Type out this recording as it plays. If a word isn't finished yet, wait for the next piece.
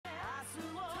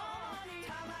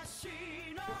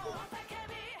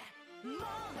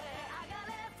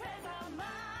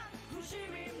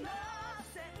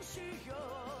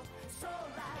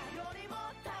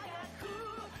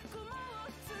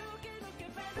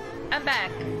I'm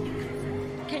back.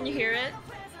 Can you hear it?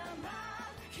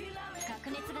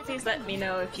 Please let me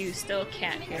know if you still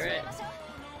can't hear it.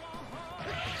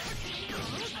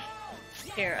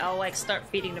 Here, I'll like start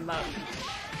beating them up.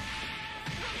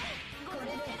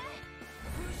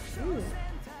 Ooh.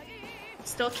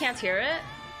 Still can't hear it?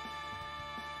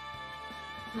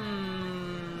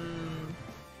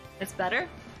 It's better?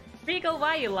 Regal,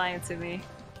 why are you lying to me?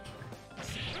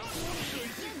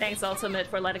 Thanks, Ultimate,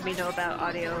 for letting me know about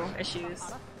audio issues.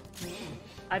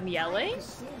 I'm yelling?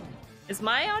 Is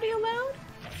my audio loud?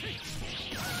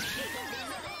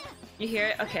 You hear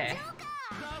it? Okay.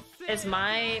 Is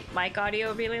my mic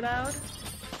audio really loud?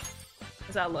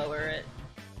 Because I'll lower it.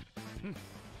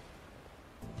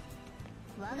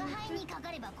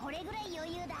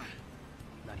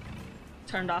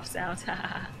 Turned off sound.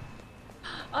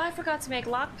 Oh, I forgot to make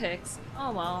lockpicks.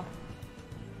 Oh well.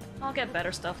 I'll get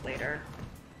better stuff later.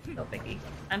 No biggie.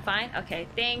 I'm fine? Okay,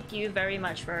 thank you very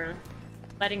much for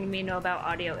letting me know about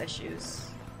audio issues.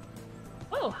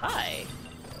 Oh, hi.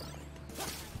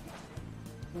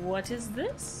 What is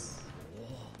this?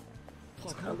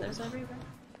 There's colors everywhere.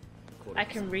 I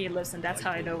can re-listen, that's how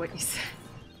I know what you said.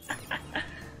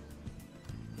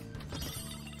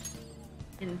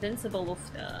 Invincible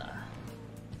Lufta.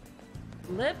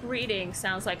 Lip reading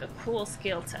sounds like a cool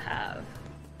skill to have.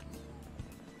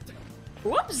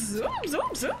 Whoops! Oops!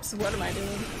 Oops! Oops! What am I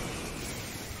doing?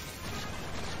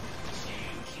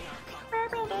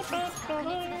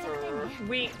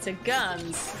 Weak to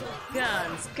guns.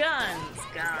 Guns. Guns.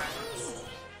 Guns.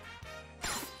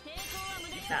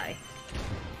 Die.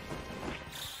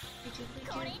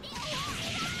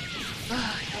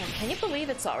 Can you believe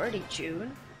it's already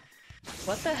June?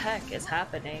 What the heck is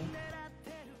happening?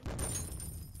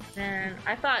 Man,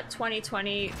 I thought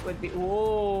 2020 would be—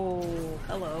 whoa,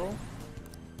 hello.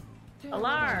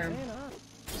 Alarm!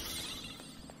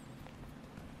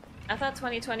 I thought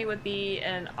 2020 would be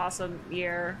an awesome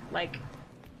year, like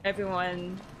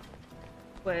everyone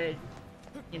would,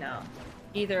 you know,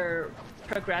 either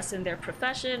progress in their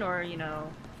profession or, you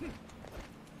know,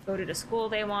 go to the school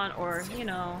they want or, you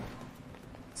know,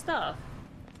 stuff.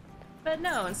 But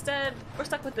no, instead, we're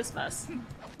stuck with this mess.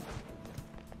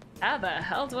 How the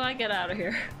hell do I get out of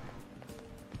here?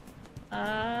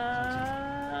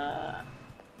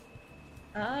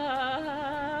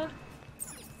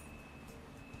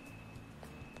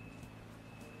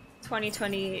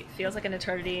 2020 feels like an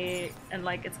eternity and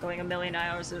like it's going a million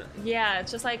hours. Yeah,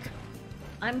 it's just like,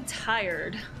 I'm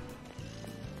tired.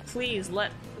 Please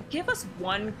give us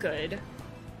one good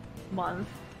month.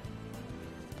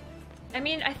 I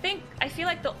mean, I feel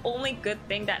like the only good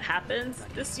thing that happened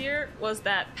this year was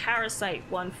that Parasite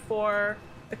won 4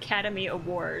 Academy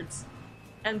Awards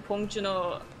and Bong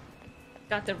Joon-ho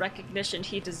got the recognition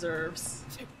he deserves.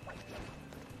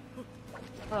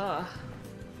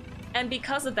 And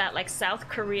because of that, like South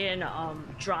Korean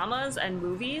dramas and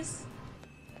movies,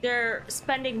 they're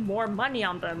spending more money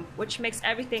on them, which makes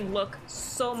everything look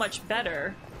so much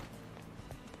better.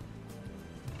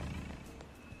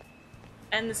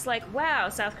 And it's like, wow,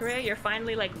 South Korea, you're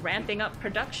finally like ramping up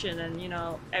production and, you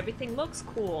know, everything looks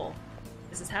cool.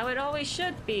 This is how it always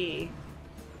should be.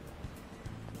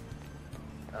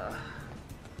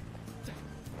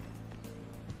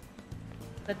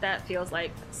 But that feels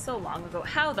like so long ago.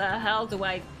 How the hell do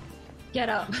I get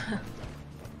up?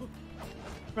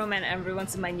 Roman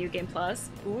everyone's in my New Game Plus.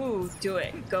 Ooh, do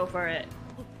it. Go for it.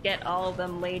 Get all of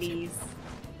them ladies.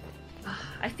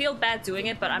 I feel bad doing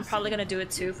it, but I'm probably gonna do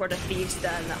it too for the Thieves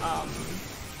Den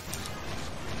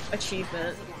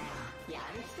achievement.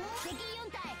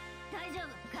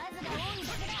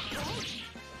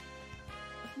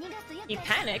 He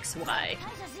panics? Why?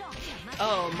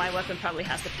 Oh, my weapon probably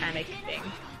has the panic thing.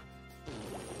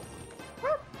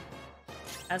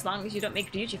 As long as you don't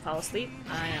make Ryuji fall asleep,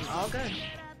 I am all good.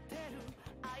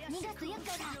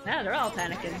 Yeah, they're all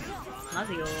panicking.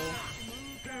 Mazio.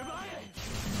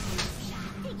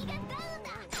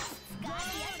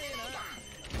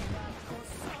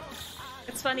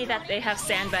 It's funny that they have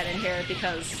sandbed in here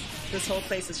because this whole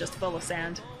place is just full of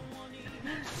sand.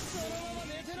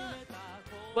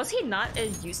 Was he not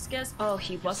in Yusuke's? Oh,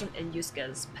 he wasn't in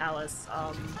Yusuke's palace.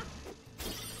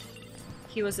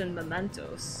 He was in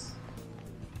Mementos.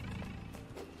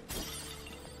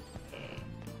 Okay.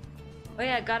 Oh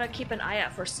yeah, gotta keep an eye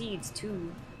out for seeds too.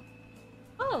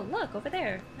 Oh, look, over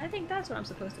there. I think that's where I'm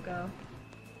supposed to go.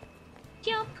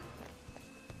 Jump!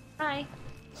 Hi.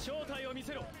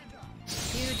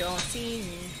 You don't see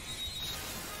me.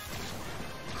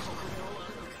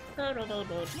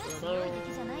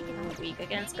 Weak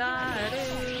against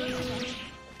Garu.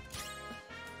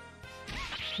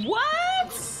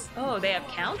 What? Oh, they have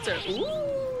counter.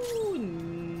 Ooh,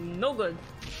 no good.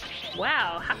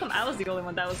 Wow, how come I was the only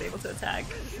one that was able to attack?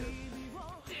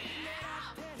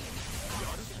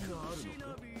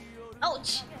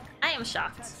 Ouch! I am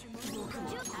shocked.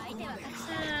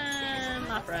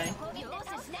 Not right.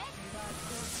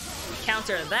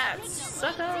 Counter that,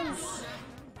 suckers!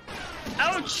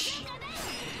 Ouch!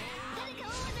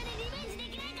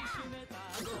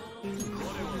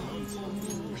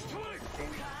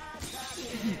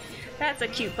 That's a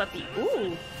cute puppy.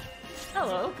 Ooh!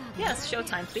 Hello. Yes,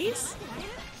 showtime, please.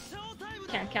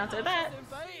 Can't counter that.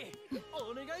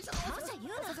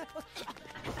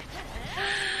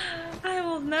 I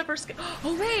will never skip.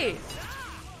 Oh wait!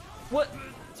 What?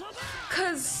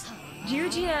 Cause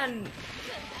Yuji and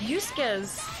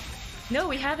Yusuke's. No,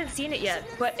 we haven't seen it yet,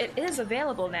 but it is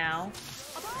available now.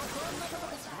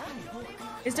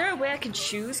 Is there a way I can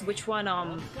choose which one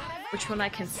I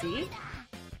can see?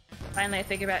 Finally, I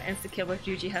figured out insta-kill with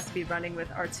Yuji has to be running with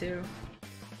R2.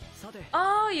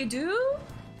 Oh, you do?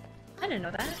 I didn't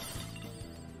know that.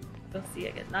 We'll see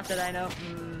again. Not that I know.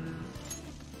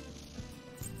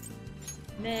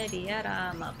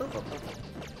 Mediarama.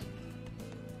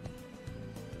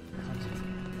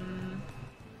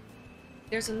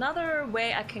 There's another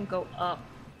way I can go up.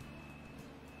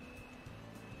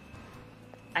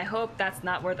 I hope that's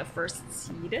not where the first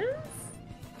seed is.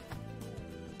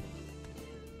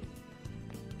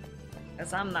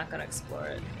 Because I'm not gonna explore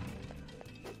it.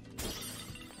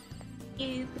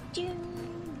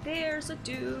 There's a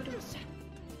dude.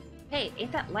 Hey,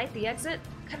 ain't that light the exit?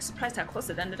 Kinda surprised how close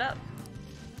it ended up.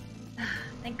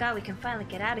 Thank God we can finally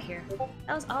get out of here.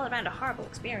 That was all around a horrible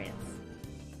experience.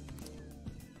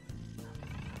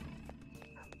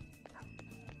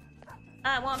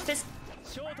 I want fist.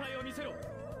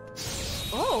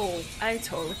 Oh, I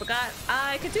totally forgot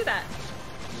I could do that.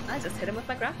 I just hit him with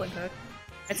my grappling hook.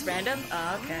 It's random?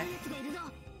 Oh, okay.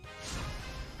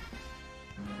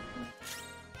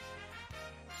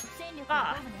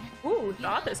 Ah, ooh,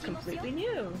 Thoth is completely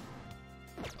new.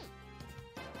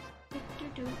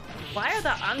 Why are the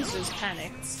Anzus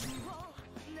panicked?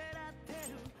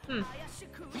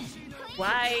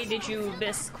 Why did you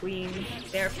miss, Queen?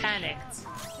 They're panicked.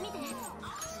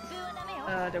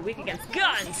 They're weak against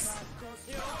guns!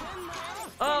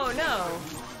 Oh no!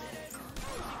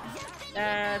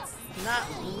 That's not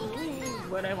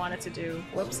what I wanted to do.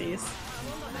 Whoopsies.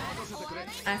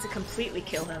 I had to completely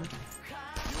kill him.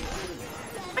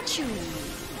 Achoo!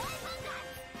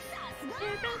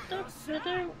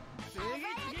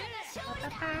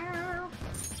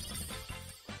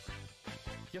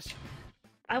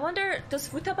 I wonder, does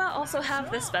Futaba also have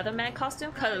this Featherman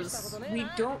costume? Because we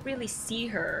don't really see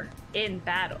her in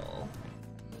battle.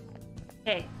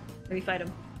 Hey, let me fight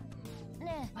him.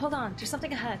 Hold on, there's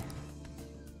something ahead.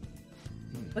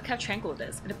 Look how tranquil it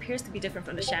is. It appears to be different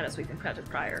from the shadows we've encountered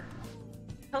prior.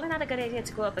 Probably not a good idea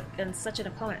to go up against such an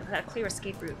opponent without a clear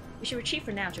escape route. We should retreat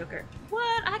for now, Joker.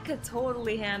 What? I could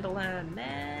totally handle him,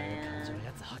 man.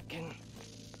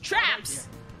 Traps!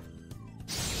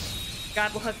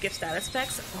 God will have gift status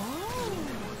effects. Oh!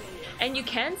 And you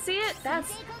can see it?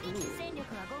 That's...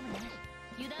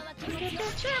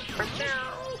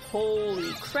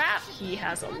 Holy crap, he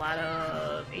has a lot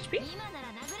of HP.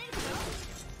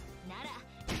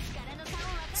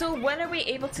 So when are we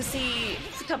able to see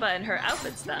Futaba in her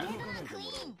outfits then?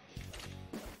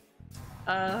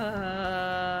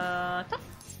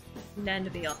 None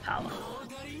of your power.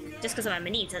 Just because I'm a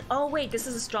Manita. Oh wait, this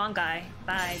is a strong guy.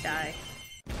 Bye, die.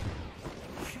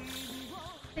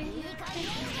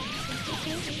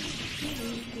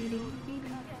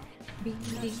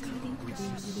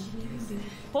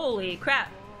 Holy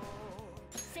crap!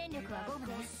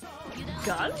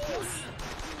 Guns?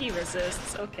 He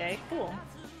resists. Okay, cool.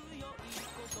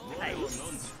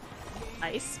 Ice.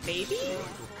 Ice, baby?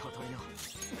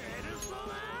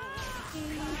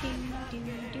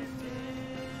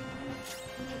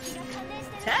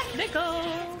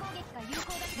 Technical!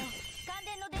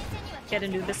 Get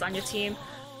Anubis on your team.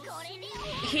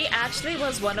 He actually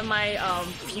was one of my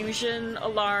fusion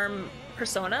alarm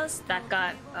personas that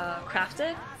got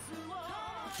crafted.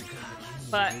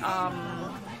 But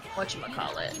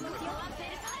whatchamacallit?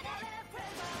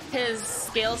 His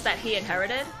skills that he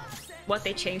inherited, what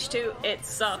they changed to, it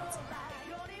sucked.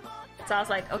 So I was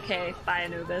like, okay, bye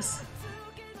Anubis.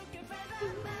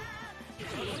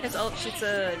 His ult shoots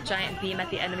a giant beam at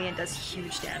the enemy and does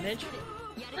huge damage.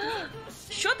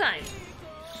 Showtime!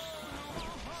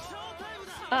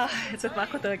 Ah, it's with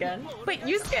Makoto again. Wait,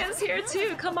 Yusuke is here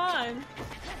too, come on!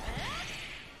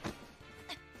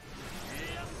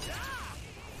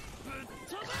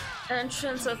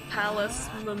 Entrance of palace,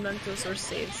 mementos, or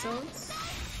save zones?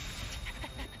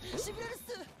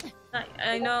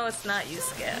 I know it's not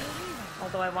Yusuke,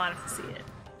 although I wanted to see it.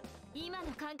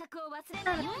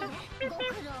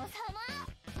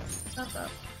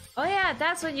 Oh yeah,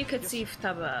 that's when you could see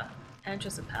Futaba.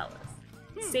 Entrance of palace.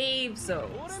 Save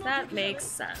zones. That makes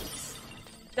sense.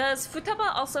 Does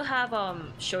Futaba also have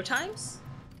showtimes?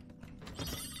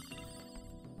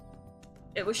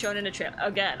 It was shown in a trailer.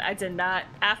 Again, I did not.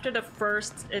 After the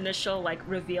first initial like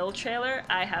reveal trailer,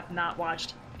 I have not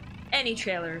watched any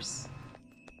trailers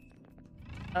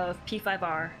of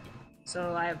P5R,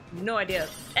 so I have no idea of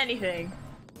anything.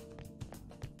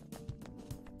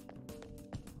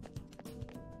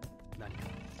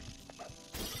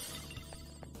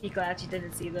 Be glad you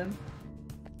didn't see them.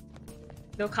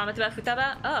 No comment about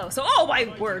Futaba? Oh, so oh my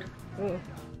word! Ooh.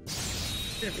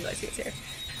 Didn't realize he was here.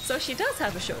 So she does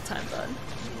have a showtime then.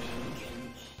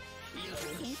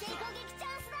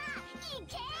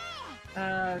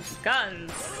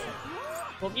 Guns.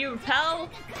 Will you repel?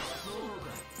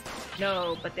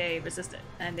 No, but they resist it,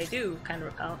 and they do kind of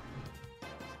repel.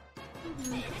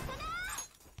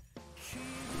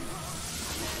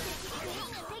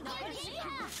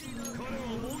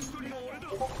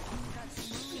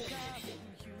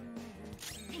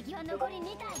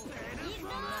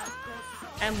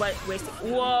 And what wasted?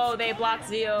 Whoa, they blocked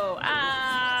Zio.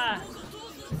 Ah!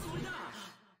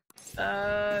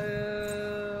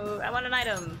 I want an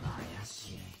item.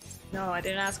 No, I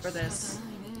didn't ask for this.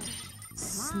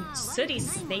 Sooty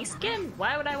snakeskin?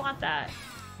 Why would I want that?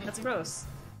 That's gross.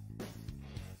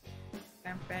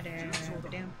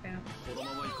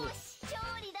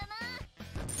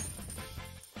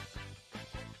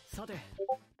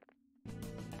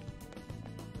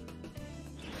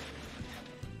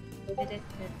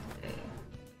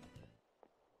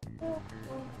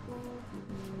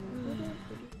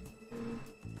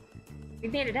 We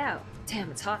made it out.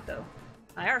 Damn, it's hot though.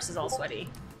 My arse is all sweaty.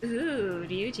 Ooh,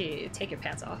 Ryuji, take your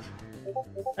pants off.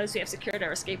 At least we have secured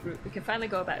our escape route. We can finally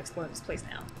go about exploring this place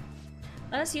now.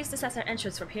 Let us use this as our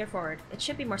entrance from here forward. It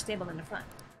should be more stable than the front.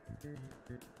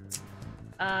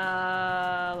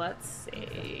 Let's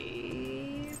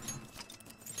see.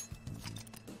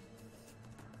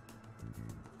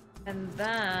 And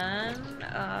then,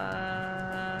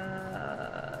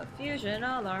 fusion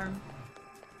alarm.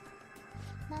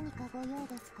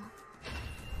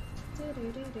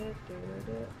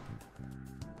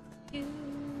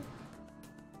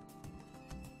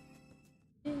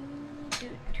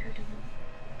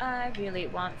 I really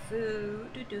want food.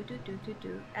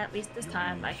 At least this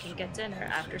time I can get dinner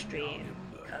after stream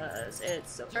because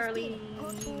it's so early.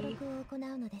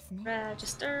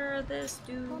 Register this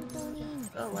dude.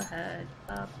 Go ahead.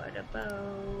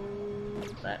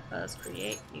 Let us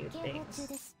create new things.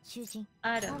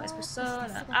 Itemize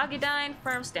persona. Agidine,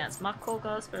 firm stance.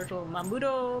 Makoga, spiritual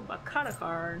Mamudo,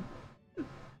 Bakarakarn.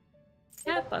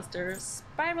 Catbuster,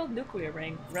 spiral nuclear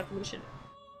ring, revolution.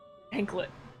 Anklet.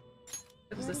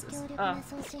 What is this?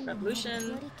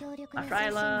 Revolution.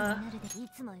 Mafraila.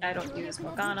 I don't use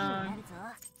Morgana.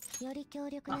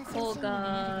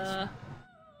 Makolga.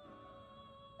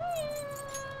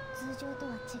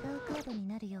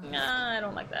 Nah, I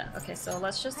don't like that. Okay, so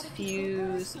let's just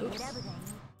fuse. Oops.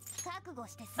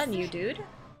 A new dude.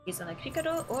 He's like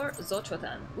Hikaru or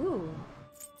Zochotan. Ooh.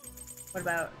 What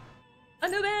about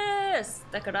Anubis,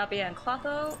 Dekarabia and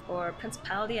Clotho, or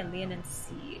Principality and Leonin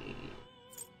Sea?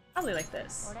 Probably like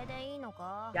this.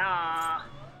 Yeah.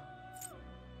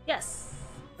 Yes.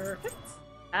 Perfect.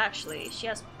 Actually, she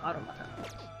has Automata.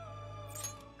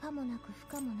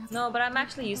 No, but I'm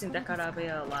actually using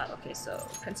Dekarabia a lot. Okay, so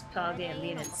Principality and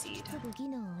Leonin Seed.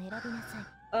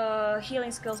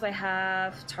 Healing skills by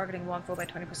half, targeting one foe by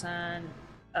 20%.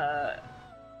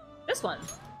 This one.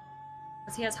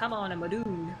 Because he has Hamon and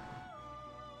Madoon.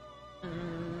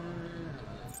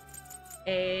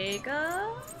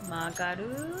 Eiga,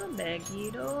 Magaru,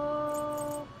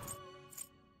 Megiddo,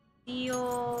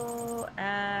 Dio,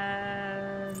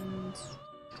 and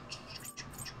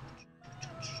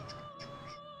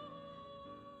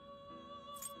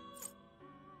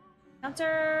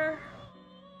Counter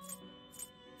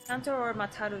or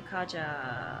Mataru Kaja?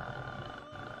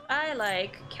 I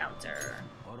like Counter.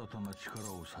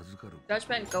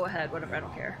 Judgment, go ahead, whatever, I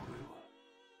don't care.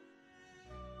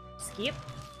 Skip.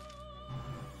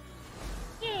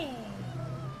 Yay!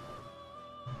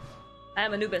 I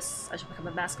am Anubis. I shall become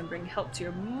a mask and bring help to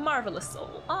your marvelous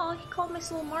soul. Oh, he called my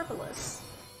soul marvelous.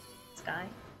 This guy.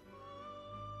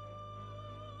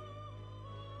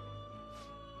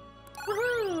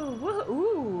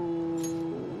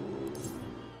 Ooh.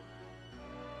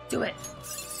 Do it.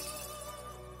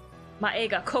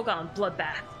 Maega Kogan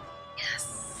Bloodbath.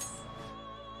 Yes.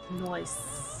 Nice.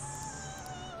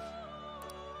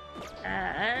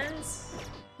 And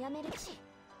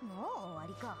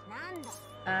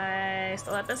I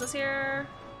still have business here.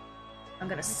 I'm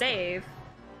gonna save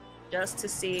just to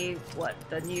see what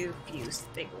the new fuse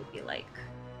thing will be like.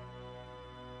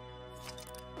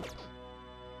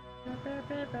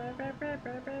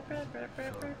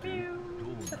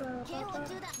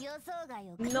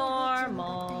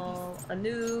 Normal.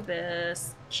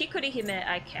 Anubis. Kikurihime,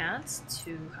 I can't.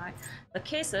 Too high. The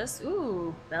cases.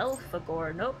 Ooh.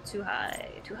 Belphegor. Nope. Too high.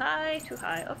 Too high. Too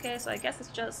high. Okay, so I guess it's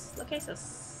just the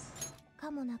cases.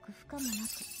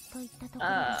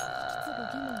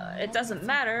 It doesn't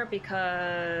matter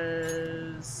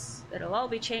because it'll all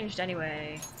be changed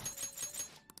anyway.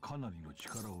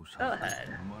 Go ahead.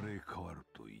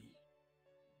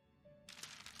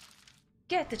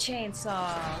 Get the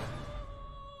chainsaw.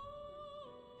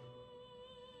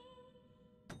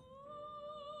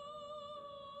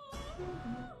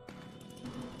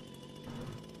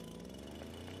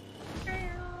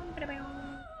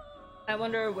 I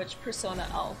wonder which persona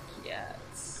I'll get.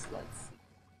 Let's see.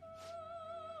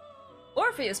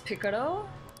 Orpheus Piccolo?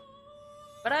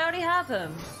 But I already have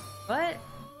him. What?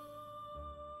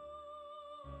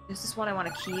 Is this one I want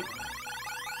to keep?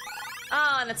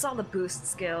 Ah, and it's all the boost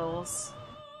skills.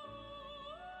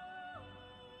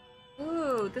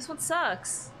 Ooh, this one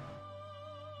sucks.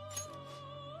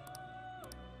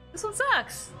 This one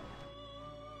sucks.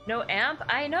 No amp?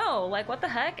 I know. Like, what the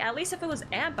heck? At least if it was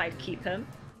amp, I'd keep him.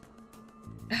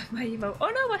 My emote. Oh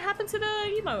no, what happened to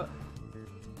the emote?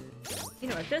 You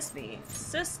know what this means.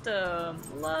 System.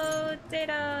 Load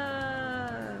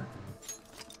data.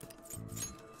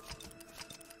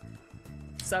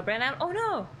 Sub ran out. Oh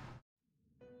no!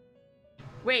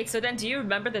 Wait, so then do you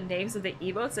remember the names of the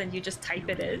emotes and you just type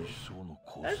it in?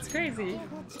 That's crazy.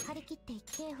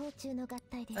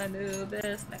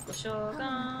 Anubis, Neko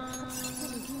Shogun,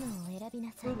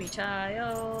 Fumi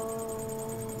Child.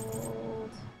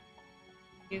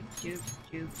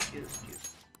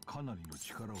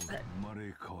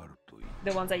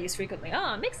 The ones I use frequently.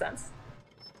 Ah, makes sense.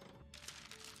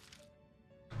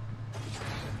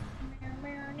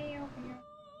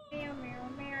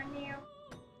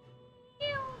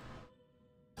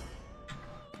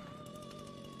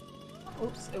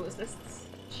 Oops, it was this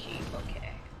cheap. Okay.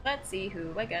 Let's see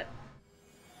who I get.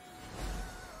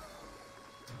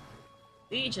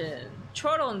 Legion.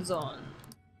 Choronzon. I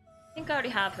think I already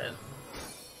have him.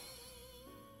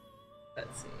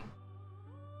 Let's see.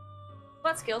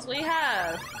 What skills will you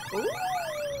have? Ooh!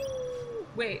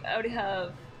 Wait, I already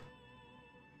have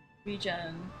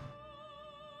regen.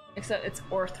 Except it's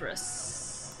Orthrus.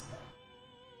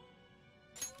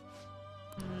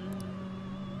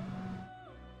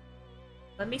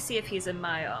 Let me see if he's in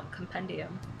my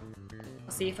compendium.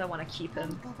 I'll see if I want to keep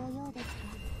him.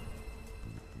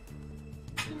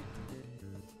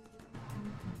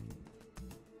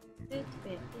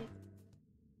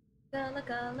 Gala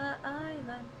Gala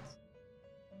Island.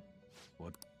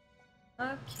 What?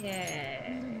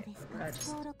 Okay.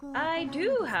 I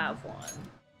do have one.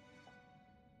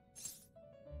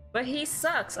 But he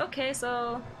sucks. Okay,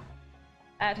 so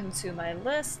add him to my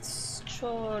list.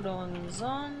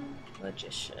 Choronzon.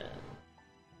 Magician.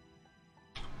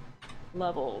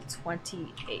 Level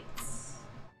 28.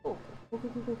 Oh.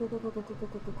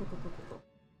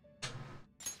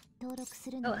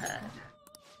 Go ahead.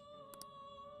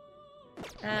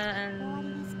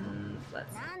 And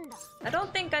let's. I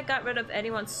don't think I got rid of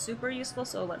anyone super useful,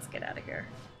 so let's get out of here.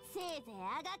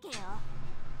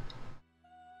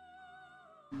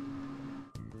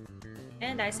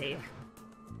 And I save.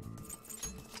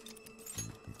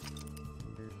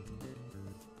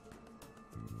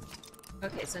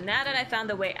 Okay, so now that I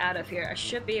found the way out of here, I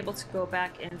should be able to go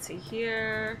back into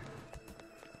here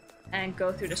and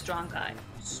go through the strong guy.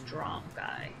 Strong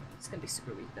guy. It's gonna be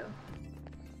super weak though.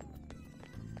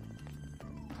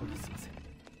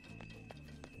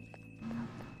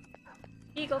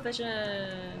 Eagle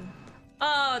vision.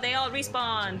 Oh, they all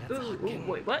respawn. Ooh, ooh,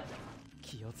 wait, what?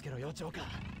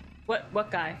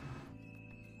 What guy?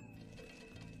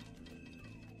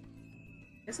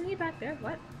 Isn't he back there?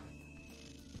 What?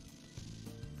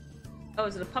 Oh,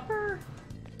 is it a pupper?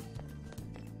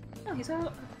 No, he's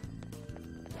out.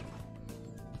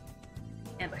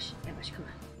 Ambush, ambush, come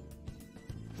on.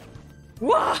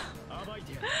 Whoa!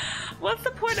 What's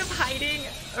the point of hiding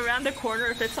around the corner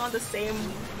if it's on the same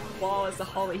wall as the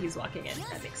hallway he's walking in?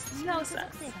 That makes no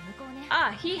sense.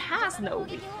 Ah, he has no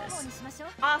weakness.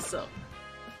 Awesome.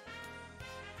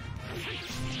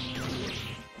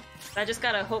 I just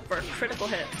gotta hope for critical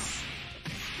hits.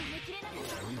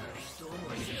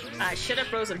 I should have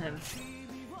frozen him.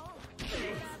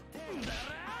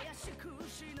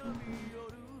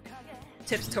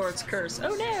 Tips towards curse.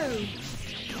 Oh no!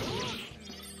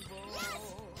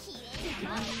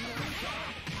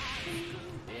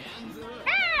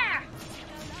 Ah!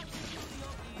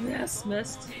 Yes,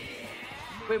 missed.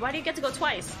 Wait, why do you get to go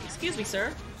twice? Excuse me,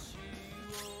 sir.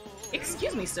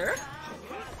 Excuse me, sir?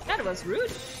 That was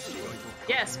rude.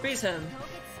 Yes, freeze him.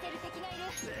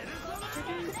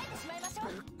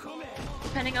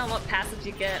 Depending on what passes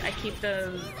you get, I keep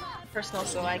them personal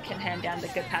so I can hand down the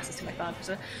good passes to my fellow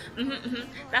person.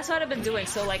 That's what I've been doing.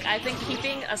 So like I've been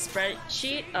keeping a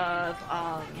spreadsheet of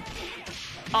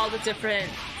all the different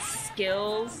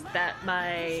skills that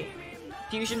my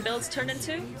fusion builds turn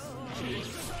into.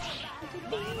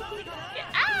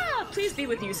 Ah! Please be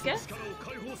with Yusuke.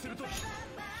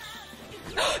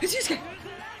 It's Yusuke!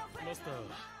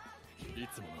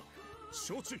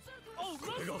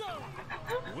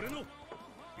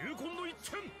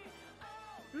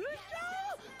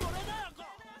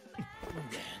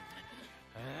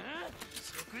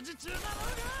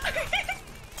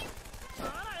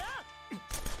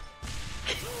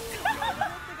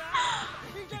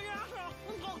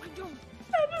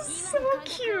 That is so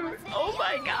cute! Oh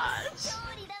my gosh!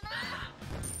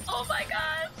 Oh my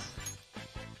gosh!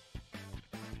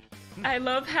 I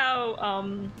love how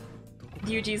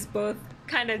Ryuji's both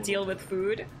kind of deal with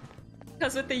food.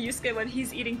 Because with the Yusuke one,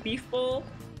 he's eating beef bowl,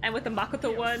 and with the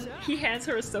Makoto one, he hands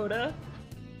her a soda.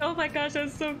 Oh my gosh,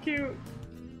 that's so cute.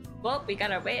 Well, we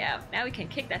got our way out. Now we can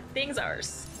kick that thing's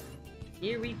arse.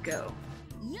 Here we go.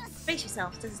 Brace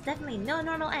yourselves, this is definitely no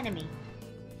normal enemy.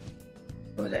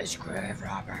 Foolish grave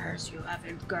robbers, you have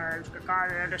engaged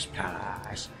regarded this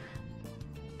palace.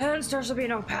 Hence there will be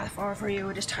no path forward for you,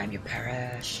 it is time you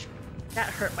perish. That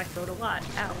hurt my throat a lot.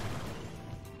 Ow.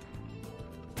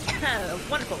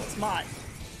 Wonderful, it's mod.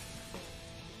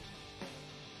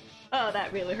 Oh,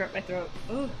 that really hurt my throat.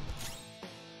 Ooh.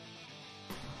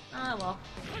 Oh well.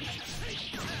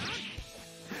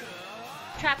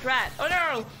 Trapped rat. Oh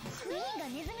no!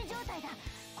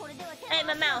 Hey,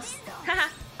 my mouse. Haha,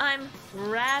 I'm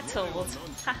rattled.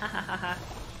 Hahaha.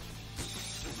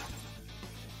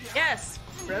 Yes,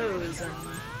 frozen.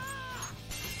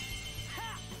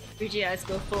 Ryuji eyes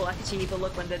go full Akachi evil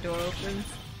look when the door opens.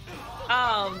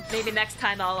 Maybe next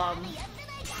time I'll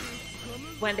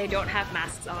when they don't have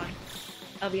masks on,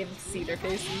 I'll be able to see their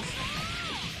faces.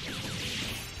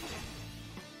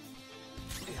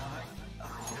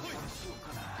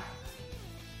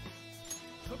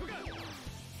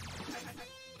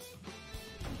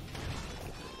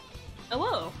 Oh,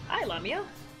 whoa! Hi, Lamia.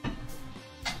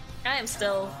 I am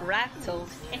still rattled.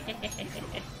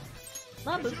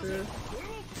 Mabufu.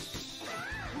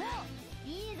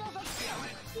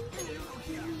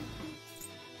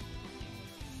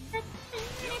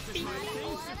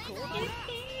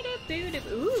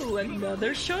 Ooh,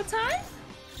 another showtime?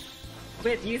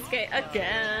 With Yusuke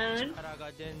again.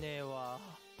 Oh.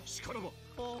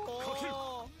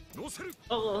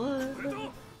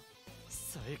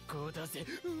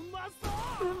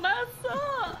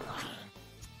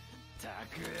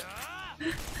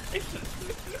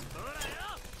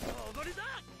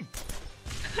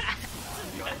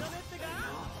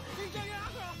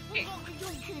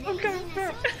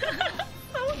 Okay.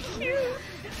 So cute.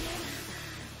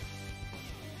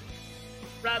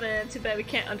 Robin, too bad we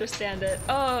can't understand it.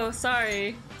 Oh,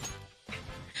 sorry.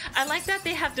 I like that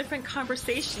they have different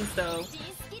conversations though.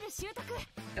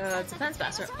 Defense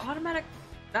master, automatic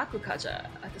Rakukaja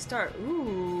at the start.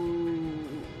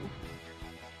 Ooh.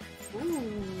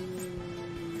 Ooh.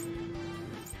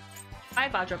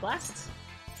 5 Vajra Blast.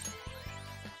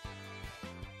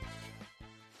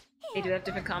 They do have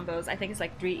different combos. I think it's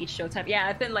like 3 each showtime. Yeah,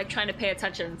 I've been like trying to pay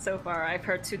attention so far. I've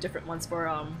heard 2 different ones for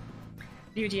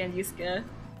Ryuji and Yusuke.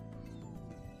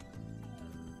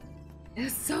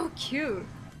 It's so cute.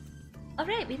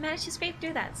 Alright, we managed to scrape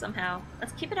through that somehow.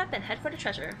 Let's keep it up and head for the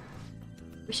treasure.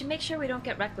 We should make sure we don't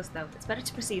get reckless though. It's better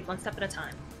to proceed one step at a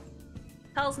time.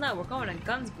 Hells no, we're going in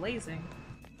guns blazing.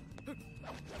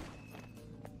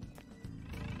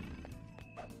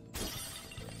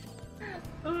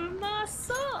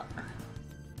 Umasa!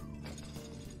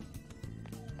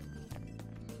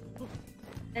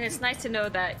 And it's nice to know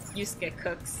that Yusuke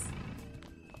cooks.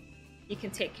 He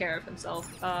can take care of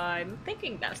himself. I'm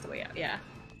thinking that's the way out, yeah.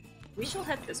 We shall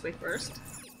head this way first.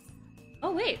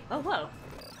 Oh wait, oh whoa.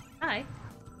 Hi.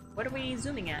 What are we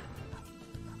zooming at?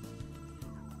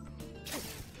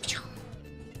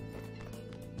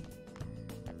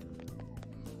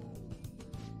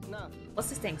 Nah. What's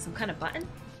this thing? Some kind of button?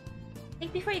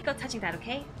 Think before you go touching that,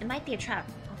 okay? It might be a trap,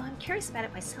 although I'm curious about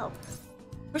it myself.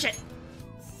 Push it!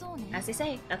 As they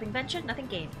say, nothing ventured, nothing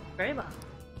gained. Very well.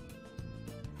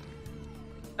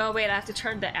 Oh wait, I have to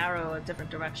turn the arrow a different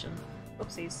direction.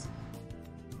 Oopsies.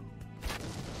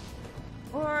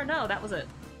 Or no, that was it.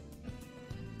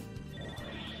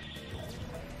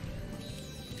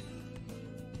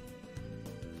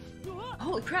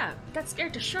 Holy crap, that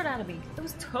scared the shit out of me. It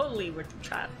was totally a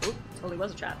trap. Oop, totally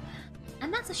was a trap.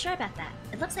 I'm not so sure about that.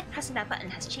 It looks like pressing that button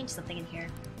has changed something in here.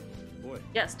 Boy.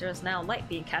 Yes, there is now light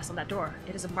being cast on that door.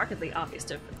 It is a markedly obvious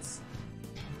difference.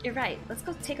 You're right. Let's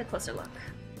go take a closer look.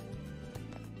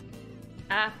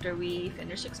 After we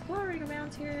finish exploring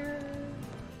around here.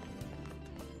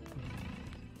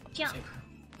 Jump.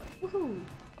 Woohoo!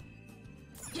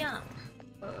 Jump.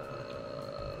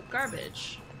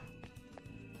 Garbage.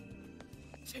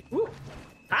 Ooh!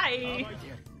 Hi!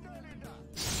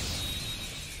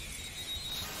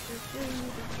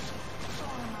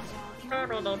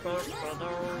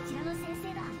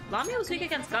 Lamia was weak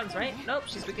against guns, right? Nope,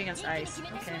 she's weak against ice.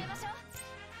 Okay.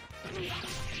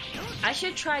 I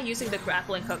should try using the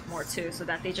grappling hook more too, so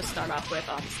that they just start off with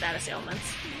status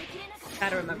ailments.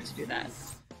 Gotta remember to do that.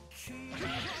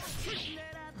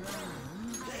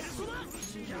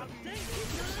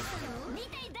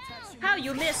 How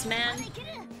you miss, man?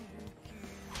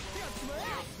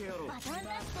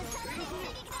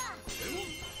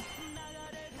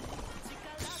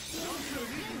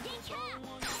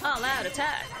 All out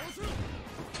attack.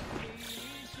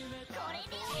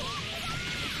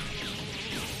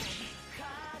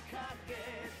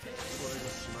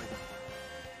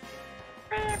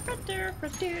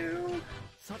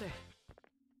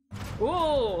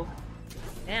 Ooh!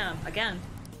 Damn, again.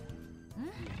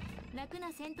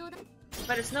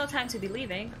 But it's no time to be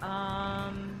leaving.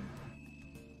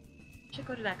 Should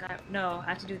go to that guy. No, I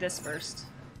have to do this first.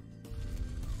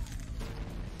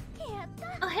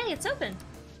 Oh hey, it's open!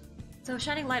 So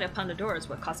shining light upon the door is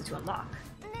what caused it to unlock.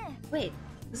 Wait,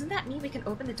 doesn't that mean we can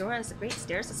open the door as the Great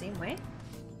Stairs the same way?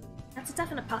 That's a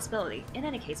definite possibility. In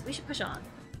any case, we should push on.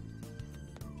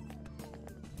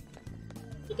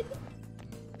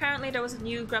 Apparently there was a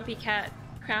new grumpy cat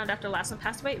crowned after the last one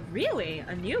passed away. Really?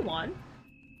 A new one?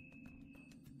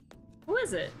 Who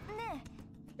is it?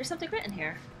 There's something written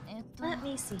here. Let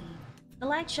me see. The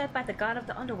light shed by the god of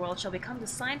the underworld shall become the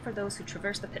sign for those who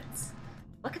traverse the pits.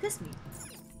 What could this mean?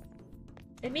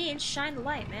 It means shine the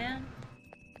light, man.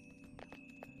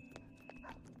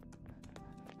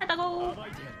 Go.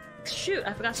 Shoot,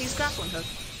 I forgot to use grappling hook.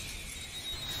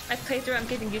 I played through, I'm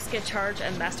giving Yusuke charge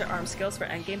and master arm skills for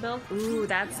endgame build. Ooh,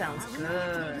 that sounds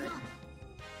good.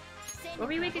 What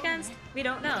were you weak against? We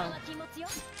don't know.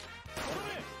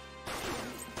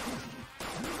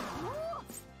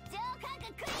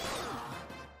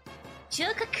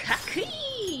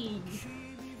 Chukakakui!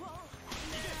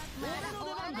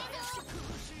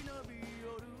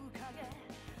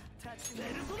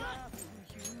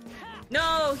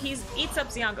 No, he eats up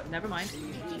Zyanga. Never mind.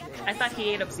 I thought he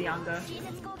ate up Zyanga.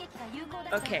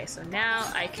 Okay, so now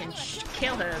I can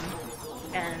kill him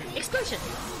and explosion.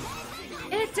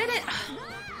 It didn't.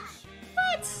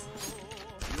 What?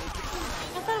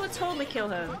 I thought it would totally kill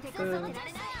him. Boo.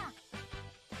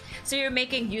 So you're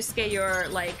making Yusuke your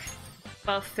like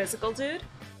buff physical dude?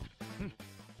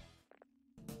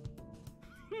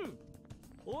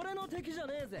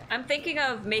 I'm thinking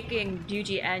of making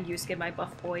Yuji and Yusuke my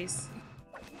buff boys.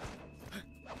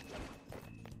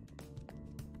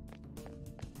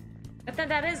 But then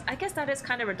that is, I guess that is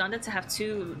kind of redundant to have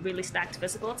two really stacked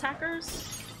physical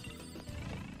attackers.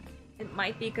 It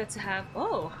might be good to have,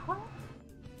 oh, huh?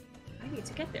 I need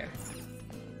to get there.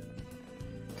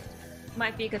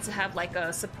 Might be good to have like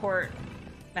a support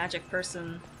magic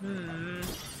person.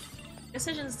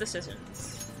 Decisions.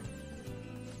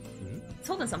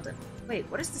 Told him something. Wait,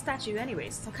 what is the statue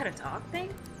anyways? Some kind of dog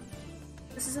thing?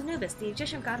 This is Anubis, the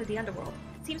Egyptian god of the underworld.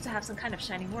 It seems to have some kind of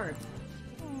shining word.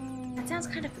 That sounds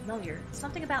kind of familiar.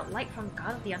 Something about light from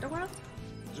god of the underworld?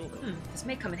 This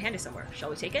may come in handy somewhere. Shall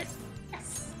we take it?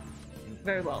 Yes.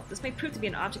 Very well. This may prove to be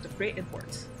an object of great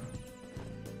import.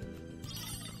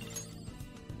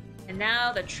 And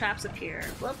now the traps appear.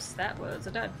 Whoops, that was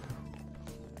a dud.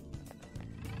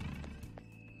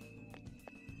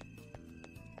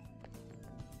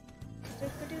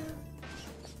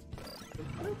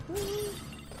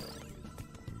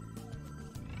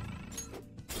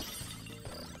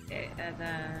 Okay, and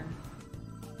then...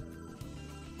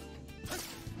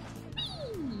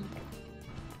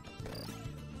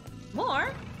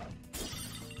 More?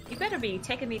 You better be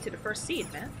taking me to the first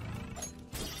seed, man.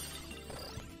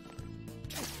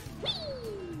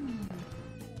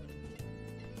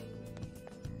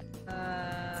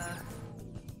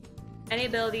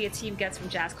 ability a team gets from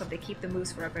Jazz Club, they keep the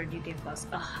moves forever in New Game Plus.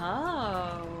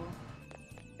 Oh.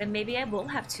 Then maybe I will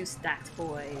have 2 stacked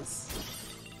boys.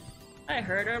 I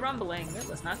heard a rumbling. It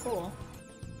was not cool.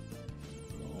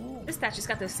 This statue's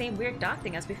got the same weird dot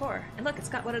thing as before. And look, it's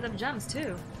got one of them gems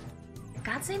too.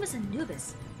 God's name is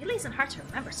Anubis. It isn't hard to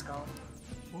remember, Skull.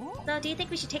 So, do you think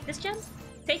we should take this gem?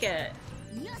 Take it.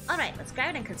 Alright, let's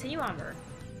grab it and continue onward.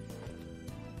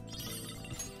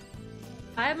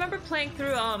 I remember playing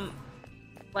through,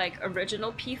 like,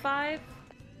 original P5.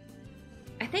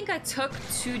 I think I took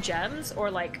 2 gems, or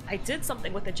like, I did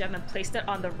something with the gem and placed it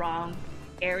on the wrong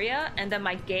area, and then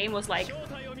my game was like,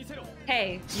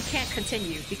 hey, you can't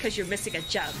continue because you're missing a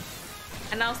gem.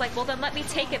 And I was like, well then let me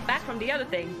take it back from the other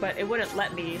thing, but it wouldn't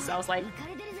let me, so I was like,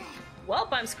 well,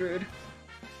 I'm screwed.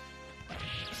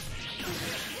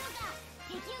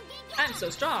 I'm so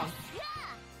strong.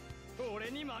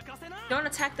 Don't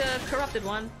attack the corrupted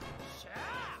one.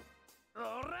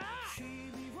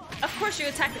 Of course you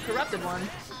attack the corrupted one.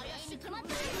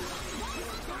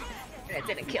 It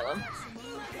didn't kill him.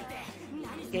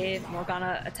 Gave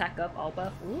Morgana attack up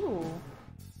Alba. Ooh.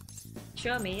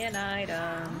 Show me an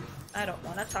item. I don't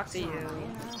want to talk to you.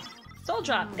 Soul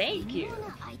drop, thank you.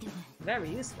 Very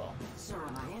useful.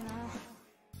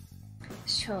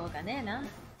 Shoganena.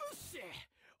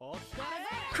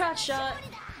 Crotch shot.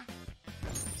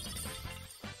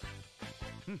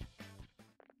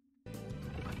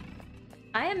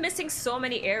 I am missing so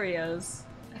many areas.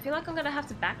 I feel like I'm gonna have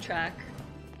to backtrack.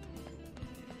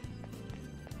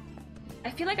 I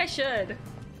feel like I should.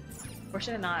 Or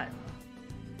should I not?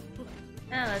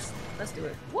 Eh, let's do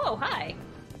it. Whoa, hi!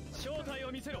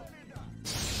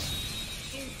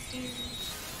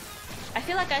 I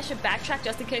feel like I should backtrack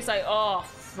just in case I— oh,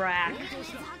 frack.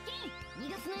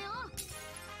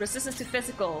 Resistance to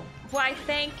physical. Why,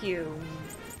 thank you.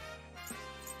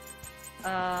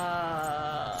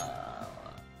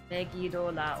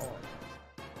 Megido Lao.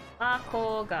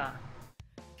 Makoga.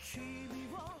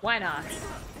 Why not?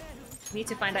 Need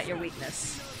to find out your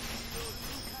weakness.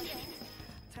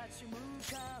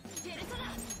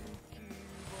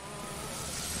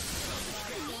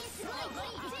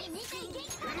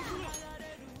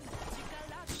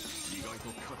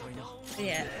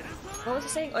 Yeah. What was I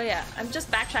saying? Oh yeah, I'm just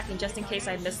backtracking just in case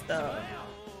I missed the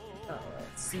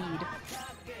seed.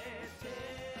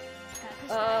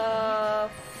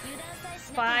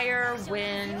 Fire,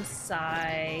 wind,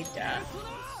 side.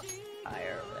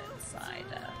 Fire, wind, side.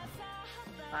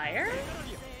 Fire?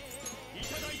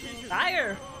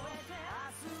 Fire!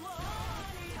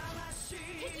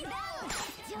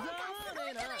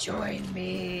 Join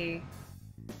me.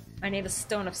 My name is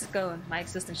Stone of Scone. My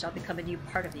existence shall become a new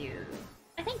part of you.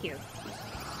 I thank you.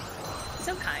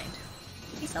 So kind.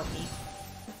 Please help me.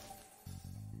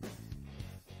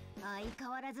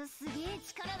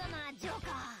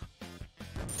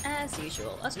 As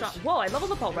usual, a strong— whoa, I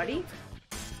leveled up already?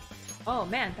 Oh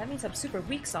man, that means I'm super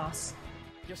weak sauce.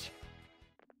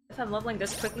 If I'm leveling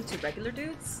this quickly to regular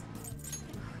dudes?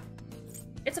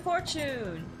 It's a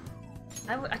fortune!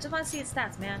 I just want to see its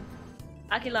stats, man.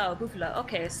 Akilao, Bufula.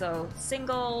 Okay, so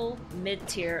single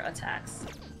mid-tier attacks.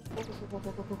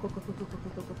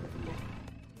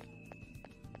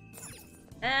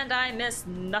 And I missed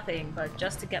nothing, but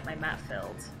just to get my map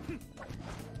filled.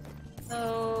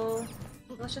 So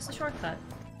that's just a shortcut.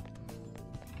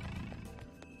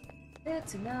 Good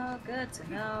to know, good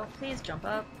to know. Please jump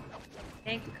up.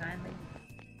 Thank you kindly.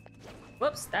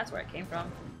 Whoops, that's where it came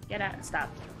from. Get out. Stop.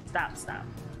 Stop, stop.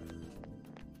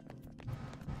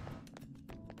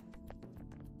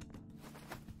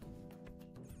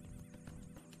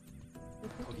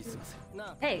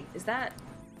 Hey, is that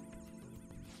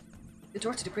the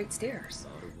door to the Great Stairs?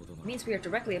 It means we are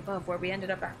directly above where we ended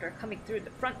up after coming through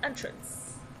the front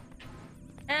entrance.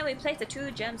 And we placed the 2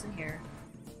 gems in here.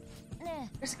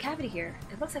 There's a cavity here.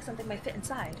 It looks like something might fit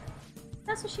inside.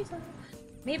 That's what she said.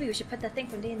 Maybe we should put that thing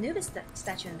from the Anubis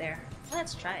statue in there.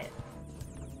 Let's try it.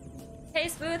 Hey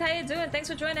Smooth, how you doing? Thanks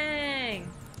for joining!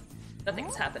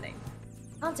 Nothing's happening.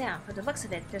 Calm down. For the looks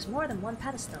of it, there's more than one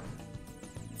pedestal.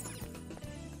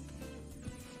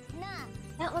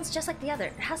 That one's just like the other.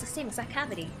 It has the same exact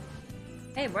cavity.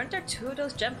 Hey, weren't there 2 of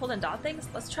those gem pull and dot things?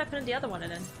 Let's try putting the other one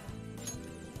in.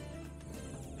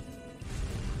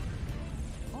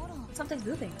 Something's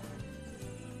moving.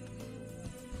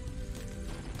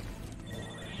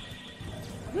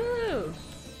 Woo!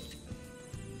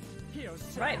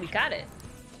 Right, we got it.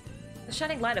 The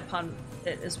shining light upon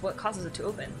it is what causes it to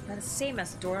open. That is the same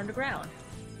as the door underground.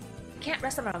 We can't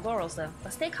rest on our laurels though.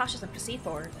 Let's stay cautious and proceed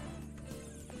forward.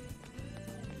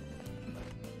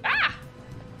 Ah!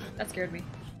 That scared me.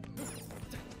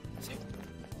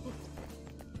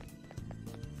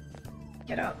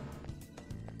 Get up.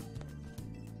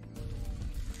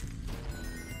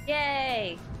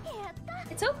 Yay!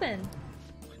 It's open!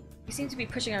 We seem to be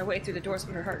pushing our way through the doors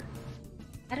of her heart.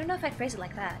 I don't know if I'd phrase it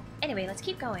like that. Anyway, let's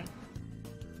keep going.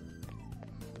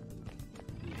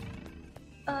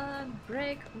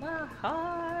 Unbreak my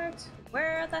heart.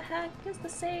 Where the heck is the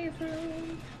save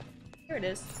room? Here it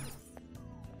is.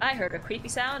 I heard a creepy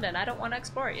sound and I don't want to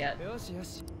explore it yet.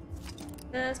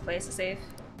 This place is safe.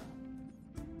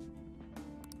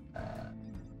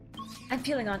 I'm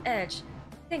feeling on edge.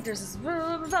 I think there's this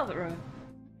velvet room.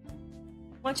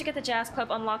 Once you get the Jazz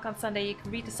Club unlock on Sunday, you can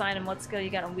read the sign and what skill you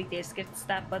get on weekdays to get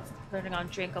stat buds turning on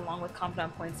drink along with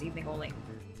confidant points evening only.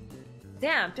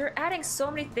 Damn, they're adding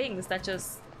so many things that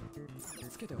just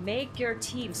make your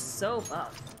team so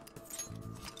buff.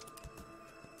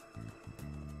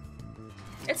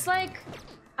 It's like,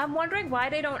 I'm wondering why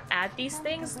they don't add these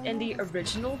things in the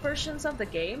original versions of the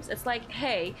games. It's like,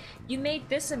 hey, you made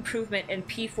this improvement in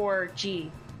P4G,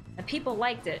 and people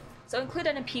liked it, so include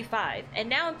it in P5. And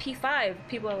now in P5,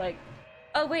 people are like,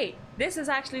 oh wait, this is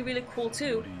actually really cool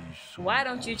too. Why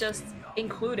don't you just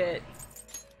include it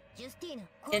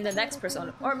in the next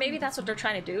Persona? Or maybe that's what they're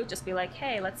trying to do, just be like,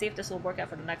 hey, let's see if this will work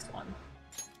out for the next one.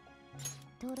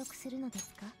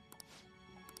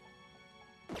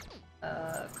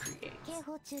 Create.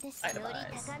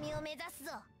 Itemize.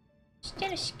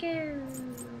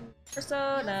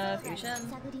 Persona Fusion.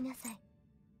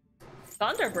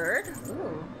 Thunderbird?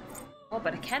 Ooh. Oh,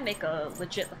 but I can make a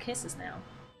legit Lachesis now.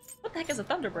 What the heck is a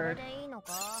Thunderbird?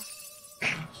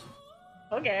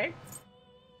 Okay.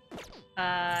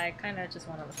 I kinda just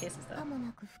want a Lachesis though.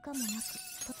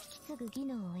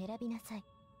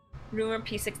 Rumor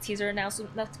P6 teaser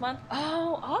announcement next month.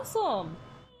 Oh, awesome!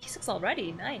 P6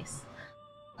 already, nice.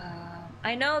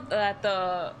 I know that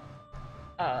the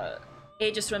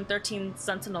Aegis Rim 13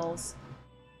 Sentinels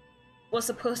was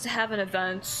supposed to have an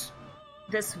event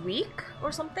this week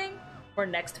or something, or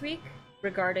next week,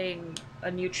 regarding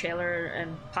a new trailer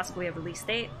and possibly a release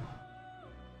date.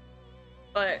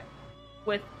 But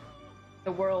with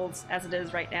the world as it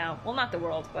is right now, well, not the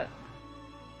world, but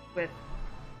with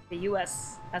the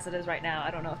US as it is right now,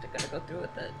 I don't know if they're gonna go through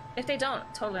with it. If they don't,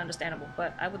 totally understandable,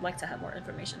 but I would like to have more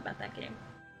information about that game.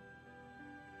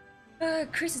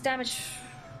 Increases damage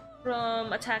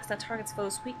from attacks that targets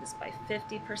foes' weakness by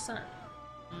 50%.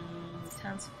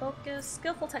 Intense focus,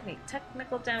 skillful technique,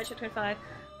 technical damage by 25.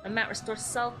 Amount restores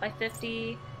self by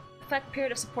 50. Effect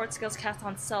period of support skills cast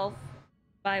on self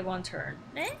by 1 turn.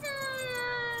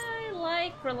 I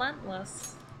like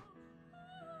Relentless.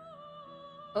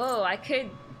 Oh, I could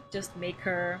just make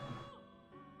her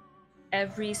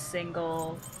every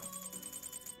single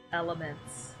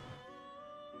elements.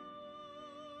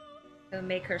 And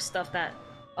make her stuff that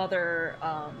other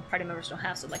party members don't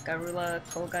have, so like Garula,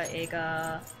 Koga,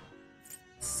 Ega,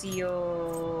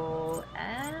 Sio,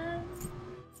 and...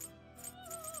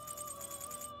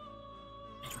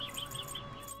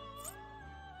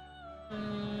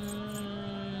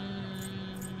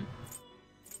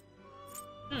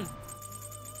 I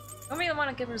don't really want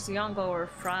to give her Ziongo or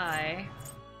Fry,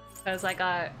 because I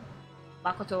got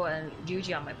Makoto and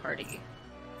Yuji on my party.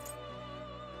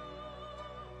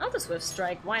 I'll just Swift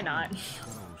Strike, why not?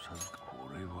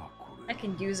 I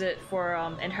can use it for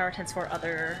inheritance for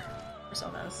other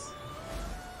personas.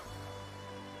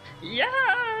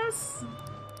 Yes!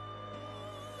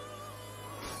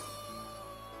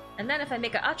 And then if I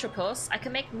make an Atropos, I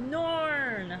can make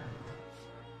Norn!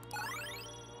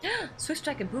 Swift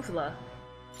Strike and Bufala.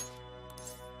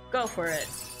 Go for it.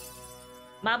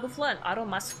 Ma Bufala and Auto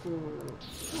Masku. Ooh,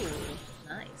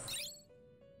 nice.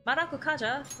 Maraku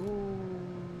Kaja. Ooh.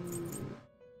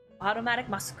 Automatic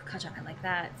Masuku Kaja, I like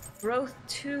that. Growth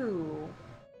 2.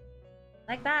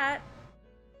 Like that.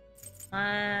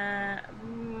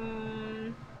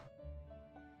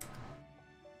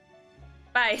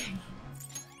 Bye.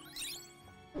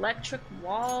 Electric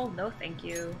Wall, no thank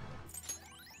you.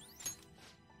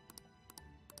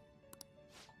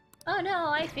 Oh no,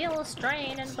 I feel a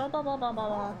strain and blah blah blah blah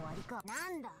blah.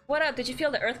 What up? Did you feel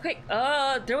the earthquake?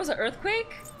 There was an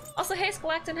earthquake? Also, hey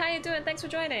Skelactin, how you doing? Thanks for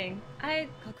joining.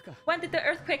 When did the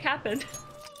earthquake happen?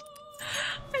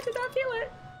 I did not feel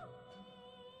it.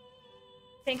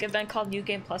 I think event called New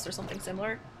Game Plus or something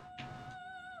similar.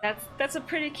 That's a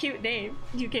pretty cute name,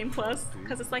 New Game Plus,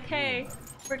 because it's like, hey,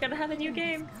 we're gonna have a new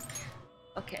game.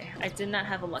 Okay, I did not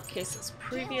have a luck cases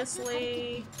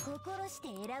previously.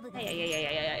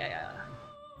 Yeah.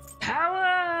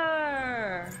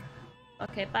 Power!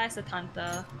 Okay, bye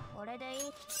Satanta.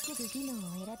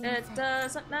 It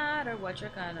doesn't matter what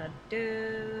you're gonna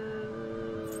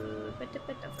do.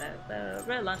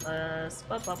 Relentless.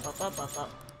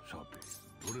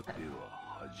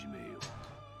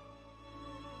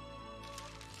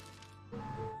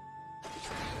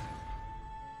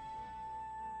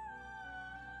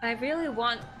 I really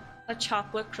want a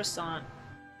chocolate croissant.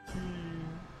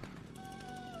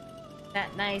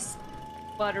 That nice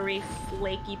buttery,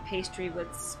 flaky pastry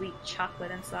with sweet chocolate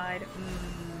inside.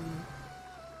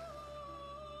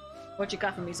 What you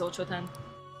got for me, Zolchotan?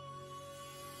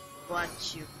 What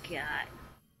you got?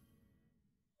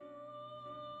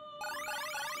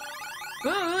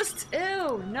 Boost!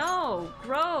 Ew, no!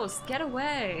 Gross! Get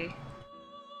away!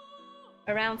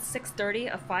 Around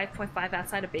 6:30, a 5.5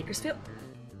 outside of Bakersfield.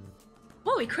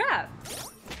 Holy crap!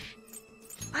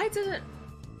 I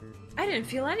didn't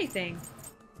feel anything.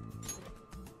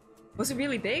 Was it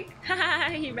really big? Haha,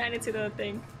 he ran into the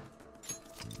thing.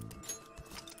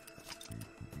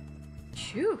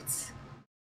 Shoot!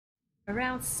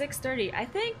 Around 6:30. I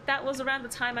think that was around the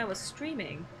time I was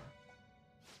streaming.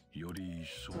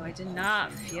 So I did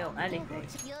not feel anything.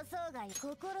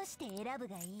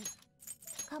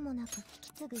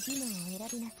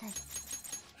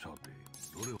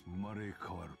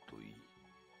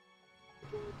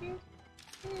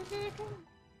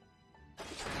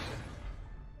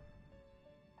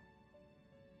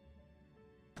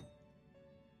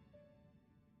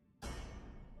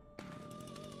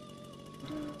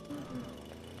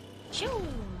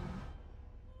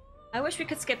 I wish we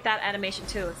could skip that animation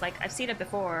too. It's like, I've seen it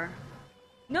before.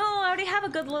 No, I already have a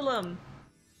good Lilim.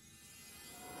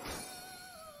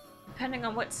 Depending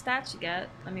on what stats you get,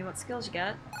 I mean what skills you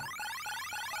get.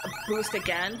 A boost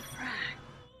again?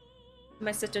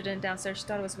 My sister didn't downstairs. She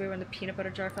thought it was weird when the peanut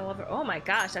butter jar fell over. Oh my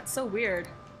gosh, that's so weird.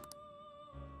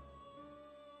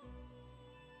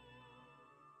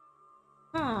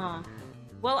 Huh.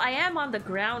 Well, I am on the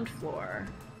ground floor.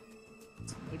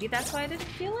 So maybe that's why I didn't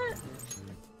feel it?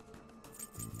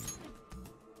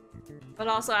 But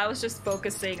also, I was just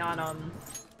focusing on,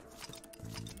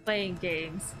 playing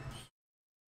games.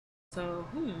 So,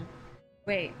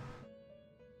 wait.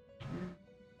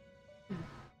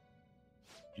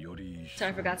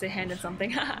 Sorry, I forgot to hand in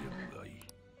something.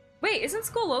 Wait, isn't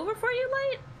school over for you,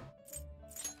 Light?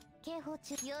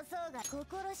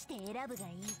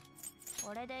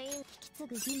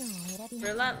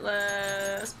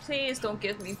 Relentless. Please don't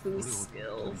give me boost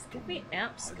skills. Give me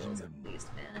amp skills at least,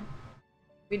 man.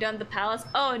 We done the palace?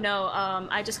 Oh no,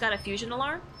 I just got a fusion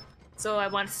alarm. So I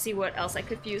wanted to see what else I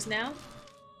could fuse now.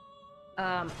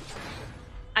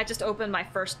 I just opened my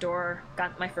first door,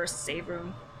 got my first save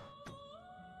room.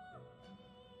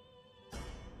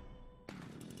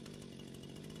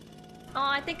 Oh,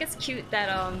 I think it's cute that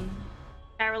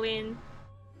Caroline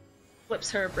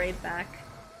flips her braid back.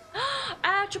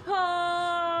 Atropos!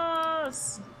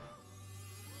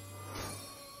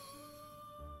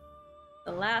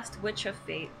 The last Witch of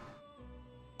Fate.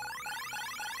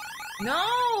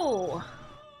 No!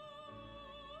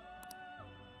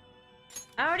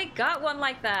 I already got one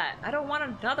like that. I don't want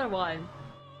another one.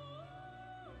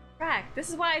 Crack. This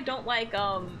is why I don't like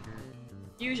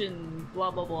fusion blah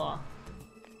blah blah.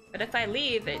 But if I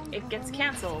leave, it gets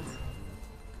cancelled.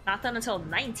 Not done until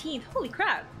 19th. Holy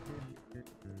crap.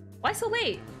 Why so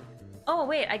late? Oh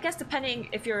wait, I guess depending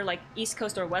if you're like East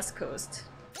Coast or West Coast.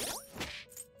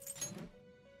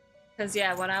 Cause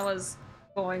yeah, when I was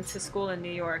going to school in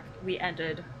New York, we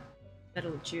ended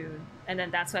middle of June. And then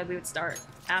that's why we would start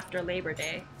after Labor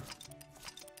Day.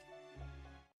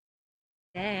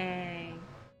 Dang.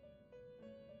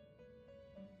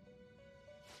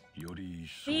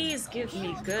 Please give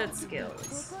me good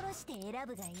skills.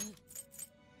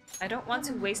 I don't want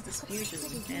to waste this fusion,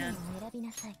 man.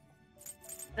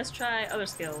 Let's try other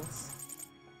skills.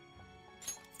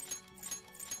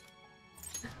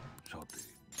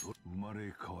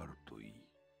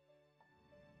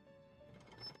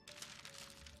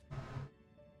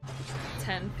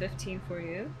 $10, $15 for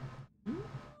you.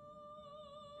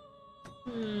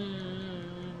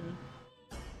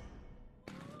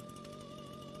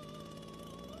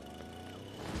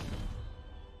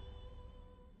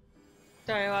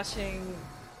 Sorry, watching.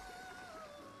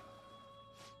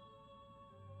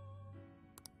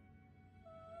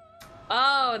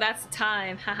 Oh, that's the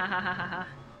time. Ha ha ha ha ha ha.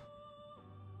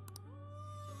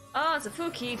 Oh, it's a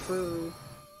Fuki. Boo.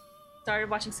 Started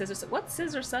watching Scissor 7. What's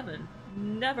Scissor 7?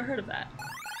 Never heard of that.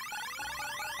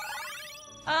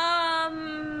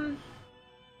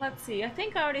 Let's see. I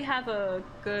think I already have a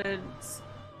good.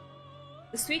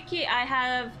 The sweet key I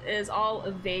have is all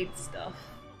evade stuff.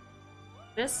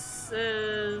 This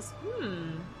is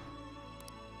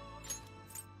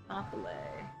not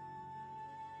belay.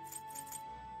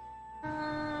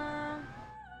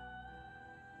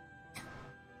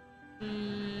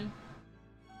 Mm.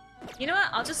 You know what?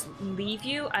 I'll just leave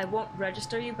you. I won't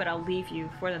register you, but I'll leave you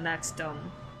for the next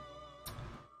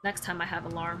next time I have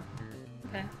alarm.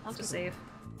 Okay, I'll just save.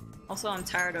 Also, I'm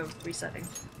tired of resetting.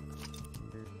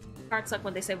 Hard suck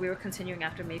when they said we were continuing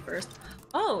after May 1st.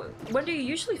 Oh, when do you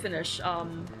usually finish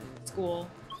school?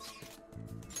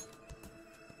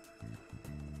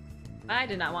 I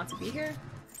did not want to be here.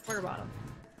 Quarter bottom.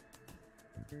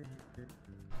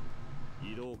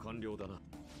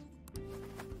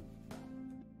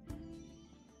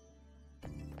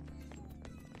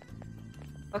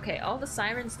 Okay, all the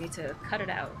sirens need to cut it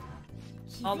out.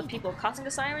 All the people causing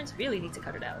the sirens really need to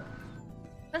cut it out.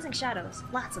 Buzzing shadows,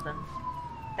 lots of them.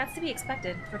 That's to be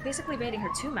expected. We're basically raiding her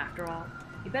tomb after all.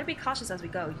 You better be cautious as we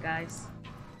go, you guys.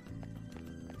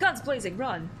 Guns blazing,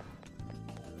 run!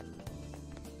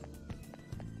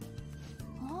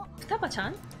 Oh,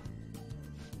 Futaba-chan?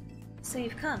 so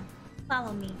you've come.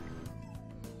 Follow me.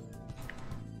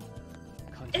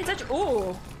 It's a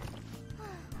ooh!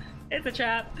 It's a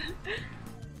trap.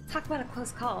 Talk about a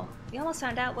close call. We almost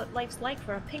found out what life's like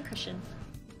for a pincushion.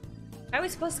 How are we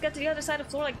supposed to get to the other side of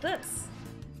the floor like this?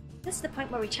 This is the point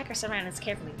where we check our surroundings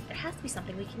carefully. There has to be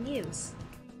something we can use.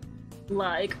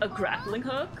 Like a grappling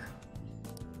hook?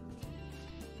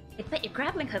 I bet your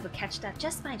grappling hook would catch that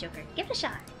just fine, Joker. Give it a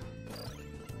shot.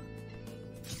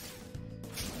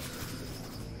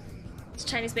 It's a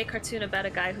Chinese-made cartoon about a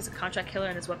guy who's a contract killer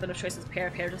and his weapon of choice is a pair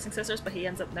of hairdressing scissors, but he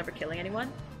ends up never killing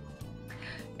anyone.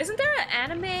 Isn't there an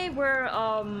anime where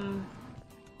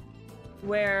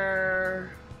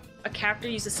a character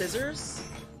uses scissors?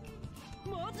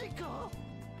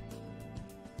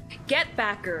 Get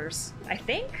Backers, I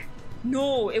think?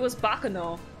 No, it was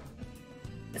Baccano.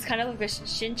 It's kind of like a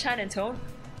Shin-chan and tone.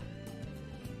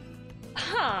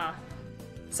 Huh.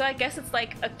 So I guess it's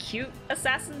like a cute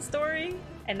assassin story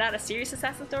and not a serious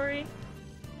assassin story?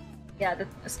 Yeah, the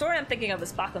story I'm thinking of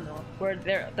is Baccano, where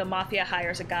the mafia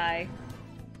hires a guy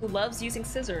who loves using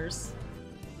scissors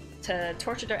to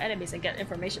torture their enemies and get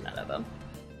information out of them.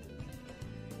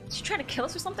 Is she trying to kill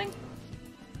us or something?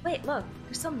 Wait, look.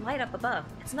 There's some light up above.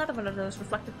 It's another one of those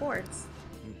reflective boards.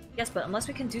 Yes, but unless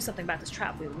we can do something about this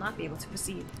trap, we will not be able to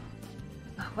proceed.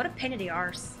 Ugh, what a pain in the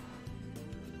arse.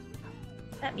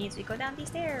 That means we go down these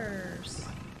stairs.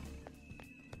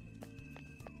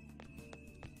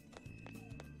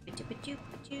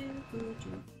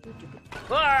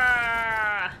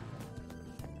 Ah!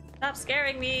 Stop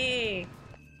scaring me!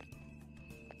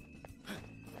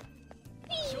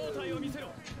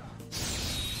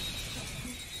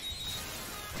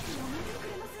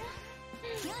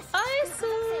 ISIS!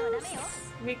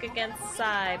 Weak against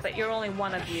Sai, but you're only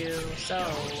one of you, so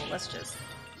let's just...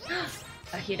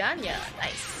 A Hiranya,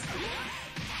 nice.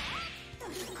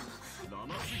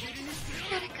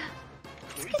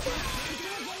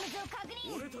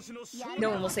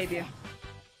 No one will save you.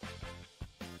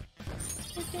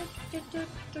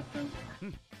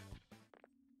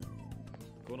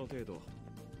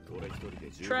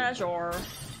 Treasure.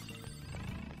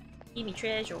 Give me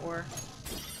treasure.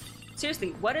 Seriously,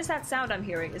 what is that sound I'm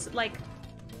hearing? Is it like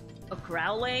a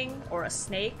growling or a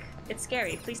snake? It's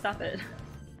scary. Please stop it.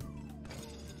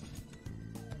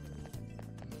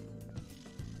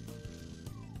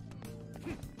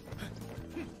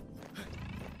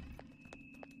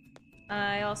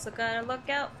 I also gotta look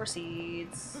out for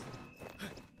seeds.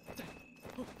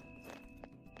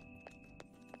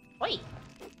 Oi!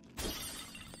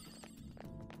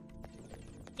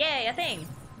 Yay, a thing!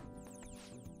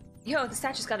 Yo, the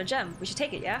statue's got a gem. We should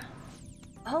take it, yeah?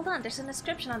 Hold on, there's an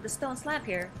inscription on the stone slab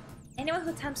here. Anyone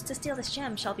who attempts to steal this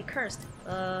gem shall be cursed.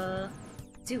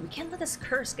 Dude, we can't let this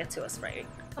curse get to us, right?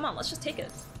 Come on, let's just take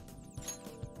it.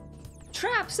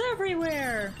 Traps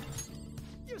everywhere!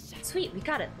 Sweet, we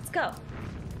got it. Let's go.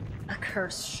 A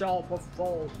curse shall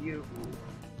befall you.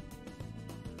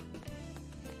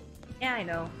 Yeah, I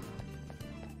know.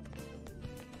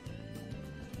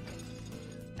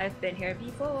 I've been here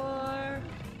before.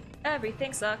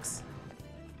 Everything sucks.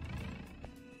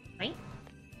 Right?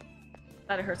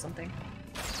 Thought I heard something.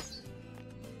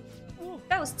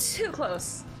 That was too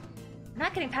close. We're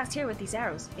not getting past here with these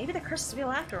arrows. Maybe the curse is real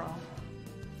after all.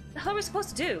 What the hell are we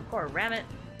supposed to do? Or ram it?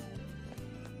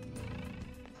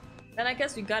 Then I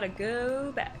guess we gotta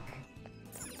go back.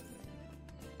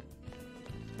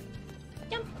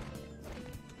 Jump.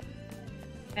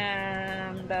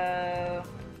 And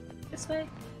this way.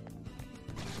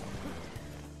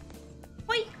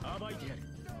 Oi!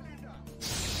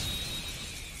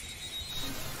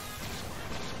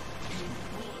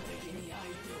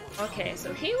 Okay,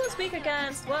 so he was weak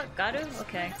against what? Garu?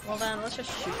 Okay, well then let's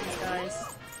just shoot these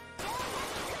guys.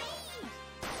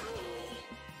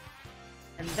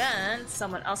 And then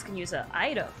someone else can use an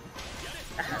item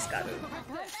that has Garu.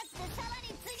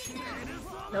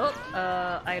 Nope,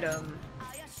 item.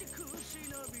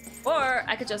 Or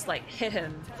I could just like hit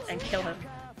him and kill him.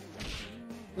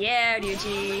 Yeah,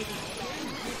 Ryuji.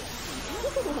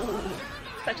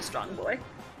 Such a strong boy.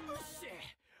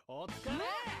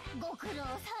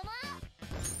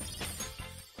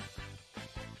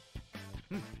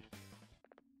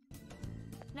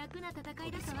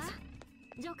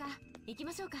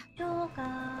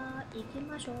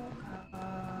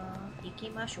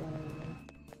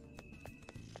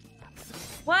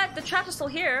 What? The traps are still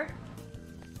here?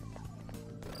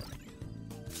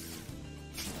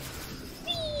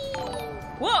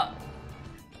 Whoa!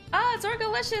 Ah,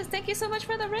 Zorgalicious, thank you so much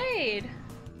for the raid!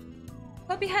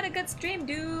 Hope you had a good stream,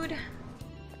 dude!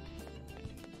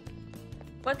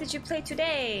 What did you play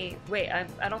today? Wait, I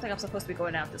don't think I'm supposed to be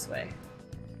going out this way.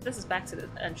 This is back to the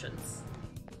entrance.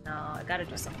 No, I gotta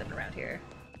do something around here.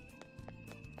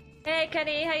 Hey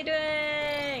Kenny, how you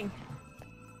doing?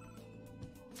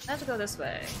 I have to go this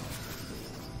way.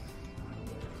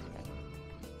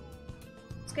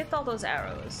 Skipped all those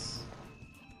arrows.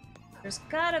 There's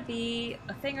gotta be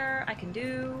a thinger I can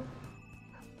do.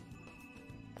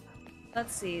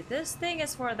 Let's see, this thing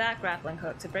is for that grappling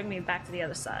hook to bring me back to the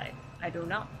other side. I do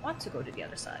not want to go to the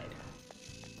other side.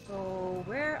 So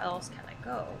where else can I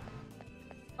go?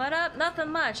 What up? Nothing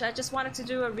much. I just wanted to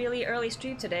do a really early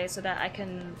stream today so that I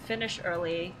can finish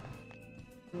early.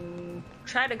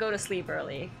 Try to go to sleep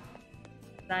early.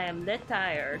 I am lit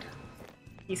tired.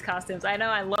 These costumes. I know,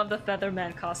 I love the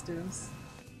Featherman costumes.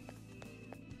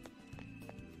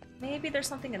 Maybe there's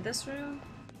something in this room?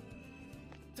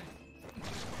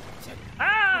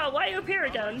 Ah! Why are you up here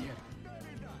again?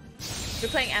 You're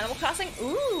playing Animal Crossing?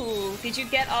 Ooh! Did you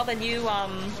get all the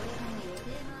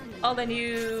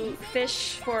new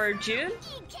fish for June?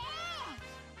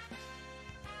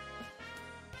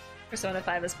 Persona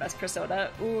 5 is best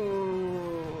Persona.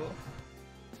 Ooh.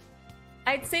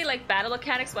 I'd say like battle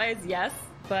mechanics wise, yes,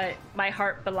 but my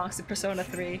heart belongs to Persona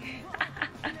 3.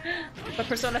 But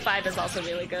Persona 5 is also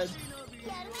really good.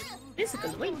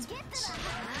 Physical weight.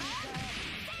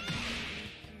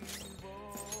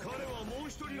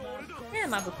 Yeah,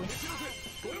 Mabuku.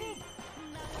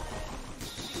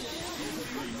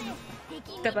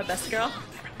 Got my best girl.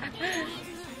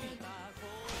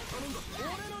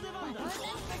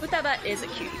 Futaba is a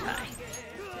cutie pie.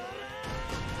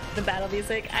 The battle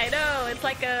music, I know, it's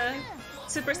like a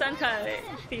Super Sentai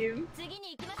theme.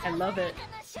 I love it.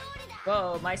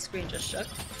 Whoa, my screen just shook.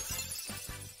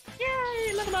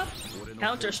 Yay, level up!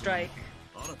 Counter Strike.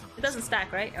 It doesn't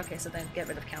stack, right? Okay, so then get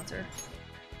rid of counter.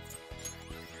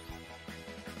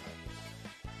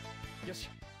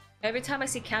 Every time I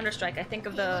see Counter Strike, I think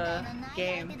of the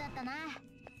game.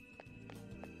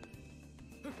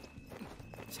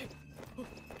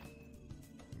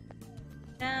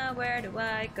 Now where do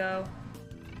I go?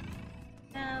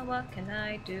 Now what can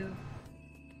I do?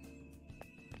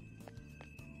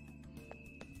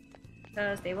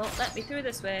 Because they won't let me through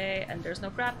this way, and there's no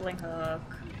grappling hook.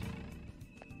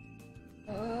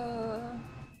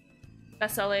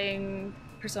 Best-selling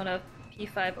Persona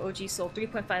P5 OG sold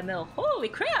 3.5 mil. Holy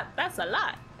crap, that's a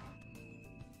lot!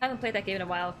 I haven't played that game in a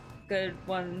while. Good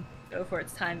one, though, for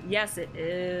its time. Yes, it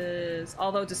is.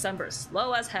 Although December is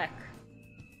slow as heck.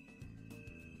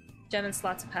 Gem and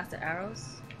slots to pass the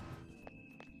arrows.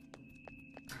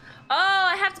 Oh,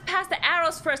 I have to pass the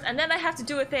arrows first, and then I have to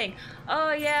do a thing.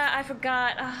 Oh yeah, I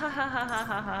forgot. Ah, ha ha ha ha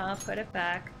ha ha. Put it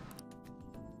back.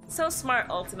 So smart,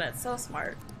 Ultimate. So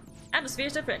smart.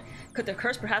 Atmosphere's different. Could the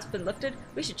curse perhaps been lifted?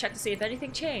 We should check to see if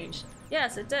anything changed.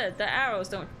 Yes, it did. The arrows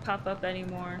don't pop up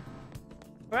anymore.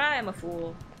 Or I am a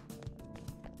fool.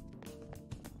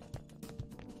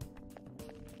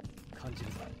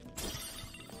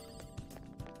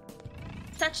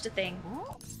 Touch the thing.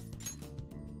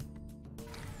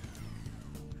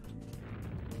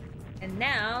 And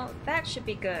now, that should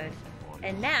be good.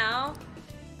 And now...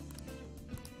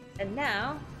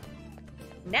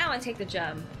 Now I take the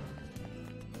gem.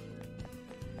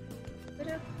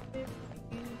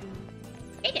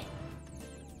 Take it!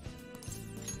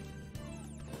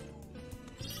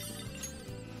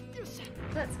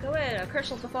 Let's go in. A curse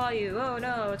will befall you. Oh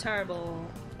no, terrible.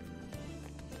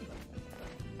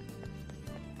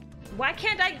 Why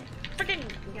can't I freaking...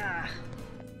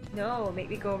 No, make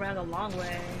me go around a long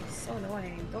way. So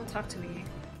annoying. Don't talk to me.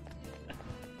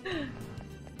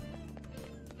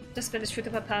 Just finished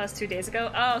Futaba Palace 2 days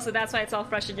ago. Oh, so that's why it's all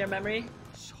fresh in your memory?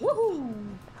 Woohoo!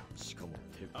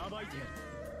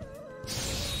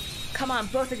 Come on,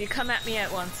 both of you, come at me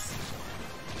at once.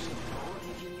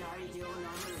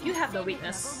 You have no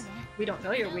weakness. We don't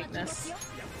know your weakness.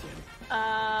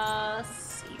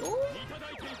 Seal?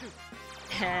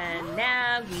 And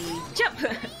now we jump!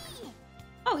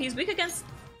 Oh, he's weak against...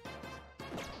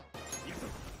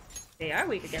 They are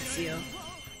weak against Seal.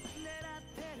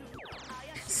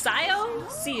 Sio?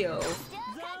 Seal.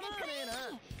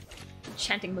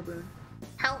 Chanting baboon.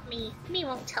 Help me. Me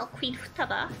won't tell Queen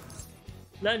Futaba.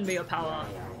 Lend me your power.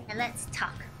 And let's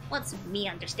talk. Once me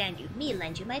understand you, me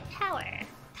lend you my power.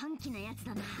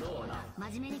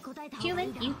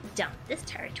 Human, you dump this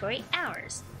territory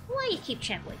ours. Why you keep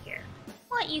trampling here?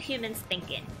 What you humans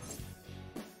thinking?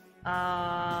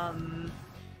 I'm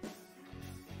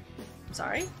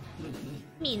sorry?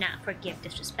 Me not forgive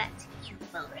disrespect. You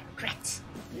will regret.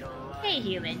 Hey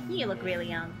human, you look really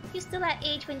young. You still at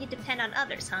age when you depend on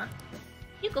others, huh?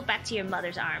 You go back to your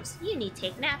mother's arms. You need to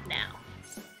take nap now.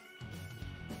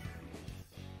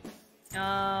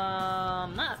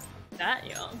 Not that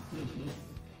young.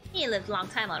 You lived a long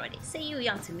time already, so you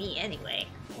young to me anyway.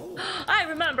 I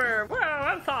remember! Whoa,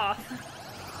 I'm Thoth!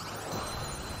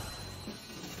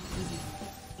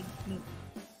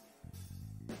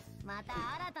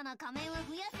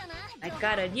 I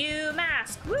got a new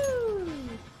mask! Woo!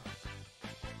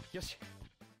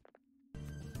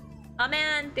 Oh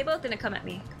man, they both didn't come at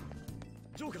me.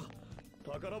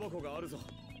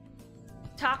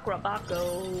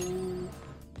 Takrabako.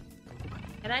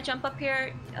 Can I jump up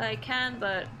here? I can,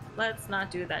 but let's not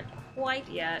do that quite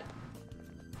yet.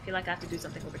 I feel like I have to do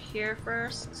something over here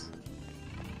first.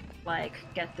 Like,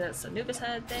 get this Anubis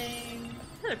head thing.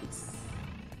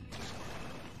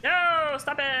 No!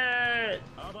 Stop it!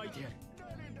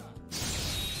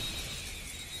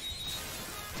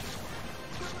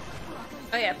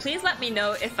 Oh yeah, please let me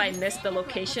know if I missed the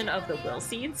location of the will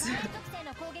seeds.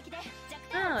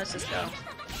 Oh, let's just go.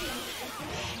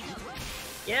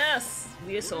 Yes!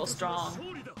 We are so strong.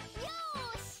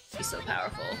 He's so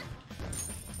powerful.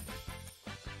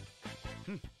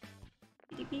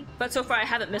 But so far I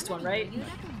haven't missed one, right?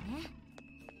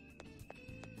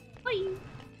 Bye!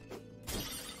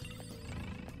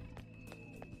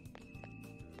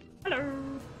 Hello!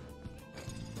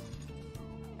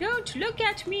 Don't look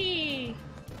at me!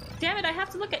 Damn it, I have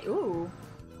to look at- ooh.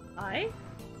 Hi?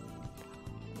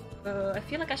 I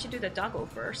feel like I should do the doggo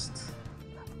first.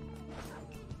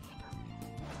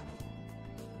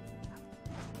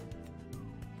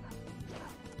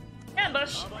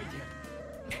 Ambush!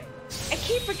 I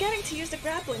keep forgetting to use the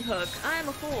grappling hook. I'm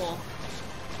a fool.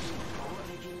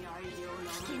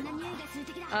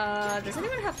 Does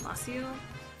anyone have Masio?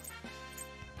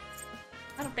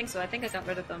 I don't think so. I think I got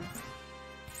rid of them.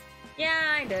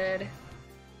 Yeah, I did.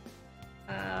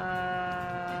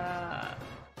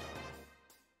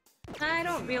 I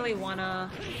don't really wanna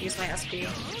use my SP.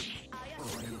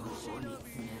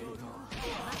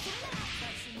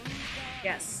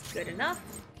 Yes, good enough.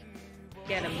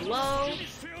 Get him low.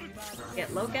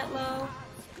 Get low, get low.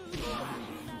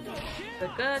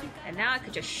 Good, good. And now I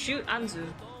could just shoot Anzu.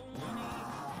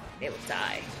 They will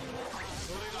die.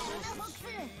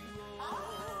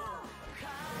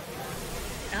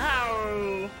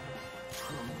 Ow!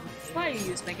 Why do you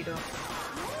use Megiddo?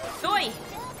 Doi!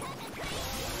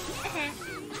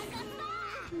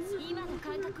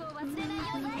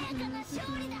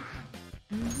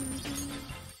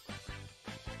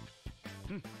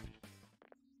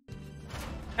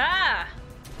 Ah!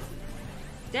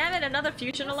 Damn it, another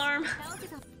fusion alarm?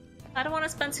 I don't want to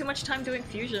spend too much time doing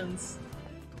fusions.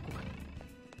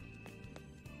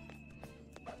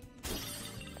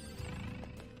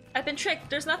 I've been tricked,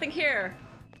 there's nothing here!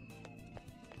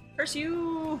 Curse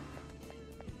you!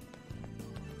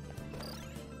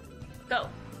 Go!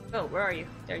 Go, where are you?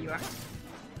 There you are.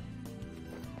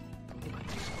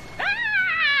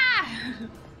 Ah!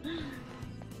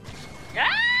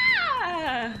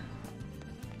 Ah!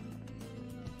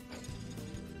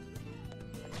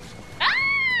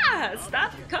 Ah!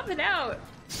 Stop coming out!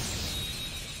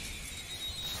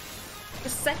 The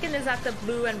second is at the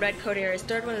blue and red code areas.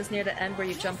 Third one is near the end where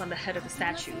you jump on the head of the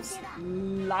statues.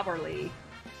 Lovely.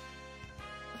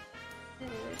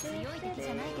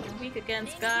 Weak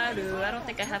against Garu. I don't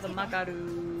think I have a Magaru.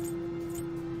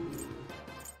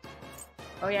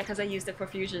 Oh yeah, because I used it for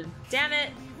fusion. Damn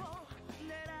it!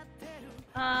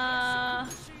 Well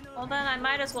then I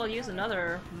might as well use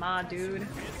another Ma dude.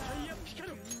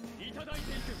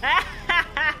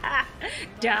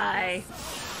 Die!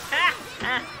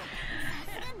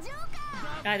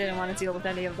 I didn't want to deal with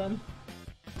any of them.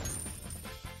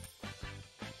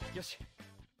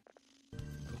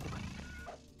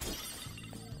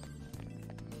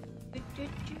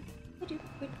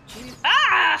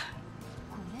 Ah!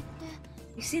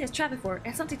 You've seen this trap before. It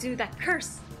has something to do with that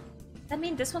curse. That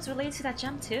mean this one's related to that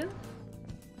gem too?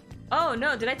 Oh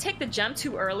no, did I take the gem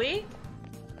too early?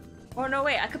 Or no,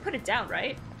 wait, I could put it down,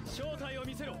 right?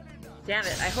 Damn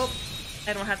it, I hope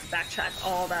I don't have to backtrack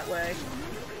all that way.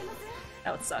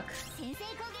 That would suck.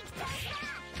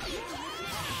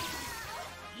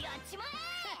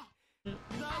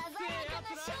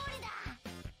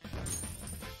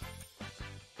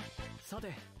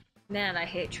 Man, I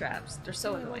hate traps. They're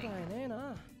so annoying.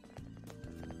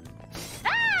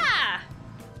 Ah!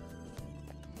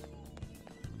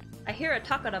 I hear a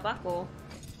takarabako.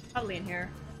 Probably in here.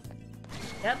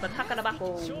 Yep, a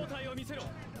takarabako.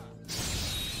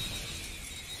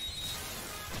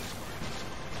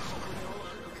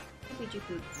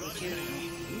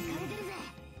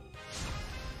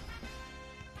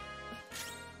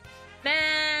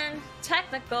 Man,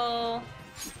 technical.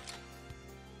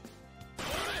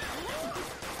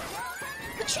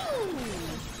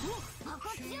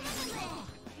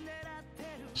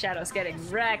 Shadow's getting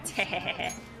wrecked.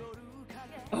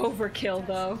 Overkill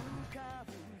though.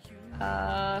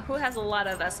 Who has a lot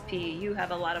of SP? You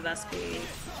have a lot of SP.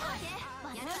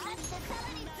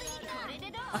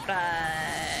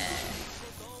 Okay.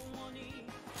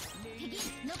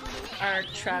 Our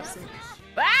traps and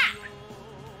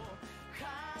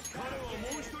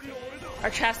Are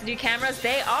traps new cameras?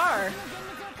 They are.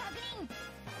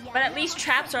 But at least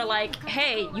traps are like,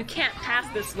 hey, you can't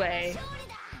pass this way.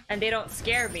 And they don't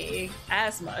scare me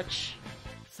as much.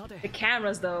 The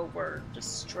cameras, though, were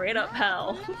just straight up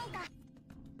hell.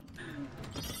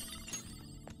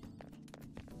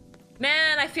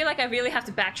 Man, I feel like I really have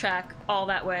to backtrack all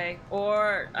that way.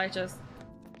 Or I just...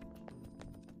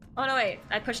 Oh no, wait.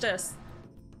 I pushed this.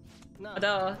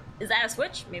 Duh. Is that a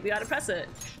switch? Maybe we ought to press it.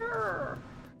 Sure.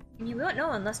 You won't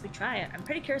know unless we try it. I'm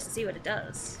pretty curious to see what it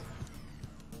does.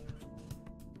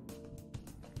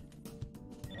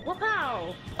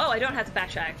 Wow! Oh, I don't have to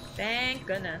backtrack. Thank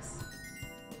goodness.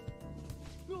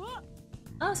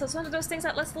 Oh, so it's one of those things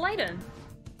that lets the light in.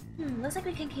 Looks like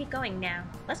we can keep going now.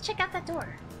 Let's check out that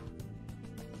door.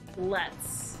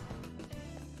 Let's.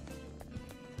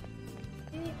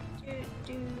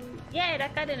 Yay,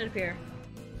 that guy didn't appear.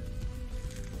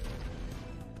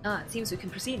 Ah, it seems we can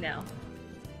proceed now.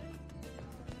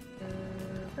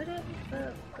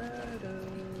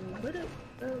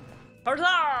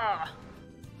 Huzzah!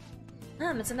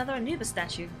 It's another Anubis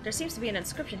statue. There seems to be an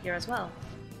inscription here as well.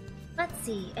 Let's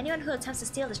see. Anyone who attempts to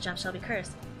steal this gem shall be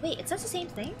cursed. Wait, it says the same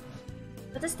thing?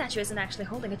 But this statue isn't actually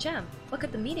holding a gem. What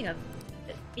could be the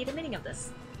meaning of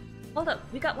this? Hold up,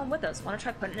 we got one with us. Want to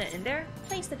try putting it in there?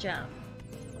 Place the gem.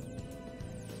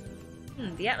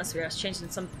 The atmosphere has changed in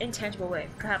some intangible way.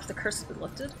 Perhaps the curse has been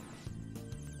lifted?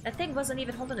 That thing wasn't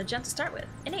even holding a gem to start with.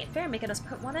 It ain't fair making us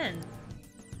put one in.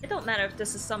 It don't matter if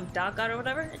this is some dog god or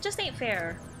whatever. It just ain't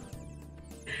fair.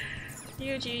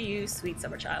 Yuji, you sweet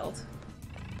summer child.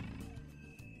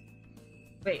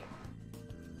 Wait.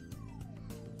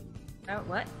 Oh,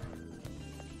 what?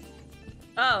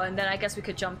 Oh, and then I guess we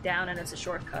could jump down and it's a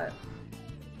shortcut.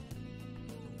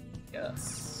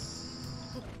 Yes.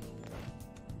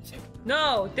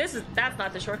 No, that's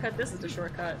not the shortcut, this is the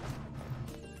shortcut.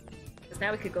 Because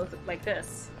now we could go like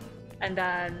this. And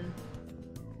then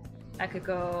I could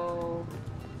go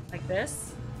like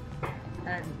this.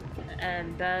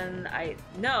 And then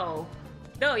no,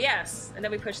 yes, and then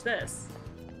we push this.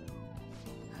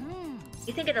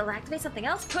 You think it'll activate something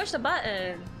else? Push the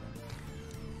button.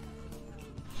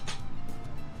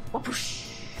 Whoosh.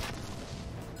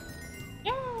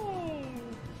 Yay!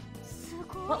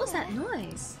 What was that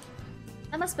noise?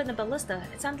 That must have been a ballista.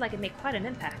 It sounded like it made quite an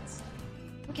impact.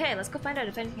 Okay, let's go find out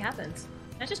if anything happens.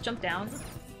 Can I just jump down?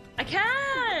 I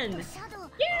can!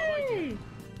 Yay!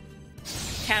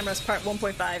 Cameras part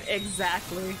 1.5,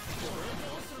 exactly.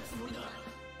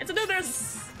 It's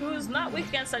Anubis, who's not weak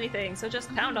against anything, so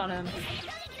just pound on him.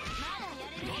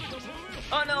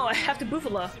 Oh no, I have to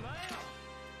Bufala.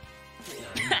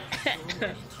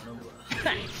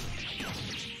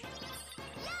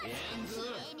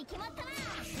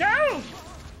 No!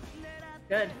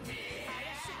 Good.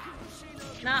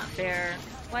 Not fair.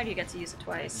 Why do you get to use it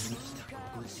twice?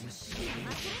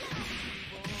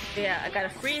 Yeah, I gotta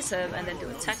freeze him and then do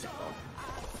a technical.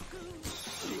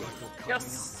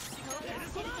 Yes!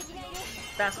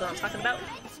 That's what I'm talking about.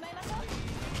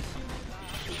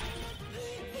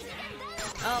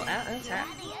 Oh, out attack.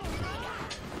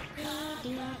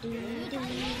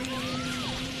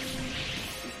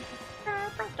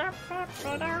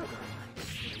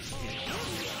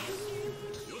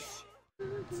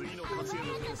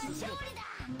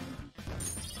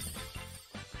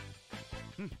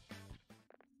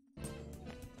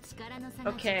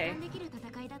 Okay.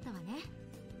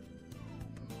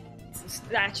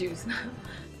 Statues.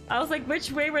 I was like,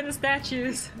 which way were the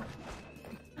statues?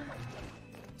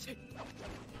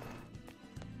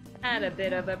 Had a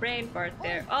bit of a brain fart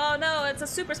there. Oh no, it's a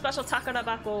super special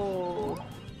Takarabako.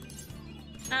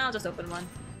 I'll just open one.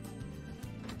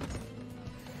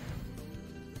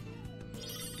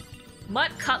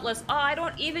 Mutt Cutlass. Oh, I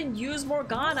don't even use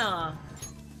Morgana.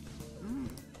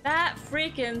 That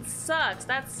freaking sucks.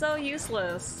 That's so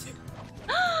useless.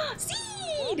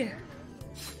 Seed!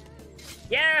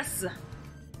 Yes!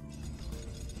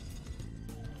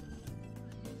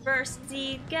 First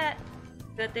seed get.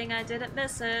 Good thing I didn't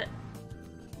miss it.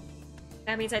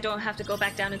 That means I don't have to go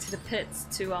back down into the pits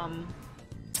to all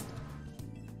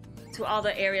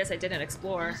the areas I didn't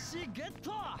explore.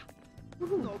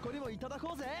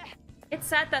 It's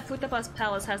sad that Futaba's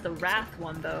palace has the Wrath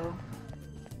one though.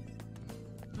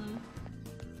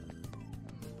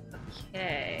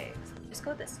 Okay, so just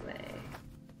go this way.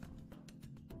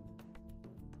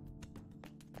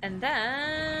 And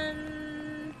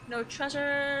then no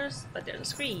treasures, but there's a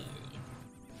screen.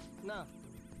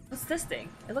 What's this thing?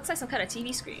 It looks like some kind of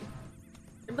TV screen.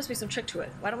 There must be some trick to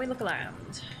it. Why don't we look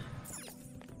around?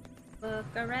 Look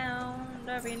around.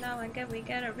 Every now and again we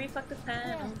get a reflective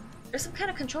panel. There's some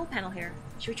kind of control panel here.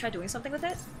 Should we try doing something with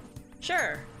it?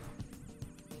 Sure.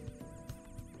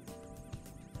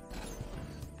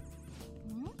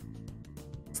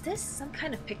 Is this some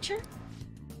kind of picture?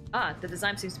 Ah, the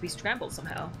design seems to be scrambled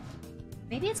somehow.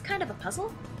 Maybe it's kind of a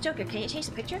puzzle? Joker, can you change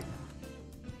the picture?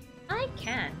 I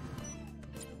can.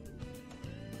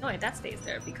 Oh, wait, that stays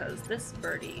there because this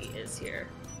birdie is here.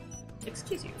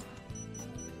 Excuse you.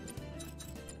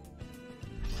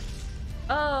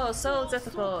 Oh, so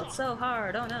difficult, so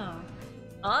hard, oh no.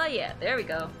 Oh yeah, there we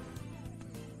go.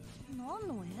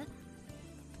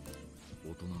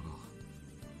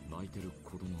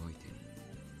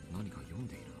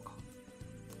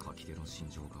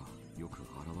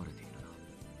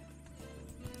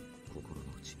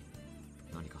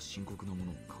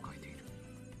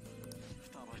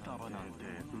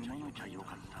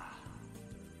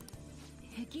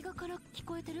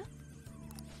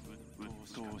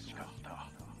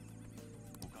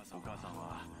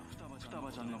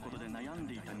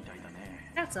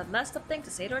 That's a messed up thing to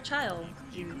say to a child,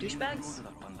 you douchebags.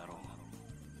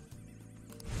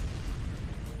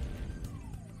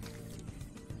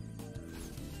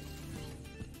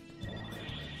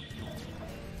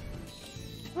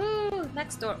 Woo!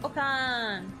 Next door,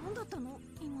 open!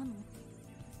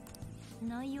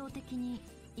 内容的に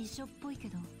遺書っぽいけ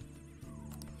ど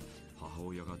母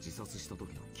親が自殺した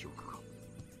時の記憶が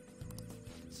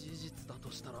事実だ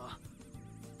としたら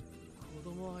子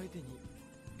供相手に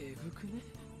えぐくね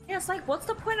Yeah, it's like, what's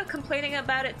the point of complaining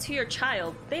about it to your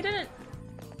child? They didn't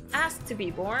ask to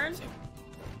be born.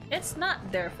 It's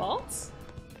not their fault.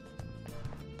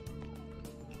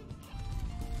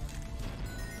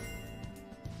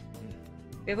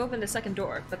 We've opened the second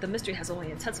door, but the mystery has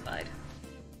only intensified.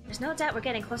 There's no doubt we're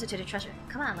getting closer to the treasure.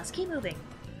 Come on, let's keep moving.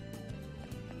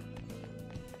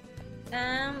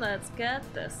 And let's get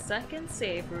the second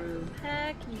save room.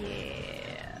 Heck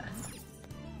yeah.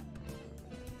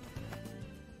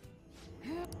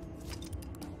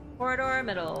 Corridor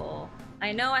middle.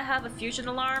 I know I have a fusion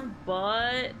alarm,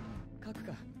 but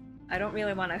I don't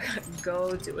really want to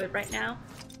go do it right now.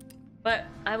 But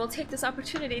I will take this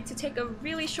opportunity to take a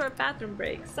really short bathroom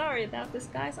break. Sorry about this,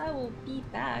 guys. I will be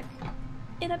back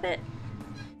in a bit.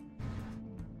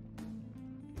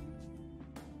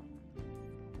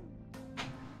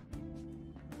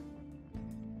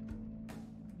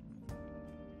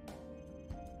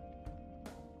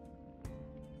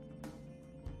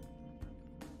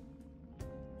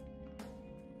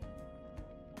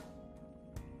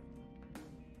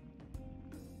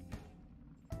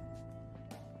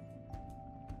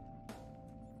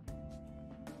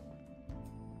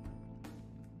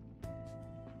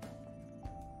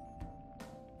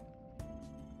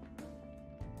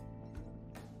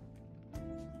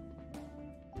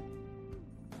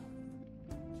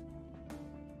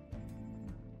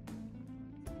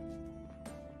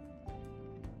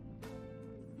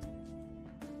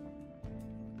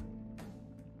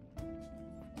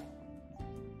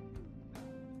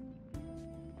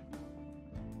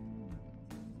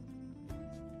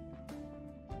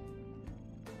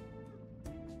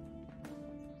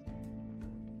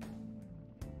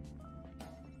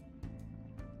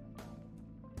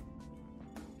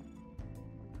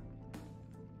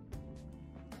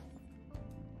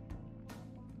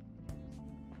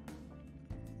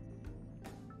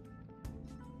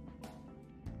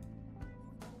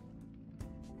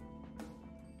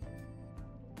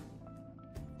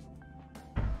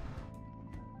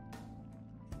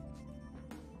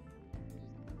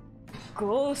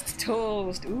 Ghost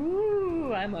toast.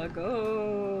 Ooh, I'm a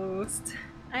ghost.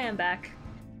 I am back.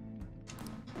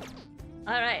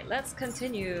 Alright, let's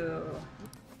continue.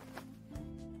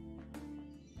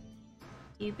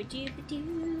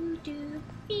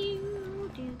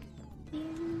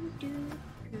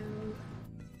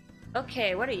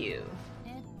 Okay, what are you?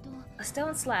 A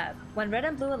stone slab. When red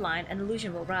and blue align, an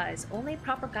illusion will rise. Only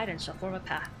proper guidance shall form a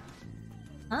path.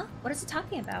 Huh? What is it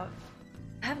talking about?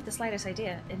 I haven't the slightest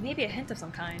idea. It may be a hint of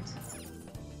some kind.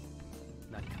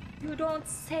 You don't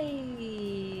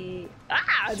say...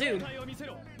 Ah, dude!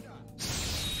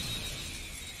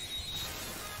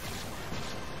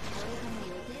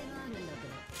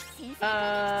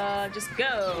 Just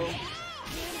go.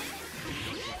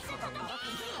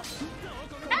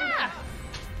 Ah!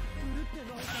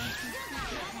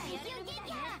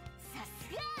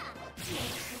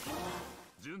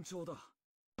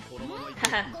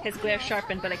 Haha, his glare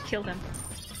sharpened, but I killed him.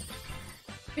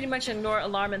 Pretty much ignore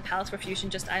alarm and palace for fusion,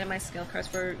 just itemize skill cards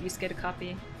for Yusuke to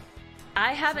copy.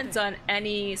 I haven't done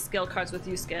any skill cards with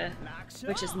Yusuke,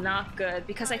 which is not good,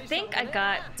 because I think I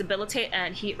got Debilitate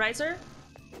and Heat Riser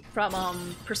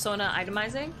from Persona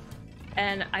itemizing,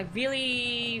 and I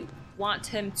really want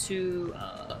him to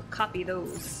copy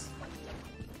those.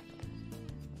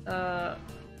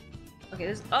 Okay,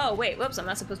 this. Oh wait, whoops! I'm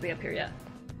not supposed to be up here yet.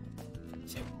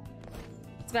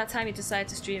 It's about time you decide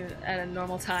to stream at a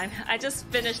normal time. I just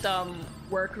finished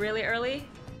work really early,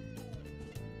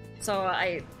 so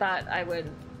I thought I would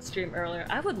stream earlier.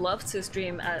 I would love to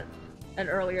stream at an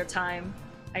earlier time,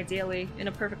 ideally, in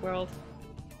a perfect world.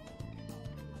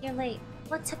 You're late.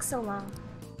 What took so long?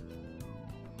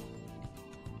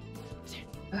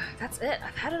 That's it.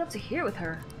 I've had it up to here with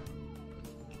her.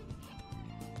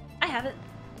 I have it.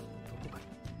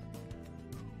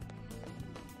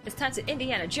 It's time to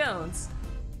Indiana Jones.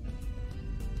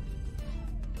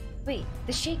 Wait,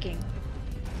 the shaking.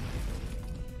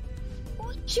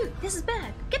 Shoot, this is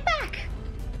bad. Get back!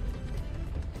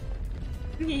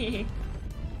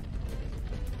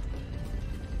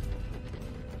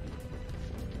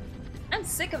 I'm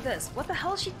sick of this. What the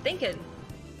hell is she thinking?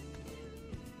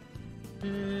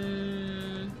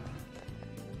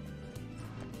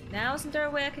 Now isn't there a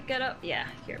way I could get up? Yeah,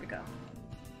 here we go.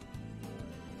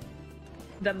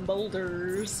 Them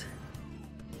boulders.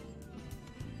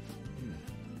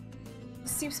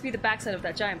 This seems to be the backside of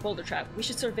that giant boulder trap. We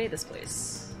should survey this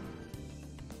place.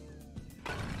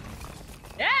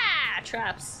 Ah!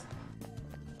 Traps!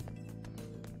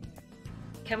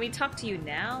 Can we talk to you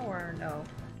now or no?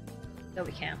 No,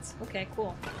 we can't. Okay,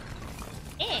 cool.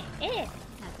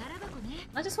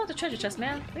 I just want the treasure chest,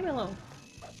 man. Leave me alone.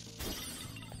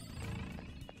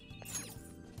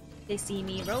 They see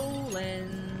me rolling,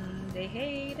 they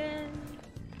hating,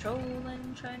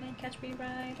 trolling, trying to catch me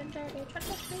right and dirty, trying to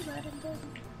catch me right and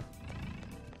dirty.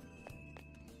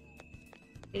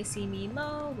 They see me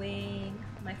mowing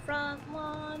my front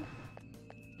lawn.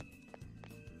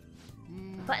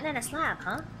 A button and a slab,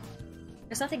 huh?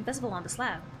 There's nothing visible on the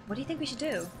slab. What do you think we should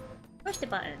do? Push the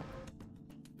button.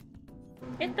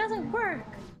 It doesn't work!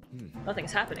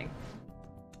 Nothing's happening.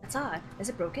 That's odd. Is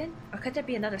it broken? Or could there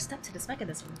be another step to this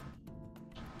mechanism?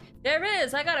 There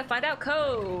is! I gotta find out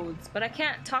codes! But I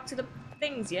can't talk to the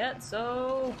things yet,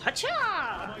 so...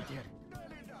 Hacha!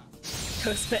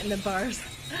 Go spit in the bars.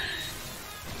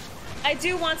 I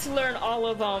do want to learn all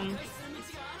of,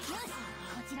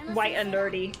 White and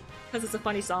Nerdy, because it's a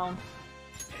funny song.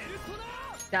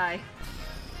 Die.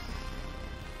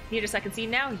 Meters I can see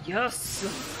now? Yes!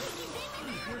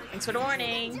 Thanks for the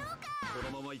warning!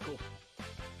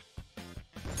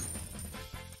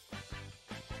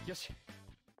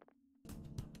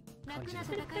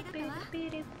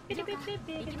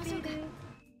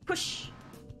 Push!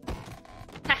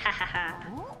 Ha ha ha ha!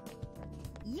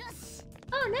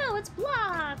 Oh no, it's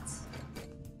blocked!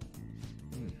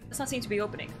 Does not seem to be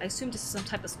opening. I assume this is some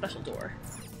type of special door.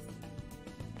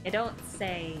 I don't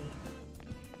say.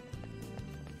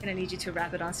 Gonna need you to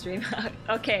wrap it on stream.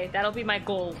 Okay, that'll be my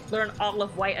goal. Learn all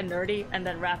of White and Nerdy and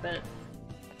then wrap it.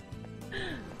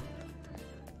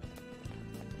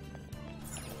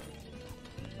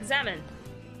 Examine.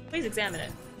 Please examine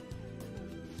it.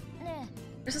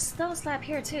 There's a stone slab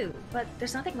here too, but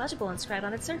there's nothing legible inscribed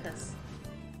on its surface.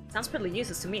 Sounds pretty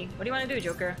useless to me. What do you want to do,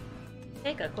 Joker?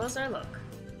 Take a closer look.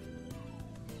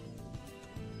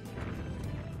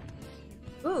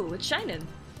 Ooh, it's shining.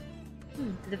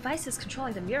 The devices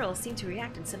controlling the murals seem to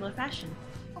react in similar fashion.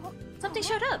 Something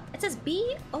showed up. It says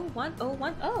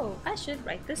B01010. I should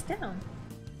write this down.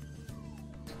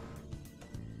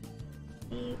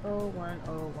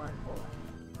 B01010.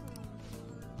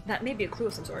 That may be a clue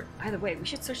of some sort. Either way, we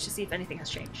should search to see if anything has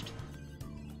changed.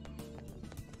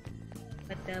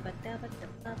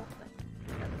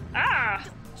 Ah!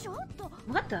 ちょっと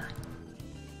What the?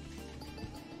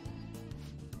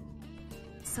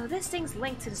 So this thing's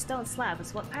linked to the stone slab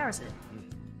is what powers it.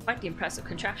 Quite the impressive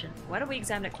contraption. Why don't we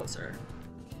examine it closer?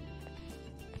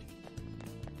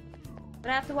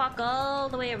 But I have to walk all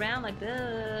the way around like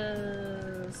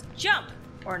this. Jump!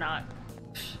 Or not.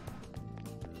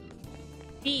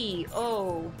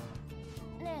 B-O.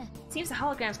 ね Seems the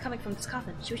hologram's coming from this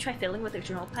coffin. Should we try fiddling with the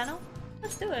journal panel?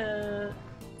 Let's do it.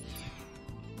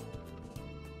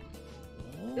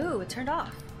 Ooh, it turned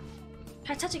off.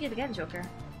 Try touching it again, Joker.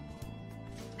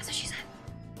 That's what she said.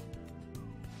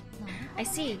 I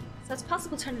see. So it's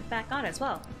possible to turn it back on as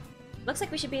well. Looks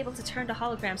like we should be able to turn the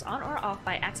holograms on or off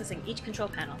by accessing each control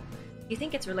panel. You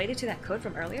think it's related to that code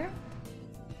from earlier?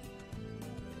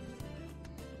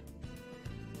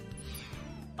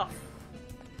 Off.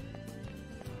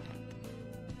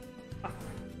 Off.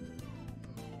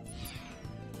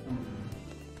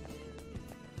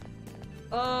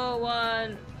 Oh,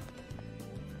 1.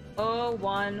 Oh,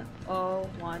 1. Oh,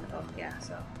 1. Oh, yeah,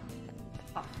 so.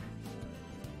 Off.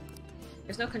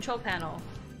 There's no control panel.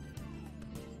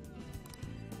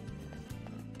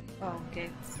 Oh, okay.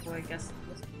 So I guess.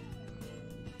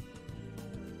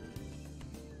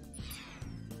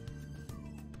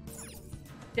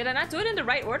 Did I not do it in the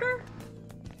right order?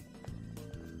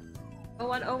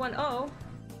 01010.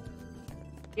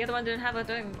 The other one didn't have a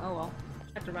thing. Oh well.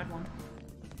 Check the red one.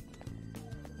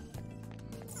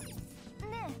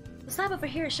 ね The slab over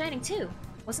here is shining too.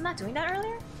 Wasn't that doing that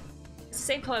earlier? It's the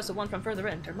same color as the one from further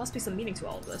in. There must be some meaning to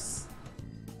all of this.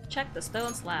 Check the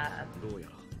stone slab. どうや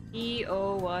ら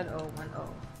E-O-1010.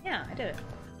 Yeah, I did it.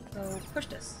 So push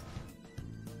this.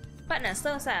 Button and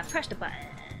stone slab. Press the button.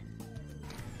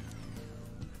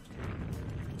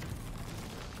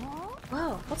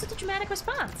 Whoa, what's with the dramatic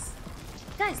response?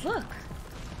 Guys, look!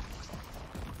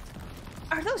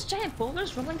 Are those giant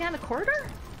boulders rolling down the corridor?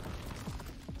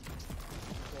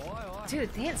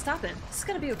 Dude, they ain't stopping. This is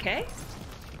gonna be okay?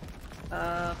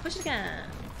 Push it again.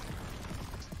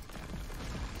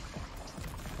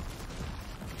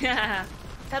 Yeah,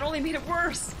 that only made it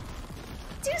worse.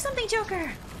 Do something,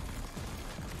 Joker!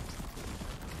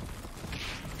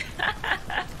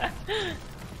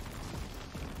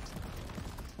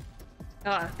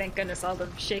 Oh, thank goodness all the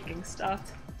shaking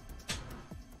stopped.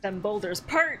 Them boulders,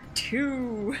 part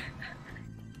 2!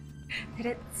 Did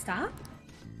it stop?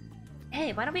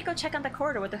 Hey, why don't we go check on the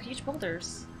corridor with the huge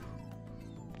boulders?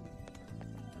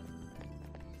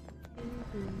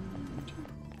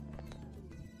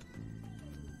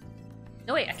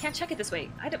 No wait, I can't check it this way.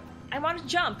 I want to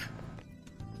jump!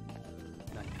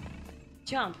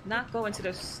 Jump, not go into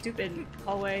the stupid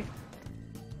hallway.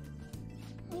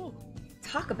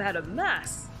 Talk about a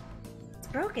mess! It's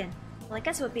broken. Well, I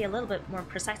guess it would be a little bit more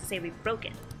precise to say we've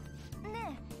broken.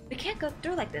 ね We can't go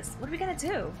through like this. What are we gonna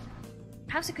do?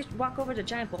 Perhaps we could walk over the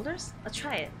giant boulders? Let's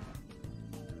try it.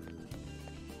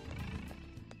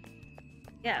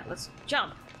 Yeah, let's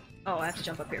jump. Oh, I have to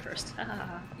jump up here first.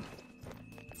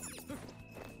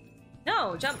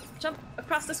 No, jump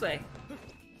across this way.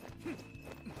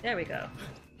 There we go.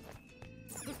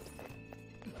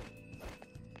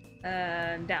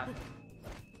 And down.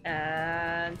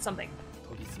 And something.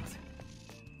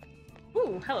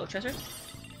 Ooh, hello, treasure.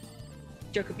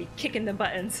 Joker be kicking the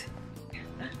buttons.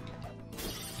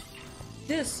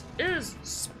 This is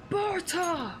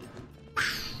Sparta!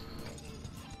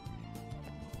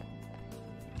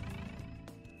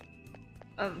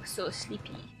 I'm so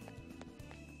sleepy.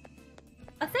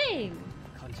 A thing!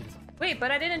 Wait,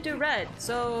 but I didn't do red,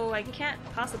 so I can't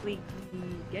possibly be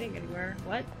getting anywhere.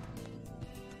 What?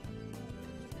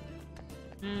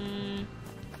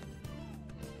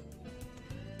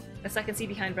 Guess I can see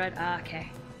behind red. Ah, okay.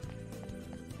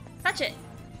 Touch it!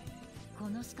 こ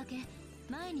の仕掛け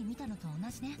前に見たのと同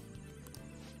じね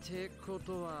ってこ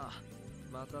とは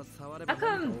また触れ How ば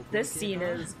come this scene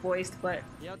is voiced, but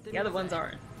the other ones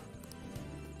aren't?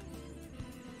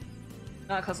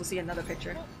 Because we'll see another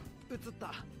picture. 映っ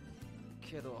た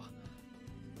けど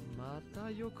ま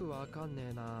たよくわかんね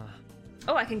えな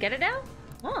Oh, I can get it now?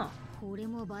 Oh. これ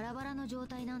もバラバラの状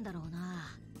態なんだろう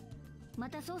なま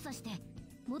た操作して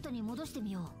元に戻して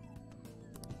みよ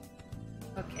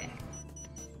う Okay.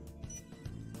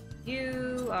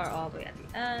 You are all the way at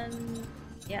the end.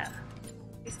 Yeah.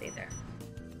 You stay there.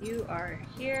 You are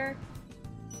here.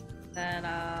 Then,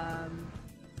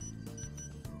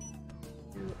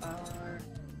 you are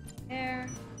there.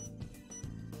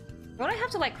 Don't I have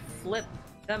to, like, flip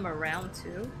them around,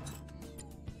 too?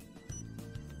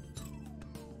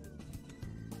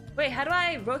 Wait, how do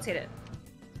I rotate it?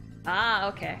 Ah,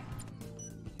 okay.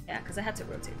 Yeah, because I had to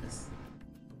rotate this.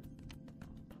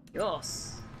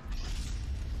 Yes.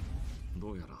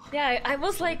 どうやら Yeah, I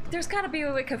was like, there's gotta be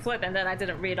a way we could flip, and then I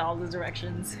didn't read all the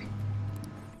directions.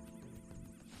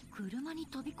 車に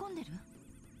飛び込んでる？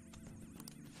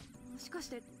もしかし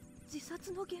て自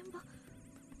殺の現場？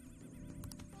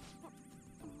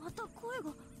また声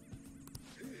が。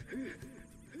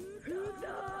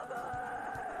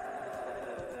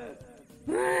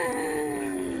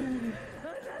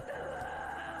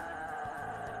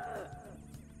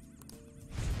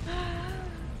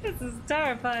This is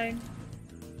terrifying.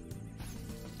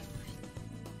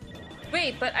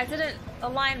 Wait, but I didn't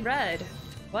align red.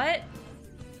 What?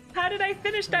 How did I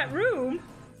finish that room?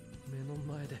 目の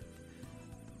前で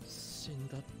死ん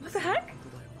だって What the heck? こ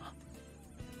とだよな。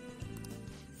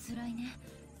辛いね。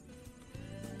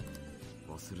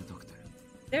忘れたくて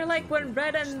They're like when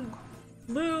red and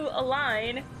blue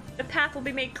align, the path will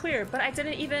be made clear, but I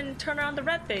didn't even turn around the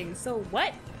red thing, so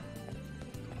what?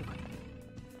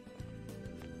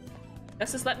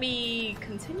 Let's just let me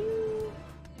continue.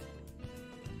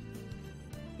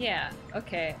 Yeah,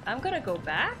 okay. I'm gonna go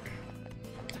back.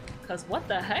 Cause what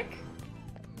the heck?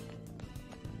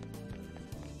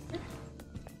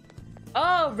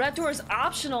 Oh, red door is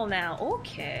optional now.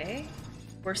 Okay.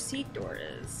 Where seat door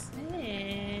is.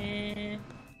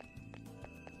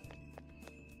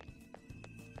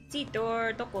 Seat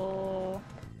door, doko.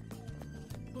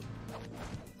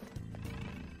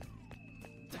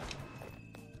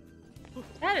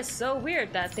 That is so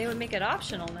weird that they would make it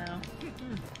optional now.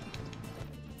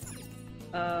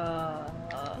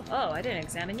 Oh, I didn't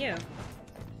examine you.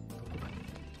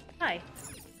 Hi.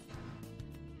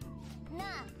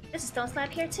 There's a stone slab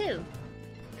here too.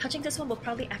 Touching this one will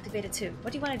probably activate it too.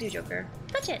 What do you want to do, Joker?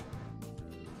 Touch it!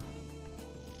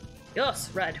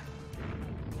 Yes, red.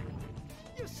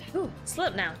 Ooh,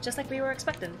 slip now, just like we were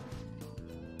expecting.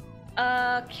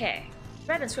 Okay.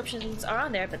 Red inscriptions are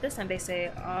on there, but this time they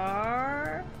say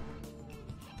R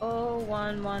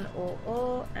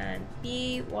O1100 and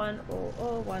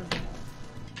B1001.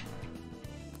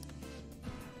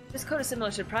 This code is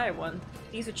similar to the prior one.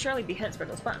 These would surely be hints for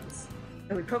those buttons.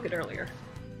 And we broke it earlier.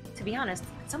 To be honest,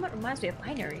 it somewhat reminds me of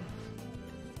binary.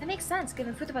 That makes sense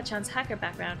given Futaba-chan's hacker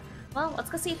background. Well, let's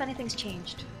go see if anything's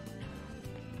changed.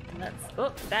 Let's.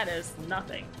 Oh, that is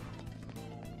nothing.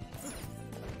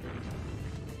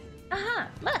 Aha!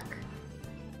 Look!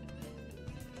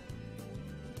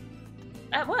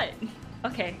 At what?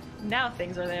 Okay, now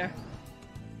things are there.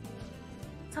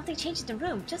 Something changed in the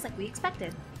room, just like we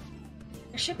expected.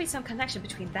 There should be some connection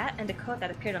between that and the code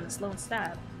that appeared on the Sloan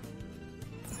slab.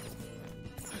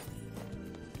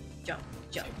 Jump,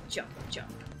 jump, jump,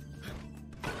 jump.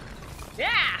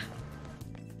 Yeah!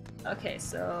 Okay,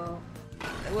 so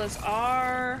it was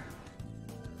R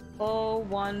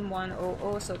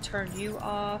O1100, so turn you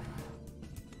off.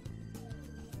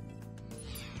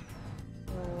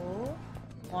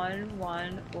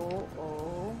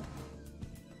 O1100.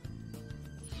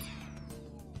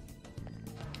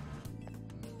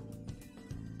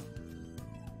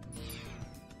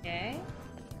 Okay.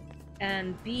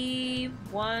 And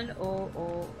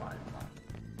B10011.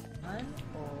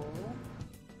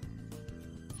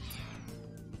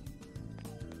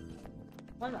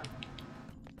 1011.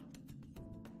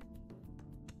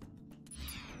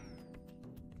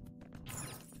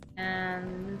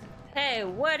 And hey,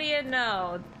 what do you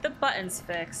know? The button's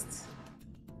fixed.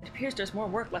 It appears there's more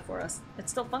work left for us.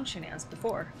 It's still functioning as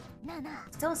before.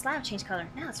 Stone slab changed color.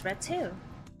 Now it's red too.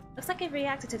 Looks like it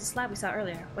reacted to the slab we saw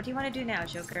earlier. What do you want to do now,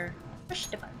 Joker? Push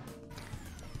the button.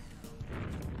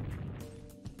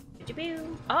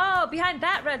 Oh, behind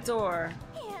that red door!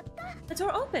 The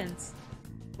door opens!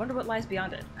 Wonder what lies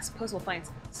beyond it. I suppose we'll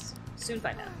soon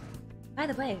find out. By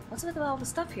the way, what's with all the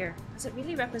stuff here? Does it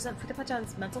really represent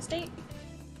Futaba-chan's mental state?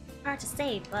 Hard to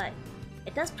say, but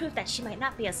it does prove that she might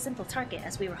not be as simple target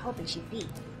as we were hoping she'd be.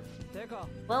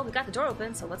 Well, we got the door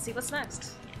open, so let's see what's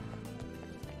next.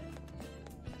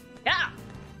 Yeah!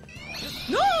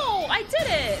 No! I did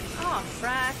it! Oh,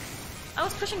 frack. I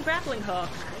was pushing grappling hook.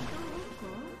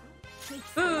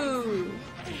 Boo!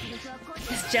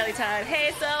 It's jelly time.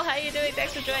 Hey, so how you doing?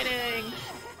 Thanks for joining.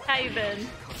 How you been?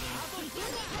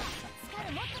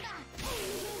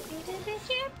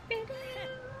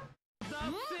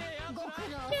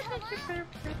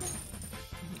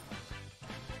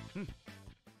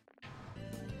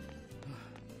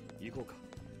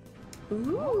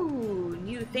 Ooh,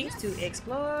 new things to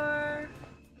explore.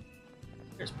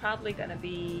 There's probably gonna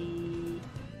be...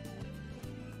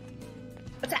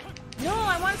 What's that? No,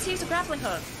 I wanted to use a grappling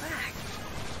hook. Fuck.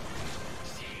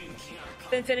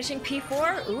 Been finishing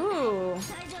P4? Ooh.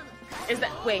 Is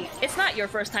that... Wait, it's not your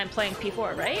first time playing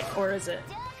P4, right? Or is it?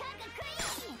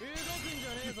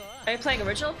 Are you playing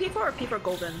original P4 or P4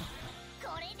 Golden?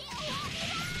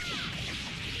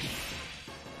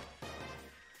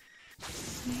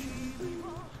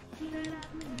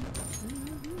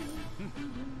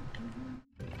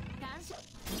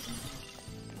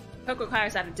 Poke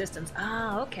requires at a distance.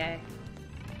 Ah, okay.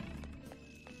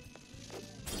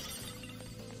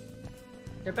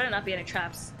 There better not be any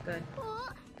traps. Good.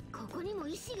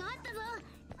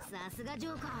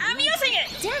 I'm using it!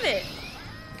 Damn it!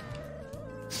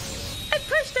 I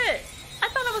pushed it! I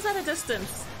thought I was at a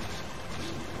distance.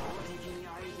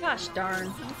 Gosh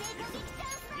darn.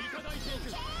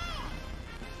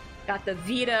 Got the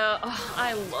Vita. Oh,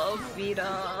 I love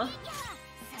Vita.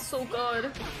 So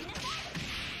good.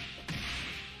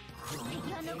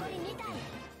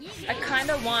 I kind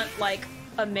of want like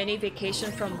a mini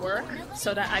vacation from work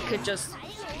so that I could just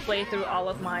play through all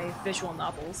of my visual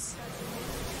novels.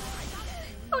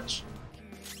 Ouch!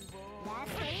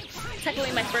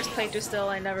 Technically my first playthrough still,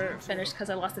 I never finished because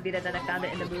I lost the Vita, then I found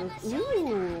it in the move.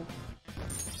 Ooh!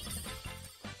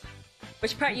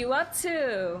 Which part you up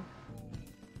to?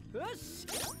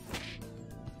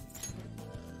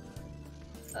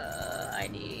 I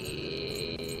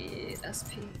need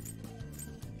SP.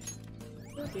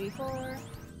 2, 3, 4.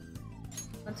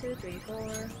 1, 2, 3,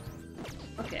 4.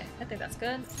 Okay, I think that's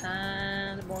good.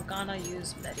 And Morgana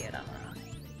use Mediadama.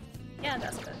 Yeah,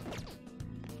 that's good.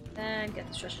 Then get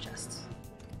the treasure chest.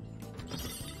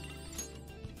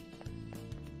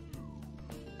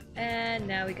 And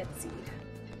now we get the seed.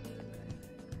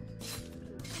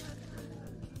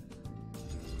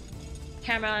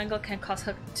 Camera angle can cause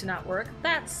hook to not work.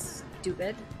 That's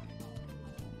stupid.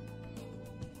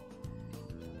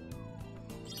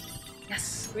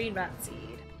 Yes, green rat seed.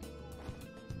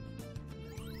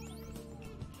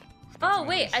 Oh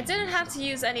wait, I didn't have to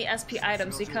use any SP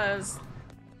items because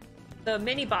the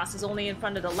mini boss is only in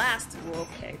front of the last. Well,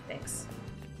 okay, thanks.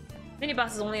 Mini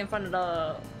boss is only in front of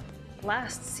the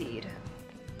last seed.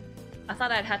 I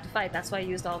thought I'd have to fight. That's why I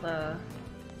used all the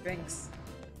drinks.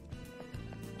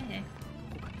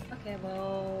 Okay,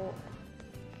 well,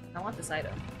 I want this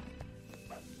item.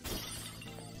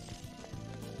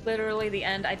 Literally the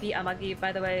end. I beat Amagi.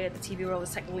 By the way, the TV world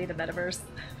is technically the metaverse.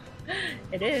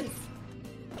 It is.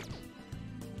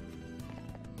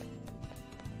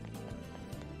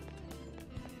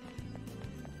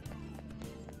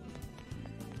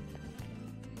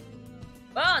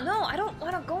 Oh no, I don't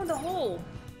want to go in the hole.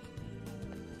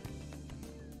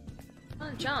 I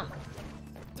want to jump.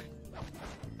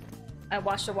 I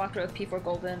watched a walkthrough of P4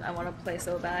 Golden. I want to play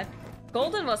so bad.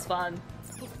 Golden was fun.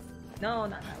 No,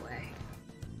 not that way.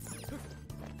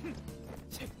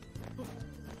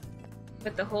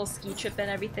 With the whole ski trip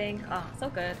and everything. Oh, so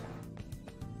good.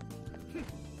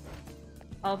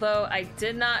 Although I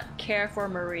did not care for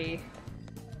Marie.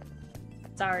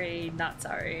 Sorry, not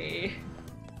sorry.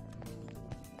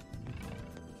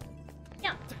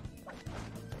 Yeah.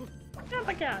 Jump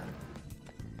again.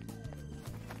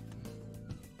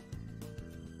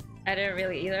 I didn't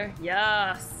really either.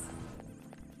 Yes.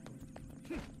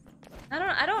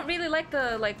 I don't really like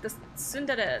the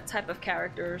tsundere type of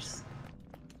characters.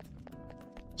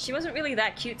 She wasn't really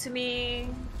that cute to me.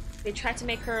 They tried to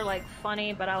make her like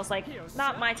funny, but I was like,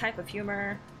 not my type of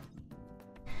humor.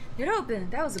 It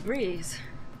opened. That was a breeze.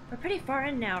 We're pretty far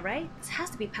in now, right? This has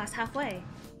to be past halfway.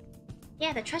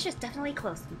 Yeah, the treasure's definitely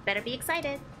close. You better be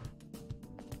excited.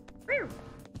 Woo.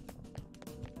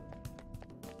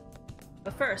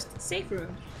 But first, safe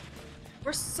room.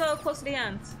 We're so close to the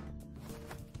end.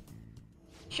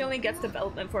 She only gets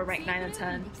development for rank 9 and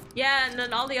 10. Yeah, and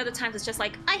then all the other times it's just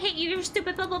like, I hate you, you're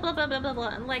stupid, blah blah blah blah blah blah blah.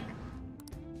 And like,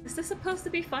 is this supposed to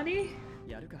be funny?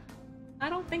 I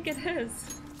don't think it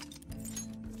is.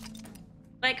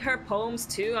 Like her poems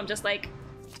too, I'm just like,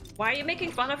 why are you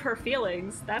making fun of her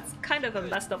feelings? That's kind of a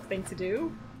messed up thing to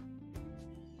do.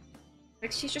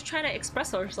 Like she's just trying to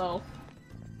express herself.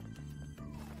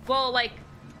 Well, like,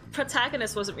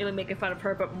 protagonist wasn't really making fun of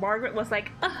her, but Margaret was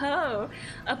like, oh,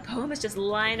 a poem is just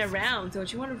lying around.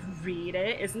 Don't you want to read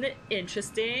it? Isn't it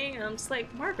interesting? And I'm just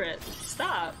like, Margaret,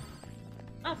 stop.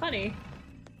 Not funny.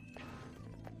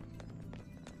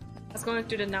 I was going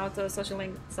through the Naoto social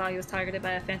link, saw he was targeted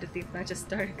by a phantom thief, and I just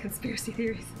started conspiracy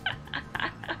theories.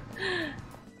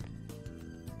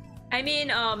 I mean,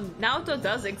 Naoto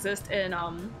does exist in,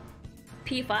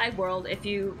 P5 world. If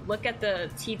you look at the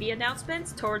TV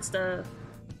announcements towards the,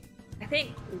 I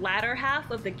think, latter half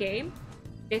of the game,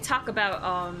 they talk about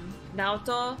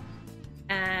Naoto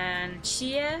and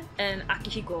Chie and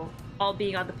Akihiko all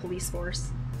being on the police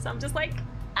force. So I'm just like,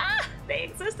 ah, they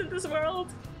exist in this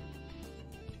world.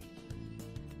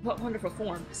 What wonderful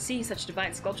form. Seeing such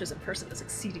divine sculptures in person is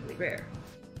exceedingly rare.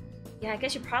 Yeah, I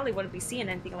guess you probably wouldn't be seeing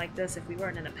anything like this if we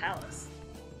weren't in a palace.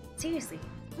 Seriously,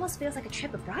 it almost feels like a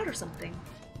trip abroad or something.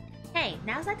 Hey,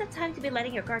 now's not the time to be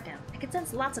letting your guard down. I can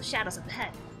sense lots of shadows up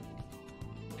ahead.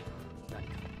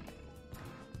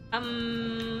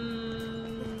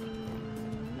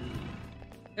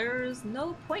 There's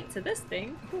no point to this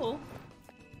thing. Cool.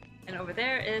 And over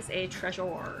there is a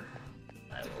treasure.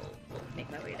 I will make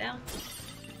my way down.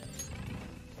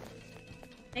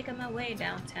 Making my way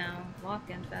downtown,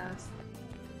 walking fast.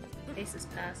 Faces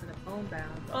past and a bone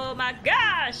bound. Oh my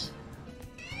gosh!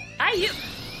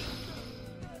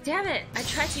 Damn it! I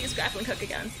tried to use grappling hook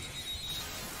again.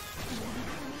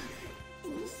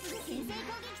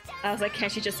 I was like,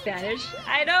 can't you just vanish?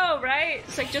 I know, right?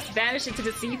 It's like, just vanish into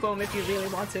the sea foam if you really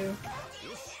want to.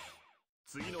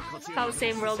 How the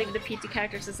same world, even the PT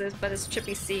characters as this, but it's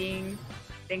trippy seeing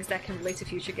things that can relate to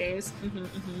future games.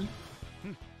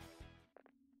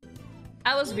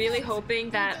 I was really hoping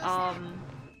that,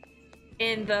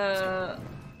 in the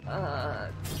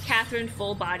Catherine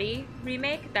Full Body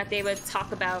remake, that they would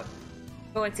talk about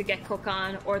going to get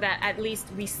Kokon, or that at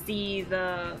least we see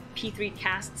the P3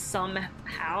 cast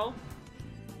somehow.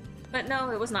 But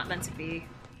no, it was not meant to be.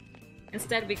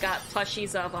 Instead, we got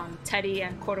plushies of Teddy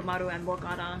and Koromaru and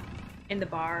Morgana in the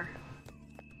bar.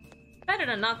 Better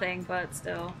than nothing, but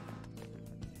still.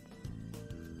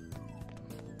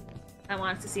 I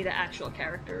wanted to see the actual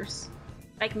characters.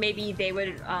 Like, maybe they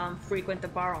would frequent the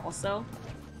bar also.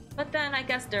 But then I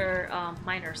guess they're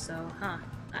minors, so not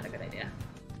a good idea.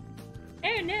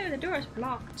 Oh no, the door is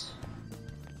blocked.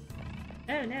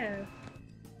 Oh no.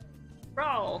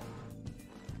 Brawl.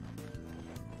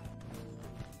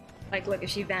 Like, look,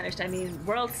 if she vanished, I mean,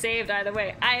 world saved either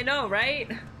way. I know, right?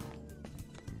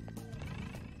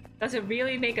 Does it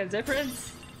really make a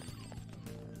difference?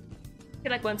 I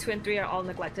feel like 1, 2, and 3 are all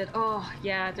neglected. Oh,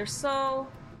 yeah, they're so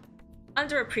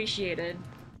underappreciated.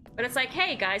 But it's like,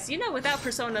 hey guys, you know, without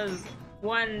Personas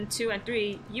 1, 2, and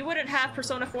 3, you wouldn't have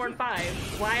Persona 4 and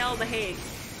 5. Why all the hate?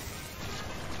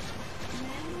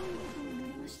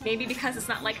 Maybe because it's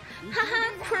not like,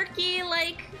 haha, quirky,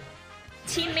 like,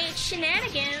 teammate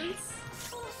shenanigans.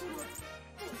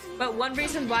 But one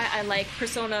reason why I like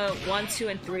Persona 1, 2,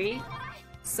 and 3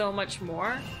 so much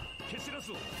more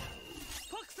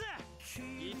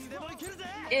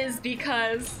is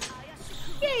because...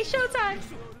 Yay, showtime!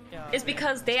 Is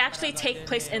because they actually take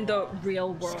place in the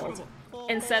real world.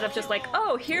 Instead of just like,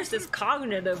 oh, here's this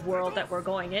cognitive world that we're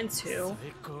going into.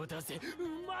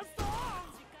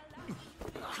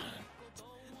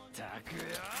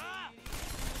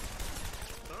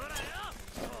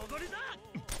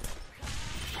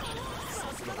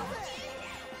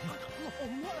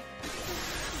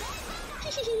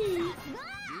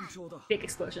 Big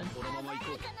explosion.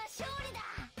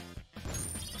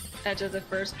 Edge of the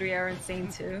first 3 are insane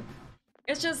too.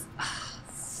 It's just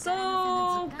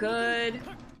so good.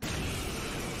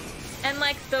 And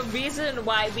like, the reason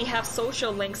why we have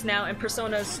social links now in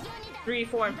Personas 3,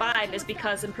 4, and 5 is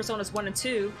because in Personas 1 and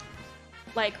 2,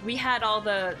 like, we had all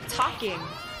the talking,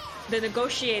 the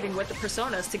negotiating with the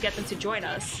Personas to get them to join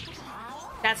us.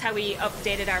 That's how we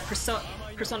updated our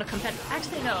Persona Compendium.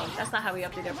 Actually, no, that's not how we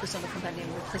updated our Persona Compendium,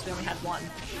 because we only had 1.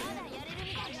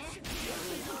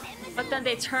 But then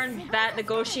they turned that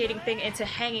negotiating thing into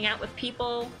hanging out with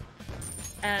people,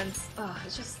 and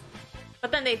it's just...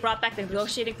 But then they brought back the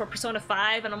negotiating for Persona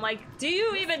 5, and I'm like, do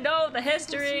you even know the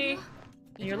history?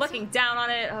 And you're looking down on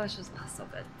it. Oh, it's just so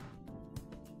good.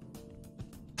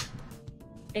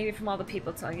 Maybe from all the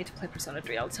people telling you to play Persona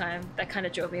 3 all the time, that kind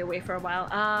of drove me away for a while.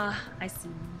 I see.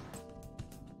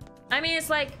 I mean, it's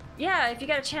like, yeah, if you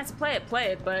get a chance to play it,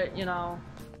 but, you know,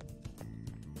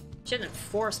 shouldn't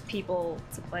force people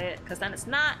to play it, because then it's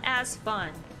not as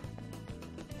fun.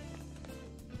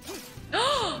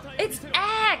 It's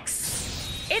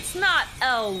X! It's not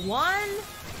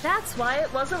L1! That's why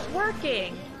it wasn't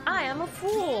working! I am a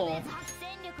fool!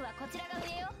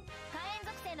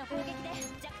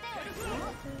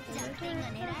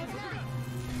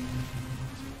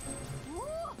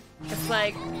 It's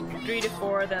like 3 to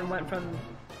 4, then went from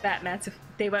Batman to...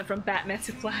 They went from Batman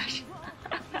to Flash.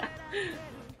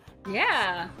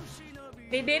 Yeah!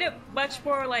 They made it much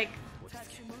more, like,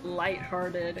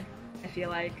 lighthearted, I feel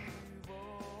like.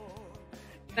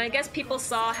 And I guess people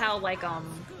saw how, like, how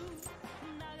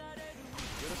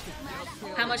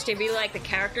much they really like the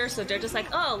character, so they're just like,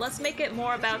 oh, let's make it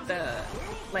more about the,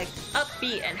 like,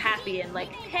 upbeat and happy and,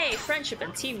 like, hey, friendship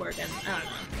and teamwork, and I don't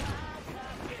know.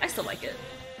 I still like it.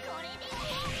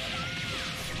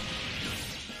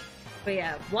 But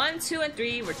yeah, 1, 2, and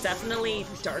 3 were definitely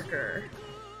darker.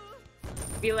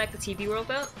 Feel like the TV world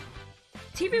though?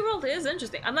 TV World is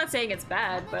interesting. I'm not saying it's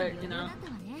bad, but you know.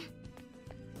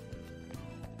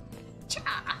 Cha!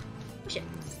 Oh, shit.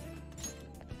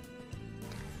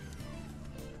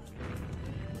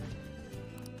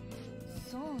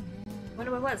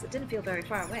 Wonder what it was. It didn't feel very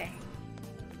far away.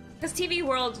 Because TV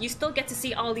World, you still get to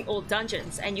see all the old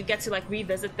dungeons, and you get to like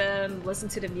revisit them, listen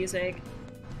to the music.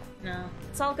 No,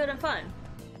 it's all good and fun.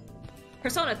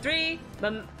 Persona 3,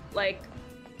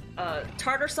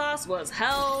 tartar sauce was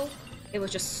hell. It was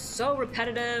just so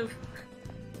repetitive.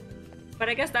 But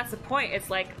I guess that's the point. It's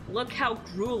like, look how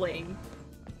grueling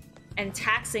and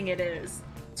taxing it is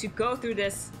to go through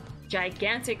this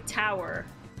gigantic tower.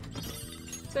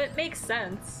 So it makes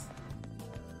sense.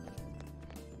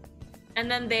 And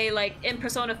then they, like, in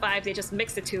Persona 5, they just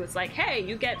mixed the two. It's like, hey,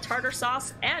 you get tartar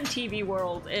sauce and TV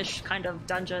World-ish kind of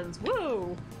dungeons.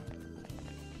 Woo!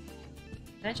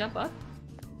 Can I jump up?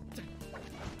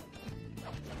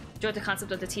 Enjoyed the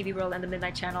concept of the TV World and the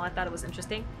Midnight Channel. I thought it was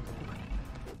interesting.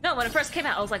 No, when it first came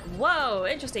out, I was like, whoa,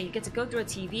 interesting. You get to go through a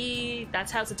TV.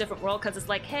 That's how it's a different world, because it's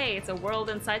like, hey, it's a world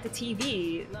inside the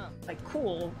TV. Like,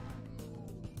 cool.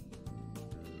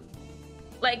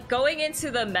 Like, going into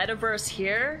the metaverse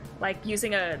here, like,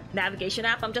 using a navigation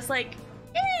app, I'm just like,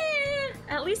 eh.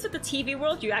 At least with the TV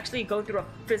World, you actually go through a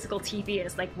physical TV, and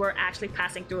it's like, we're actually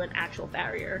passing through an actual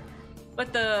barrier.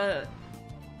 But the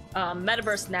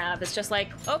metaverse nav is just like,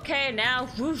 okay, now,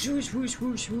 whoosh, whoosh, whoosh,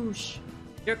 whoosh, whoosh.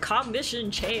 Your cognition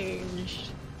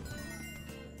changed.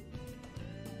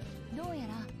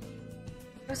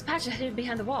 There's a patch hidden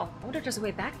behind the wall. I wonder if there's a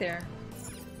way back there.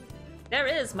 There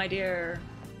is, my dear.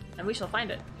 And we shall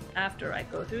find it after I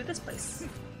go through this place.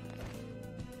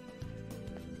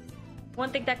 One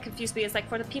thing that confused me is, like,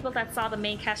 for the people that saw the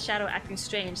main cast Shadow acting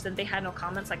strange, then they had no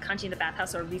comments, like Kanji in the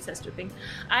bathhouse or recess drooping.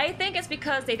 I think it's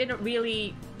because they couldn't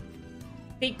really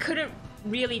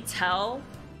tell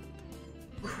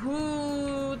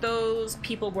who those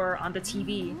people were on the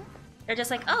TV. They're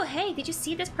just like, oh, hey, did you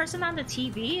see this person on the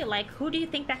TV? Like, who do you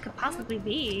think that could possibly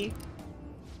be?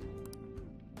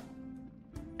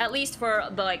 At least for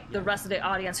the rest of the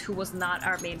audience who was not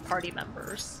our main party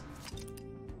members.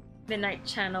 Midnight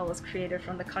Channel was created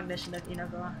from the cognition of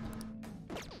Inaga.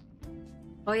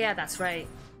 Oh yeah, that's right.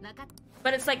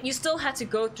 But it's like you still had to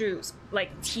go through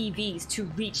like TVs to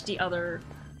reach the other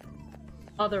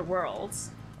worlds.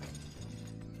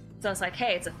 So it's like,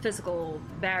 hey, it's a physical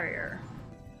barrier.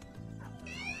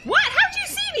 What? How'd you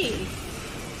see me?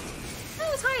 I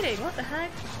was hiding. What the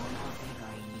heck?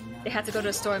 They had to go to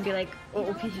a store and be like, oh,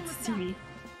 okay, it's TV.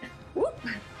 Whoop!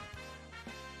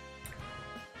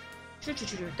 The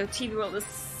TV World is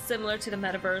similar to the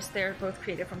metaverse. They're both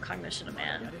created from cognition of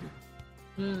man.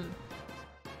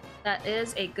 That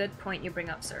is a good point you bring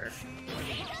up, sir.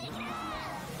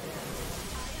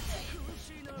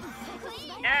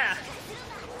 Yeah!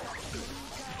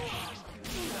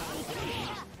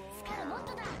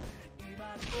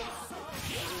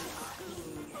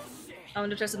 I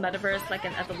wonder if there's a metaverse, like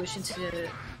an evolution to...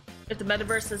 If the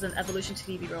metaverse is an evolution to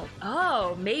TV World.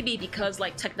 Oh, maybe because,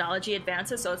 like, technology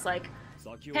advances, so it's like,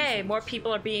 hey, more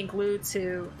people are being glued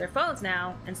to their phones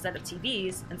now instead of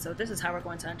TVs, and so this is how we're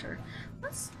going to enter.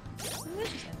 That's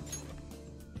interesting.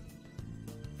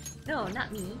 No,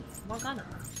 not me. Morgana.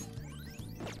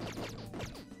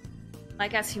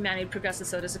 Like, as humanity progresses,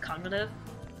 so does the cognitive.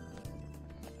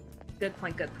 Good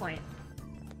point, good point.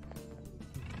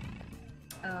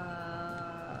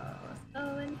 Let's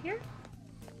go in here.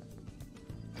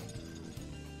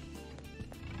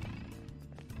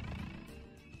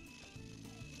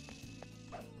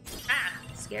 Ah,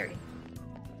 scary.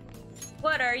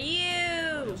 What are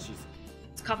you?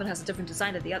 This coffin has a different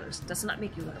design than the others. Does not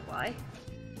make you wonder why.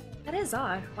 That is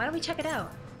odd. Why don't we check it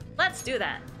out? Let's do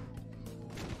that.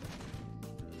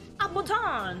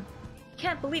 Abotan!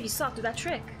 Can't believe you saw through that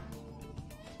trick.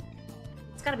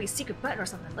 It's gotta be a secret button or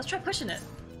something. Let's try pushing it.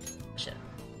 Push it.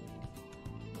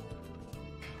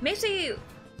 Makes me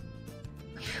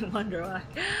wonder why.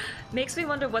 Makes me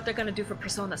wonder what they're gonna do for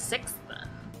Persona 6 then.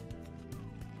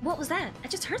 What was that? I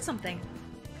just heard something.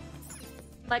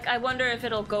 Like, I wonder if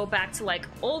it'll go back to like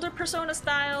older Persona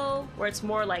style, where it's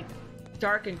more like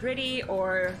dark and gritty,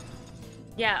 or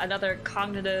yeah, another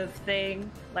cognitive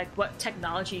thing. Like, what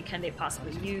technology can they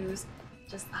possibly use?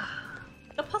 Just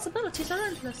the possibilities are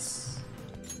endless.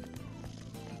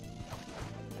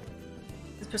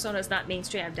 This Persona is not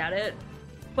mainstream, I doubt it.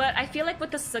 But I feel like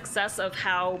with the success of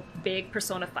how big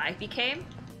Persona 5 became,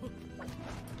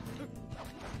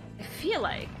 I feel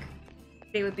like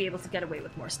they would be able to get away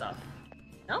with more stuff.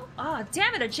 No? Ah,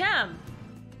 damn it, a gem!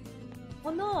 Oh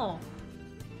no!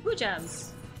 2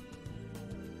 gems.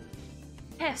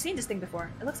 Hey, I've seen this thing before.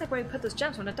 It looks like where we put those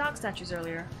gems from the dog statues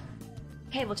earlier.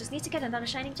 Hey, we'll just need to get another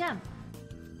shining gem.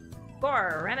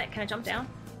 Ram it, can I jump down?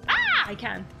 Ah! I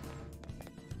can.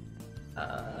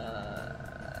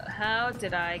 How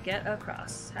did I get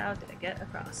across? How did I get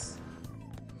across?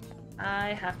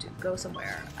 I have to go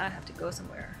somewhere. I have to go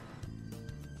somewhere.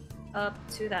 Up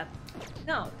to that.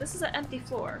 No, this is an empty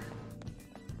floor.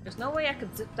 There's no way I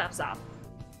could zip that zop.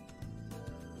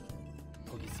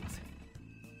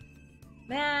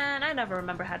 Man, I never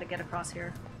remember how to get across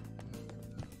here.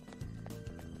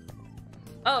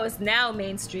 Oh, it's now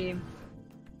mainstream.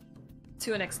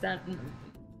 To an extent.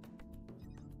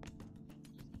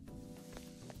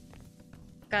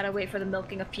 Gotta wait for the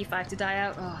milking of P5 to die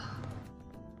out. Ugh.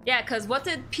 Yeah, cause what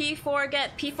did P4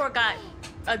 get? P4 got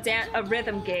a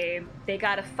rhythm game. They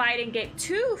got a fighting game,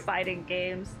 2 fighting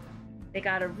games. They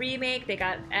got a remake, they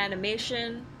got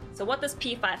animation. So what does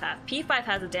P5 have? P5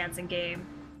 has a dancing game.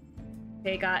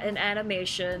 They got an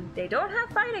animation. They don't have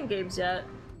fighting games yet.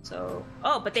 So,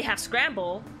 oh, but they have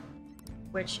Scramble,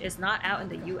 which is not out in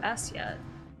the US yet.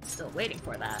 Still waiting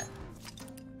for that.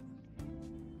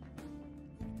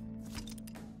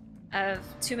 I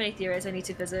have too many theories I need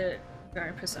to visit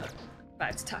during Persona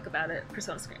 5 to talk about it.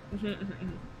 Persona Screen.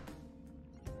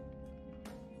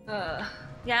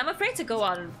 Yeah, I'm afraid to go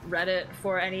on Reddit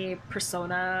for any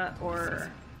Persona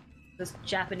or this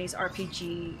Japanese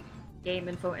RPG game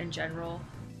info in general.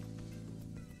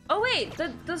 Oh wait,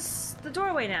 the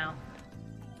doorway now.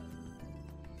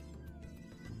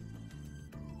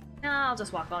 No, I'll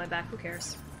just walk all the way back. Who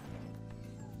cares?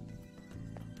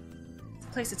 It's a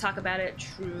place to talk about it.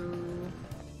 True.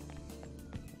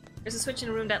 There's a switch in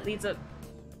the room that leads up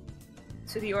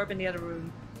to the orb in the other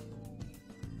room.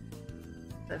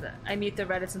 I mute the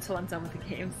Reddits until I'm done with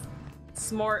the games.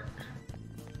 Smart.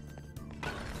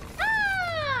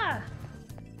 Ah!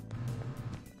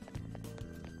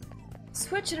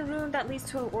 Switch in a room that leads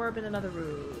to an orb in another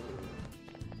room.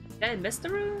 Did I miss the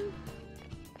room?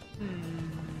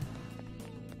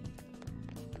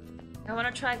 I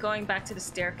want to try going back to the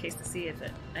staircase to see if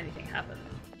anything happened.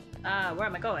 Where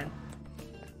am I going?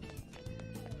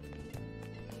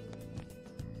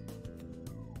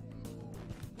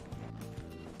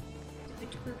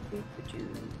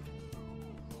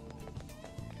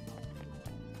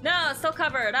 No, it's still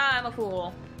covered. Ah, I'm a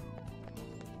fool.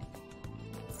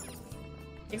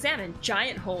 Examine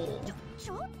giant hole.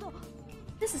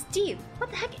 This is deep.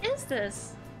 What the heck is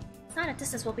this? It's not a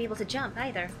distance we'll be able to jump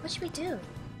either. What should we do?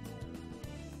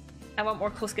 I want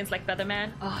more cool skins like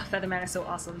Featherman. Oh, Featherman is so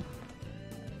awesome.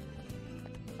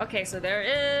 Okay, so there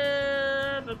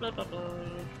is... Blah, blah, blah, blah.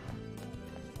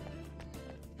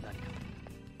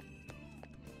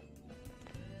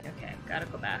 Okay, gotta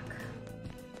go back.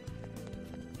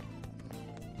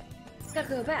 Gotta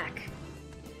go back.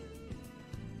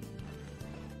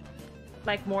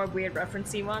 Like more weird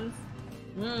referencey ones.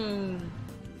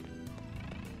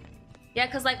 Yeah,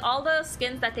 cause like all the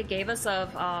skins that they gave us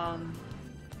of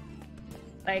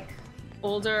like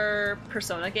older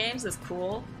Persona games is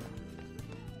cool.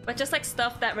 But just like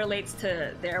stuff that relates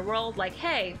to their world, like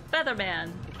hey,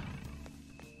 Featherman.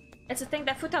 It's a thing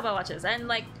that Futaba watches, and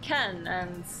like Ken,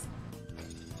 and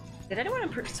did anyone in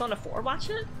Persona 4 watch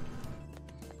it?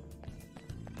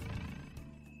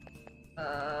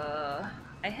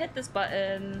 I hit this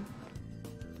button.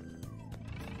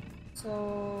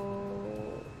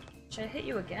 So should I hit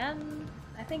you again?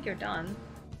 I think you're done.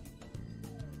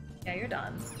 Yeah, you're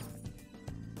done.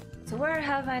 So where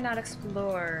have I not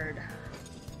explored?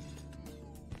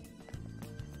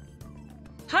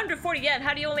 140 yen!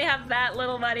 How do you only have that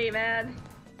little money, man?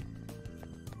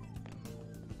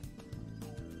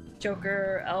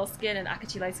 Joker, L skin, and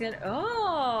Akachi light skin.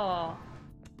 Oh!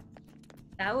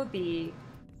 That would be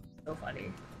so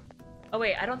funny. Oh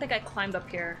wait, I don't think I climbed up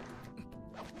here.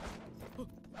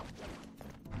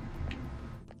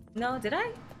 No, did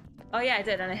I? Oh yeah, I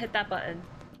did, and I hit that button.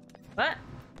 What?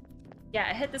 Yeah,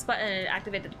 I hit this button and it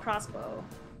activated the crossbow.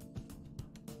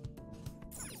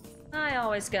 I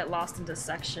always get lost in this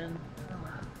section.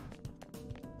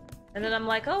 And then I'm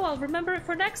like, oh, I'll remember it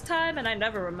for next time, and I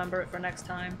never remember it for next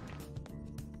time.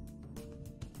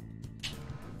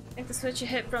 I think the switch you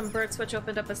hit from Bird Switch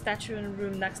opened up a statue in a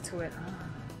room next to it.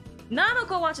 Nano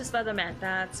go watches Featherman.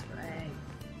 That's right.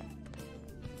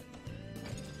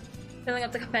 Filling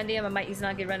up the compendium of my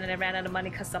Izanagi run and I ran out of money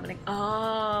because summoning.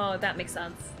 Oh, that makes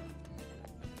sense.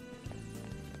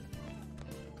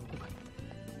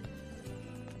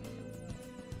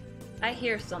 I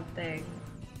hear something.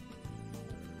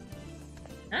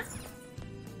 Huh?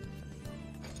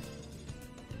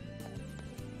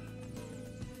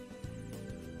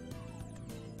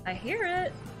 I hear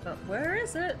it. But where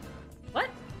is it? What?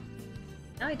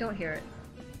 Now I don't hear it.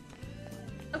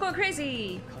 I'm going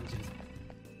crazy!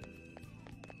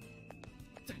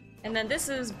 And then this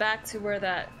is back to where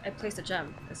that I placed a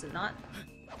gem, is it not?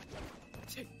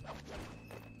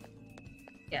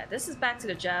 Yeah, this is back to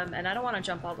the gem, and I don't want to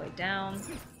jump all the way down.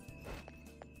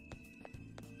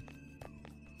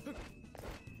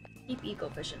 Keep eco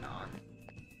vision on.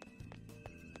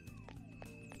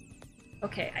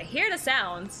 Okay, I hear the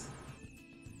sounds,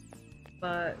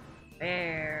 but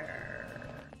where?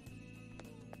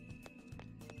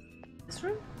 This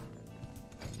room?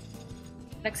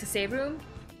 Next to save room?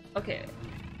 Okay.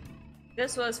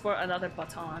 This was for another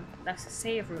baton. Next to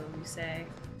save room, you say.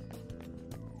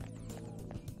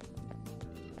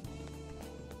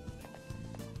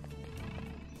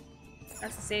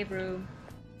 That's the save room.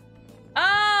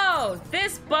 Oh!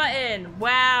 This button!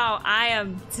 Wow, I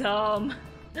am dumb.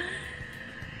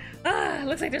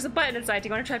 Looks like there's a button inside. Do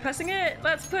you want to try pressing it?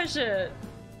 Let's push it.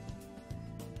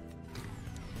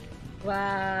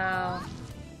 Wow.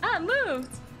 Ah, it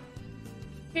moved.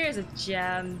 Here's a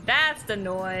gem. That's the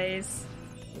noise.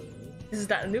 This is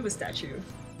that Anubis statue.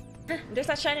 There's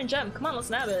that shining gem. Come on, let's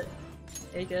nab it.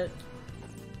 Take it.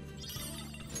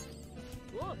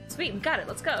 Sweet, we got it.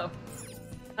 Let's go.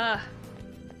 No,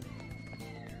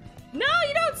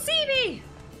 you don't see me!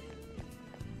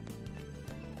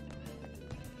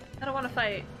 I don't want to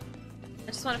fight.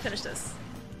 I just want to finish this.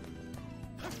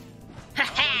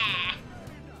 Ha-ha!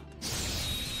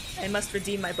 I must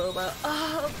redeem my boba.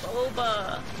 Oh,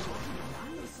 boba!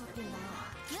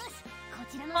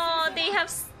 Oh, they have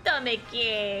stomach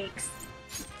aches.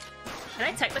 Can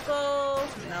I technical?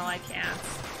 No, I can't.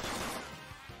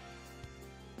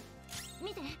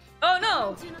 Oh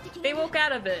no! They woke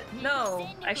out of it. No,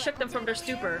 I shook them from their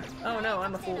stupor. Oh no,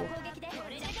 I'm a fool.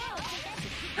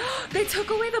 They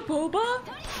took away the boba?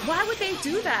 Why would they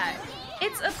do that?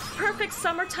 It's a perfect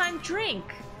summertime drink.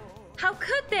 How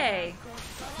could they?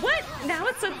 What? Now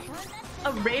it's a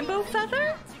rainbow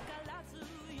feather?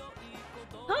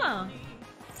 Huh.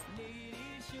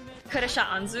 Coulda shot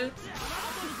Anzu.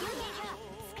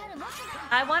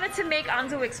 I wanted to make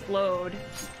Anzu explode.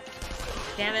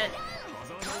 Damn it.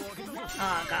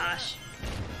 Oh gosh.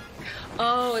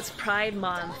 Oh, it's Pride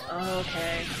Month. Oh,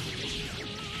 okay.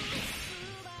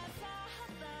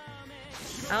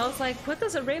 I was like, what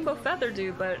does a rainbow feather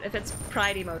do? But if it's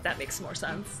Pride emote, that makes more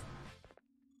sense.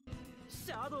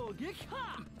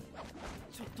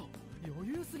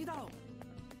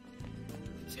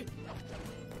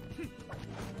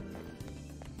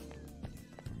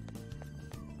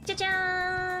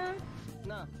 Cha-chan!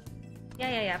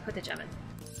 Yeah, put the gem in.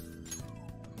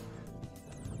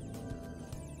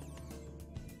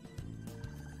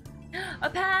 A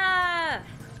path!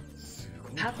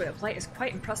 The pathway of light is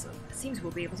quite impressive. It seems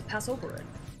we'll be able to pass over it.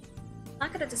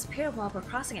 Not gonna disappear while we're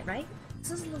crossing it, right?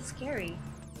 This is a little scary.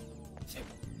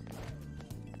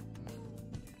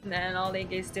 Man, all they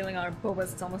engage stealing our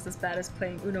bobas, it's almost as bad as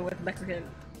playing Uno with Mexican.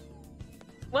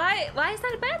 Why is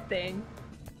that a bad thing?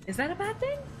 Is that a bad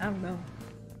thing? I don't know.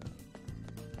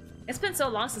 It's been so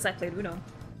long since I played Uno.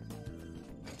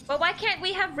 But why can't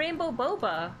we have Rainbow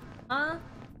Boba? Huh?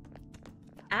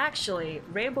 Actually,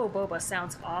 Rainbow Boba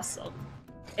sounds awesome.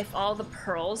 If all the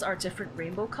pearls are different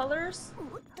rainbow colors.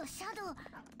 No,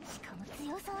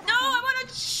 I wanna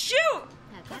shoot!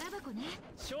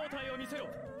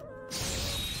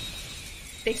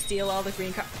 They steal all the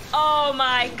green cards. Oh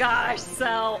my gosh,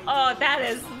 Cell. Oh, that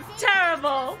is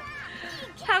terrible.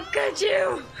 How could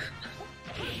you?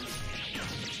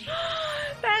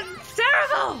 That's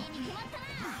terrible.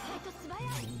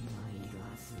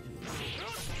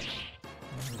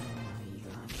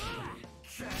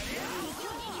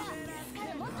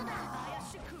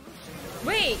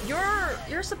 Wait,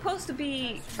 you're supposed to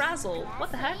be Frazzle.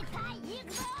 What the heck?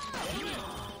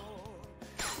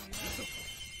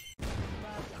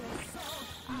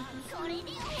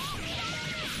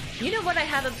 You know what I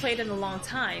haven't played in a long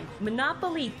time?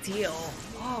 Monopoly Deal.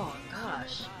 Oh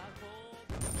gosh.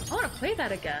 I want to play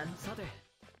that again.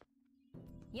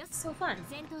 It's so fun.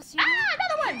 Ah,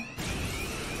 another one!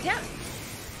 Yeah.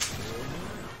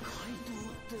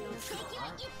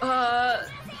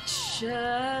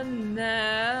 Je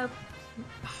ne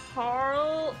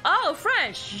parle... Oh,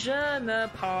 French! Je ne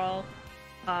parle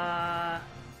pas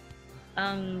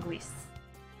anglais.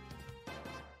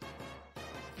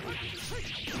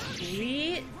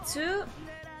 Oui, tu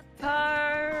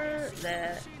parles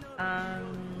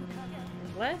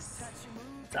anglais?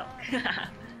 So,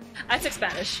 I took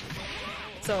Spanish,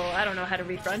 so I don't know how to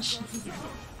read French.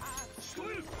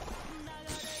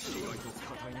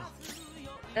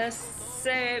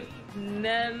 C'est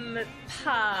même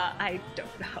pas. I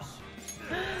don't know.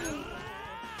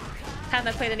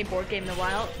 Haven't played any board game in a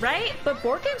while, right? But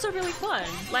board games are really fun.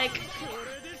 Like,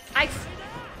 I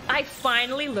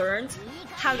finally learned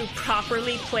how to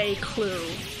properly play Clue.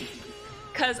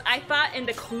 Cause I thought in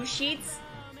the clue sheets,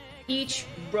 each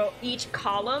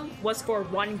column was for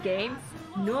one game.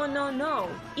 No, no, no.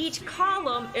 Each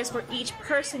column is for each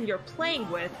person you're playing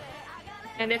with.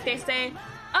 And if they say,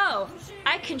 oh,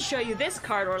 I can show you this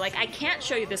card, or like, I can't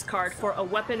show you this card for a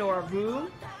weapon or a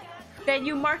room, then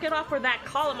you mark it off for that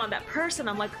column on that person.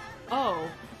 I'm like, oh,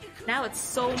 now it's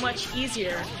so much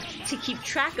easier to keep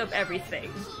track of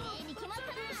everything.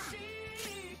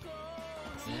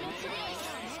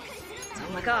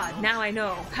 Oh my god, now I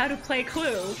know how to play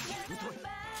Clue.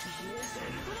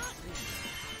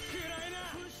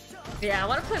 Yeah, I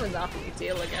want to play Monopoly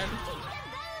Deal again.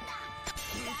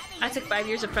 I took 5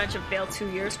 years of French and failed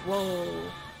 2 years. Whoa.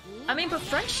 I mean, but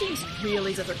French seems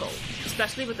really difficult,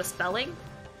 especially with the spelling.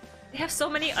 They have so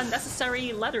many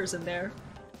unnecessary letters in there.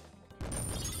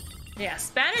 Yeah,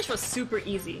 Spanish was super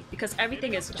easy because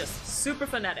everything is just super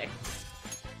phonetic.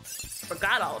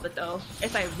 Forgot all of it though.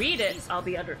 If I read it, I'll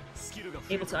be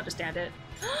able to understand it.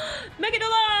 Megadollar!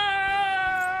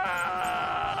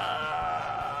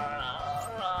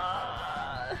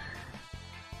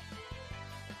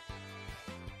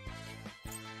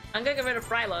 I'm gonna get rid of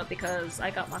Fryla because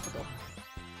I got Makoto.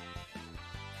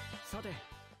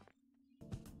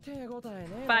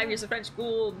 5 years of French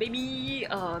school, baby!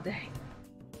 Oh, dang.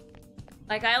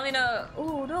 Like, I only know...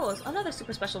 Oh, no, it's another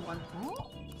super special one.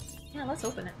 Yeah, let's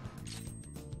open it.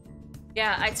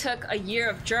 Yeah, I took a year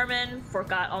of German,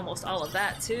 forgot almost all of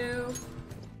that, too.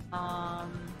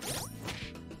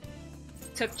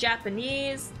 Took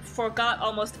Japanese, forgot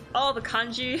almost all the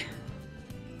kanji.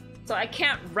 So I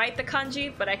can't write the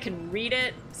kanji, but I can read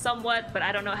it somewhat, but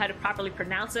I don't know how to properly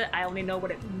pronounce it. I only know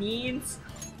what it means.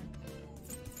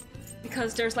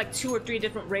 Because there's like 2 or 3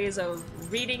 different ways of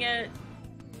reading it.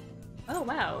 Oh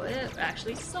wow, it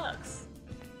actually sucks.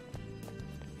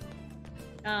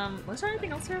 Was there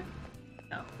anything else here?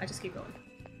 No, I just keep going.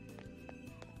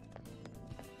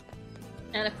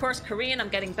 And of course Korean, I'm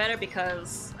getting better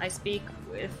because I speak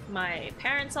with my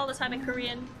parents all the time in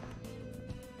Korean.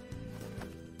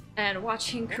 And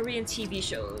watching Korean TV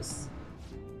shows.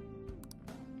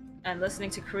 And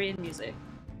listening to Korean music.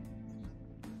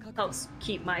 Helps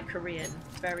keep my Korean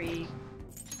very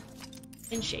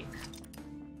in shape.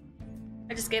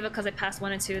 I just gave it because I passed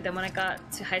 1 and 2, then when I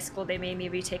got to high school they made me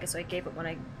retake it, so I gave it when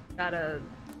I got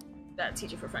that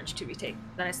teacher for French to retake.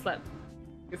 Then I slept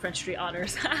through French 3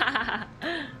 honors. Yeah,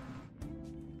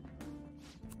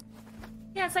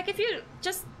 it's like if you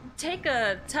just take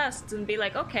a test and be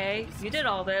like, okay, you did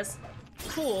all this,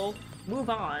 cool, move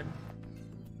on.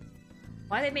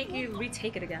 Why they make you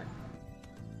retake it again?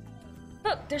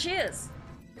 Look, there she is!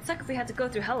 It's like if we had to go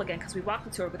through hell again because we walked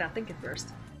into her without thinking first.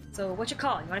 So, what you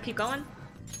call? You wanna keep going?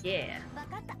 Yeah.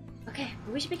 Okay,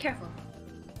 but we should be careful.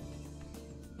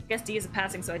 I guess D is a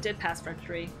passing, so I did pass French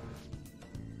 3.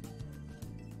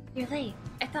 You're late.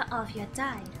 I thought all of you had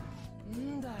died.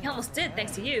 You almost did,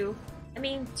 thanks to you. I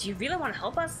mean, do you really want to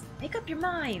help us? Make up your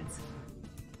minds!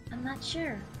 I'm not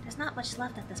sure. There's not much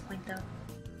left at this point, though.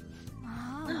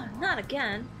 Oh, not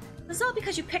again. This is all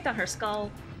because you picked on her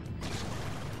skull.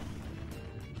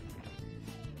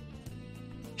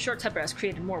 Short temper has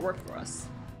created more work for us.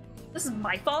 This is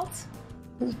my fault?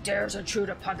 Who dares intrude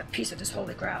upon the peace of this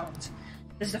holy ground?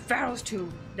 This is the Pharaoh's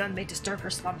tomb. None may disturb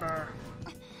her slumber.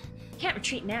 Can't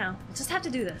retreat now. We'll just have to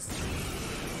do this.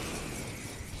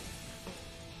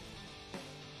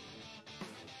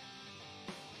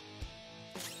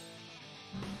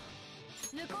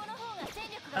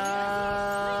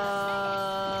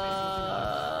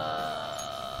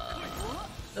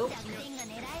 Nope.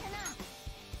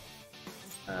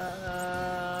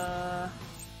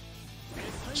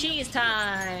 Cheese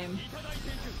time!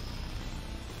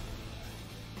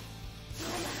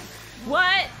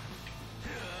 What?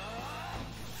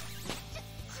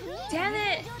 Damn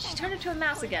it! She turned into a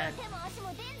mouse again. What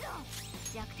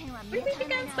do you think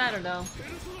against? I don't know.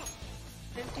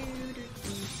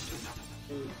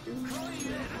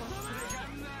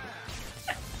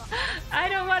 I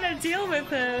don't want to deal with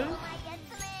him.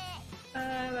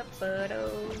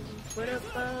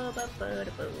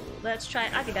 Let's try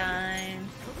Akidine.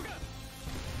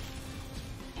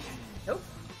 Nope.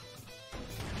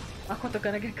 Makoto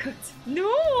gonna get cooked.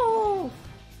 No!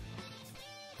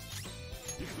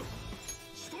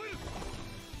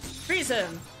 Freeze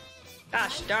him!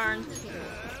 Gosh darn.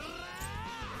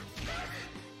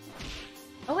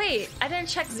 Oh wait, I didn't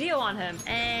check Zeo on him.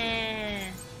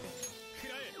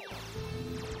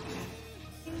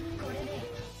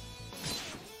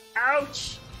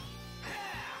 Ouch!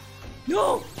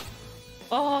 No!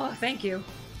 Oh, thank you.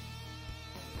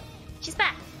 She's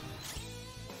back.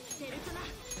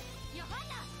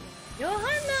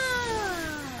 Johanna!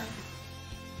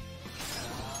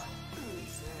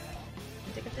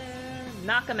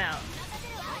 Knock him out.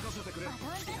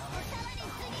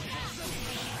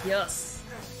 Yes.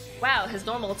 Wow, his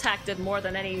normal attack did more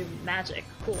than any magic.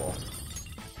 Cool.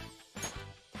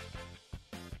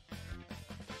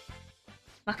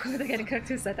 Mako, they're getting cooked.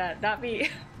 Who said that? Not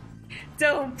me.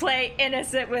 Don't play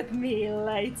innocent with me,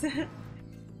 Light.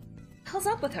 Hell's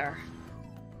up with her?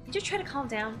 Did you try to calm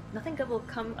down? Nothing good will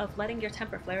come of letting your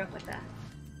temper flare up like that.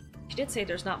 She did say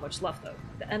there's not much left, though.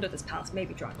 The end of this palace may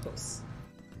be drawing close.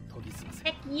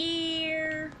 Heck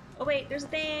yeah! Oh wait, there's a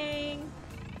thing!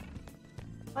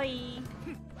 Bye!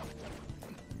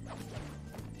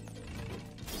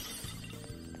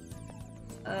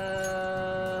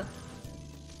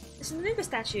 There's an Anubis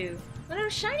statue! One of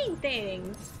those shining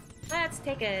things! Let's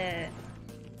take it!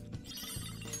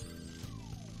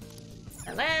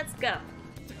 Now let's go!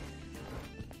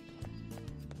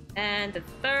 And the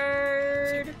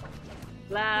third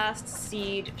last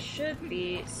seed should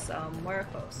be somewhere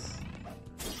close.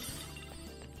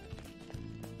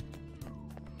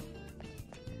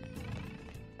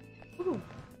 Ooh.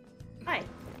 Hi.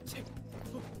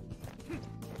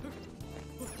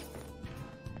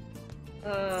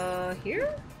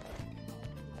 Here?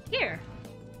 Here.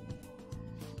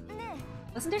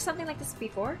 Wasn't there something like this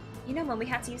before? You know when we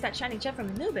had to use that shining gem from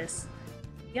Anubis.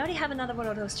 We already have another one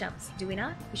of those gems, do we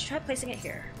not? We should try placing it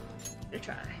here. Give it a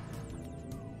try.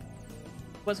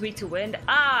 Was weak to wind?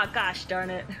 Ah, gosh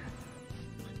darn it.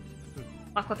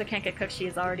 Aquafa can't get cooked, she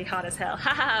is already hot as hell.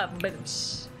 Haha, but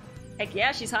heck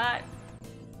yeah, she's hot.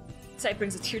 Sight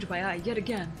brings a tear to my eye yet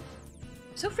again.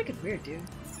 So freaking weird, dude.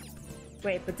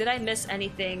 Wait, but did I miss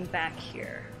anything back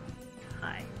here?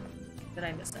 Hi. Did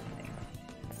I miss anything?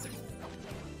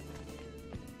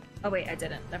 Oh wait, I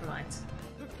didn't. Never mind.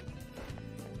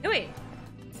 No, wait!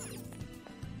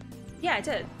 Yeah, I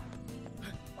did.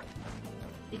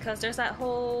 Because there's that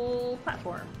whole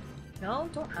platform. No,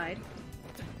 don't hide.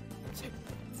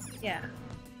 Yeah.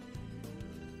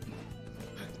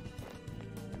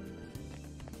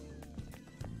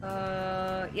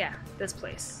 Yeah, this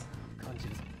place.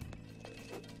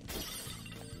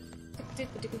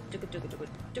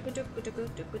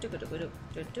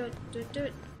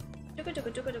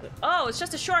 Oh, it's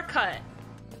just a shortcut!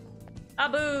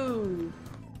 Abu!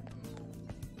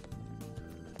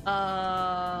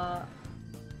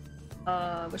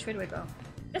 Which way do I go?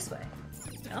 This way.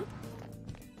 Jump.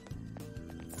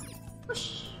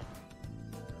 Push.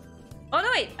 Oh no,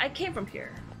 wait! I came from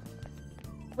here.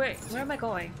 Wait, where am I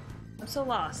going? I'm so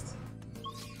lost.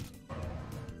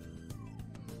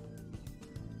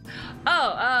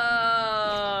 Oh, I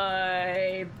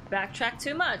backtracked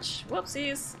too much.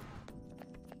 Whoopsies.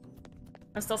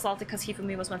 I'm still salty because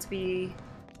Hifumi was meant to be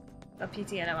a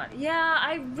PT and I went, yeah,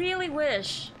 I really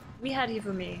wish we had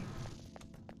Hifumi.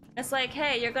 It's like,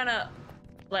 hey, you're gonna,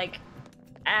 like,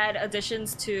 add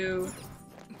additions to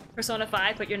Persona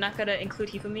 5, but you're not gonna include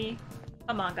Hifumi?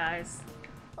 Come on, guys.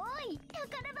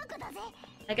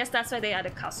 I guess that's why they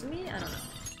added Kasumi? I don't know.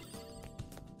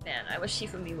 Man, I wish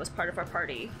Hifumi was part of our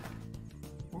party.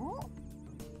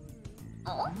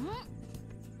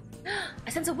 I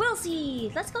sense a will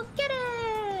seed! Let's go get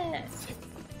it!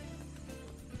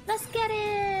 Let's get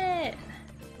it!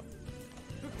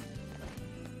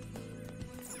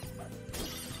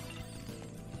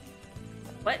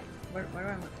 What? Where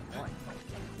am I going?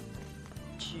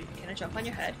 Can I jump on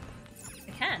your head?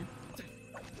 I can.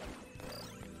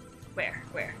 Where?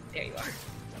 Where? There you are.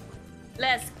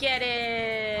 Let's get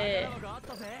it!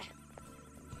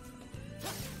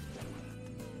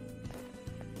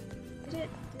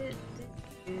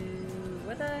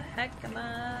 Where the heck am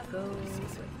I going?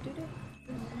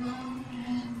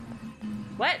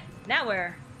 What? Now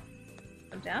where?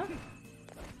 I'm down?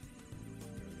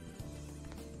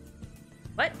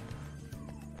 What?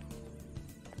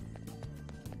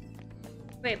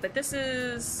 Wait, but this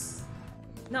is...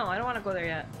 No, I don't want to go there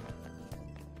yet.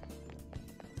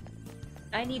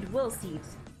 I need will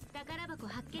seeds.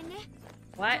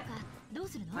 What?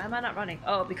 Why am I not running?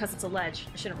 Oh, because it's a ledge.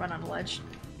 I shouldn't run on a ledge.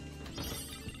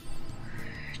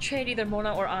 Trade either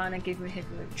Mona or An and give me a hit.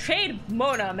 Trade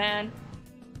Mona, man!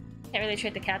 Can't really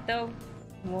trade the cat though.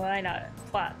 Why not?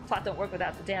 Plot don't work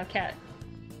without the damn cat.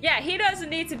 Yeah, he doesn't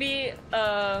need to be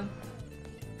a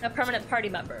permanent party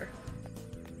member.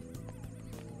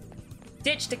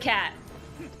 Ditch the cat.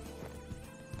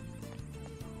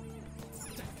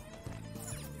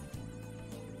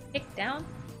 Kick down.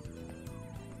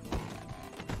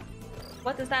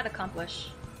 What does that accomplish?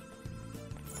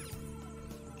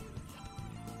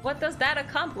 What does that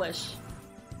accomplish?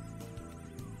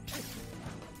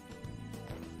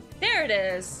 There it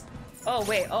is! Oh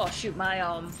wait, oh shoot, my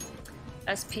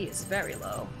SP is very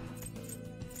low.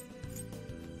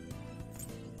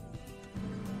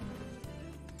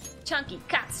 Chunky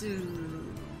Katsu!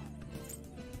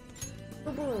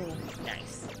 Boom!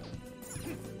 Nice.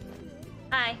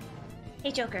 Hi.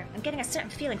 Hey Joker, I'm getting a certain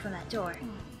feeling from that door.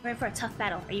 We're in for a tough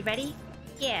battle. Are you ready?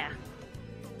 Yeah.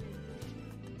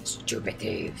 Stupid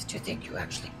thieves, to think you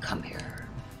actually come here.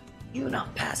 You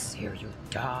not pass here, you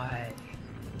die.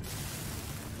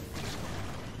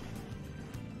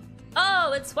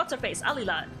 Oh, it's what's-her-face,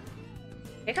 Alilat.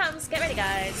 Here comes, get ready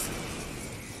guys.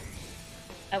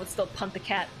 I would still punt the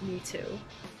cat, me too.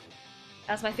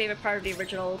 That's my favorite part of the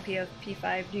original OP of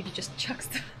P5, dude, you just chucks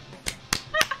the...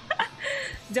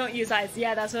 Don't use eyes,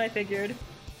 yeah, that's what I figured.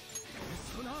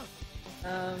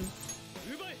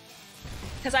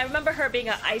 Because I remember her being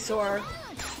an ice or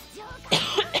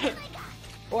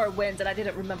wind, and I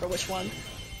didn't remember which one.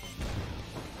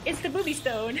 It's the booby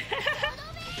stone.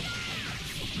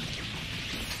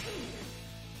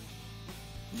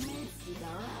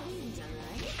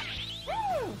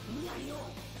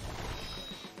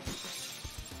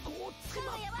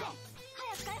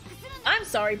 I'm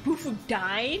sorry, Bufu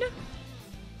died?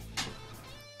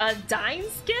 A dying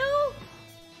skill?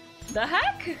 The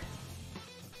heck?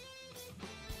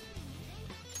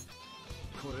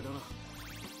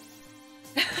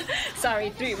 Sorry,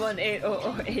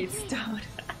 318008 stone.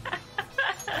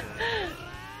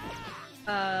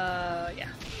 Yeah.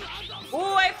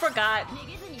 Oh, I forgot.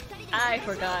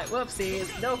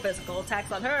 Whoopsies. No physical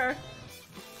attacks on her.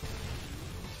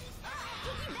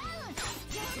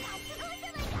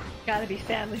 Gotta be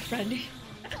family friendly.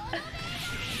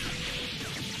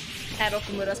 Had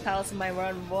Okamuda's Palace in my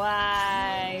run.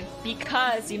 Why?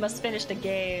 Because you must finish the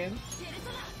game.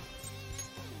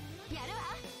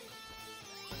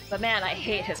 But man, I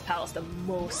hate his palace the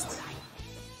most.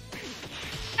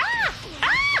 Ah!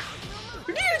 Ah!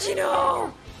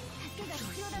 Ryujino!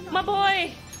 My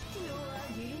boy!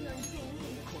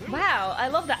 Wow, I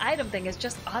love the item thing. It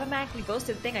just automatically goes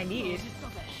to the thing I need.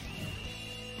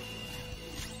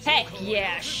 Heck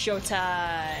yeah,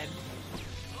 showtime!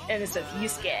 Innocent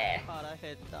Yusuke.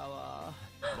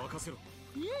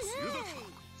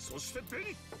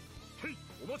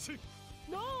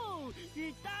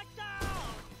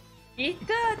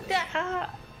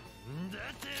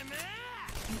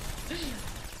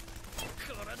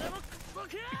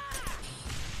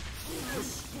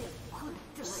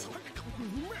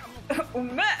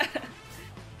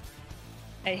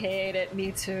 I hate it,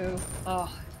 me too.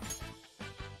 Oh.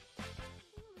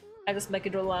 I just make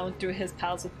it alone through his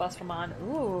palace with Bust from on.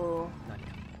 Ooh.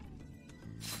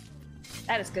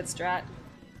 That is good strat.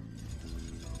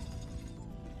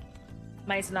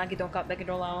 My Izanagi don't got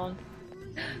Mega alone.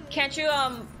 Can't you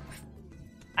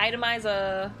itemize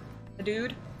a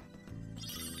dude?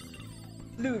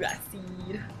 Lura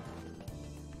seed.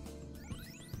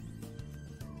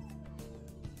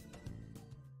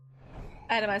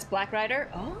 Itemize Black Rider?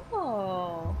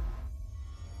 Oh.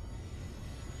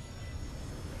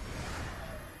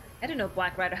 I didn't know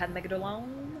Black Rider had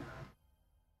Megadolon.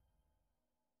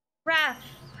 Wrath!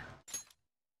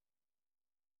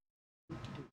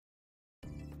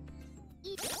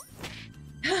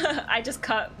 I just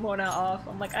cut Mona off.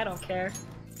 I'm like, I don't care.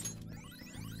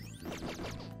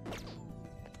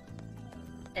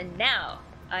 And now,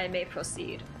 I may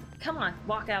proceed. Come on,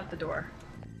 walk out the door.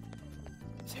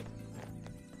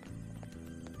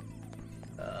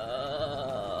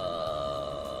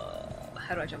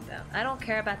 How do I jump down? I don't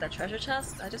care about that treasure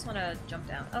chest. I just want to jump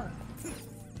down. Oh.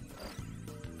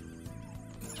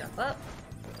 Jump up.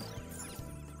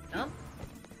 Jump.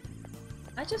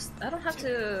 I don't have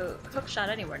to hook shot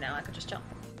anywhere now. I could just jump.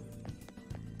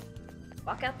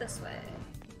 Walk out this way.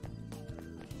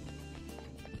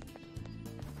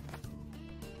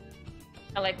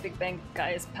 I like Big Bang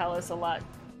Guy's palace a lot.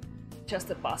 Just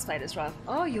the boss fight is rough.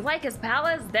 Oh, you like his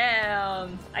palace?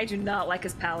 Damn! I do not like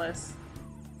his palace.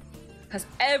 Because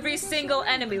every single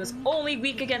enemy was only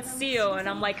weak against Seo, and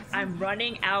I'm like, I'm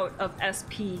running out of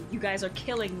SP. You guys are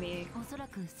killing me.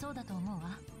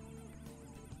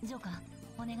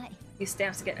 These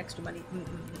stamps to get extra money.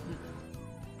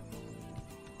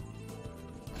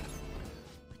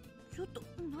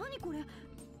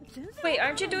 Wait,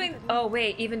 aren't you doing... Oh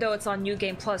wait, even though it's on New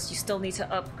Game Plus, you still need to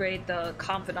upgrade the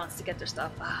confidants to get their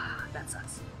stuff. Ah, that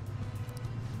sucks.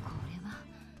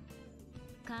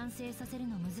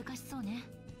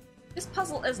 This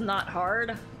puzzle is not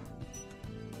hard.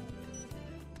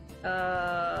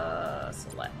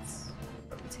 Select.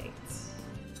 Rotate.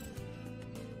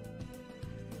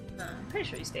 I'm pretty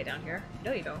sure you stay down here.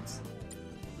 No, you don't.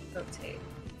 Rotate.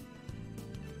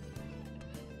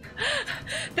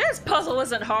 This puzzle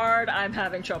isn't hard. I'm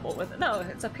having trouble with it. No,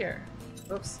 it's up here.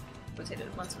 Oops. Rotated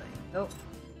it once way. Nope.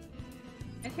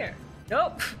 Right here.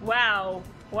 Nope. Wow.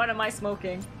 What am I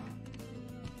smoking?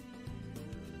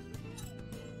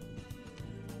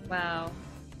 Wow.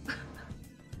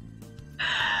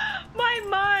 My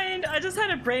mind! I just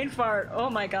had a brain fart. Oh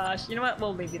my gosh. You know what?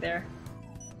 We'll leave you there.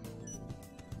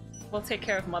 We'll take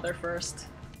care of Mother first.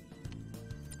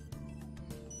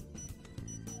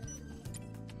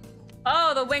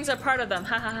 Oh, the wings are part of them.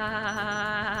 Ha ha ha ha ha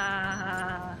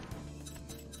ha.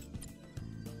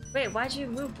 Wait, why'd you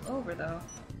move over though?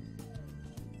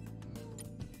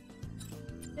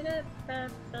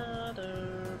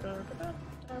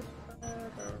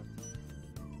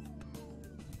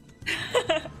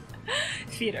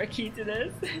 Feet are key to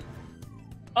this.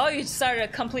 Oh, you started a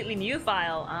completely new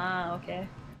file. Ah, okay.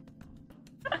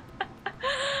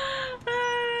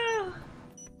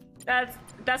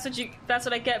 That's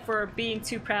what I get for being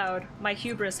too proud. My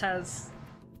hubris has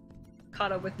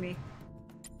caught up with me.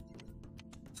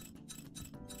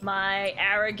 My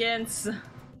arrogance.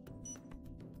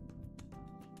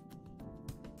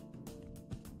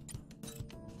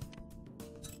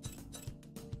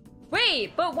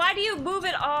 Wait, but why do you move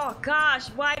it all? Gosh,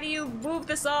 why do you move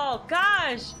this all?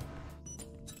 Gosh!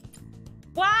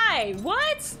 Why?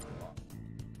 What?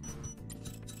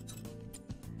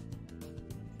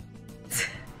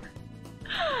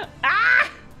 Ah!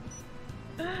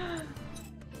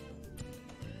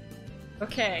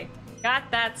 Okay, got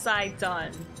that side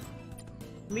done.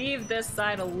 Leave this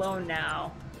side alone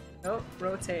now. Nope,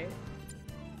 rotate.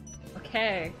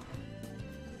 Okay.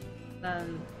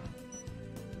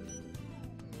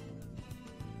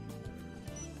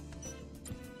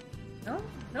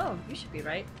 No, you should be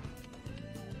right.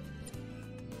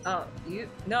 Oh, you-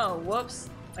 no, whoops.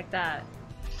 Like that.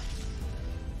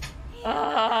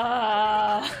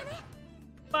 Ah!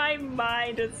 My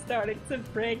mind is starting to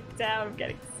break down. I'm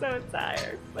getting so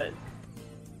tired, but...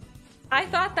 I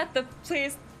thought that the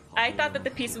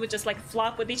pieces would just like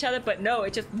flop with each other, but no,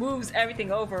 it just moves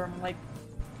everything over. I'm like,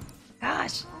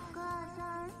 gosh. お母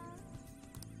さん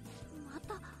ま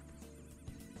た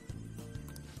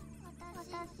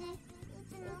私い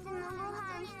つもご飯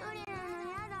一人なの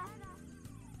やだ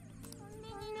コンビ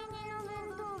ニの弁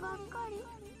当ばっかり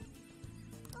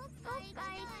どっか行きたい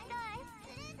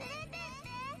連れてって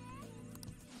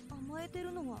甘えて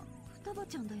るのは双葉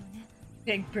ちゃんだよね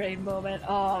Big brain moment.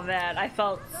 Oh man, I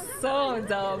felt so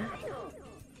dumb.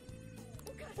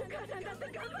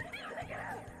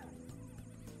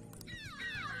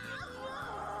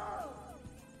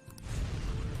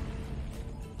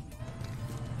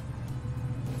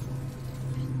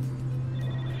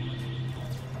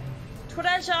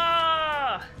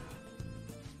 Treasure!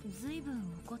 ずいぶん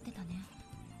怒ってたね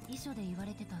遺書で言わ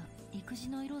れてた育児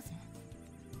の色ぜ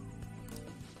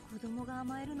子供が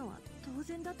甘えるのは当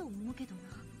然だと思うけどな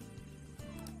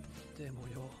でも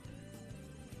よ、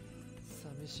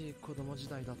寂しい子供時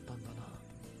代だったんだな。こ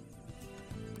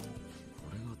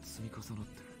れが積み重なっ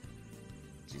て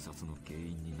自殺の原因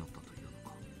になったという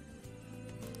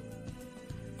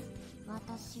のか。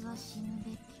私は死ぬ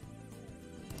べき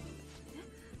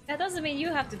That doesn't mean you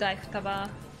have to die, Futaba.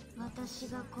 私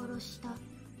が殺しただ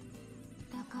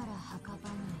から墓場に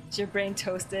Is your brain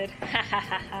toasted?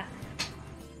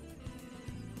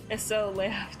 It's so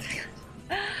left.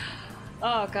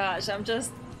 Oh gosh, I'm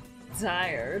just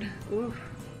tired. Oof.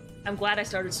 I'm glad I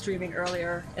started streaming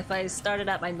earlier. If I started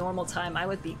at my normal time, I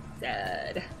would be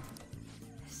dead.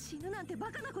 死ぬなんてバ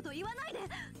カなこと言わないで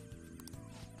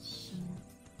死ぬ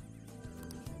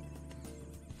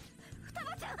双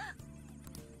葉ちゃん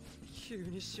急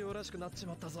に塩らしくなっち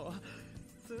まったぞ。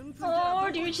全然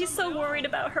Oh, dude, she's so worried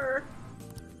about her.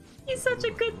 He's such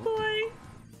a good boy.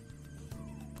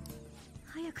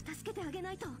 早く助けてあげ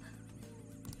ないと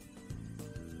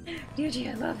Yuji,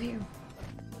 I love you.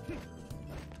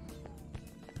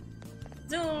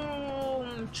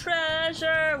 Zoom!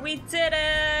 Treasure! We did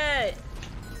it!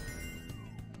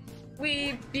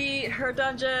 We beat her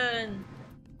dungeon!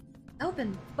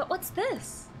 Open, but what's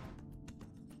this?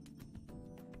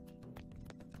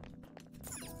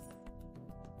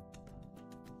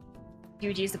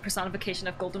 Yuji is the personification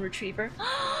of Golden Retriever.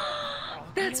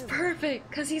 That's perfect,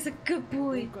 because he's a good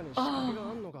boy. どっかに仕掛けがあ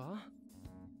Oh. んのか？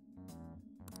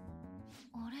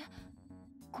あれ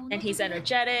この And he's 扉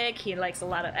energetic, he likes a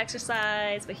lot of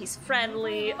exercise, but he's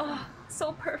friendly. Oh,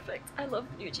 so perfect. I love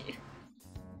Yuji.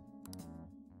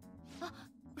 あ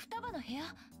双葉の部屋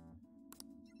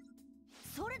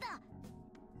それだ。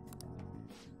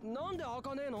なんで開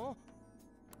かねえの？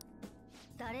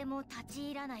誰も立ち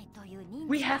入らないという人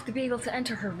We have to be able to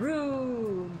enter her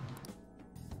room.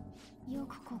 よ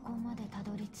くここまでた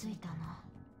どり着いたな。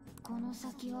この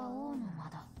先は王の間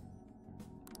だ。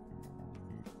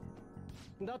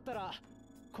だったら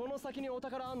この先にお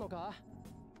宝あんのか？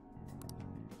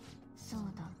そう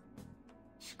だ。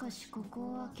しかしこ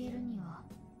こを開けるには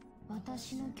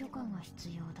私の許可が必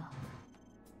要だ。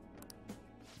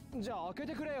じゃあ開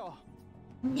けてくれよ。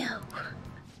No.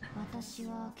 私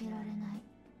は開けられない。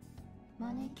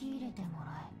招き入れても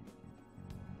ら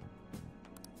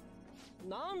え。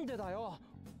なんでだよ。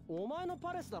お前の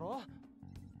パレスだろ。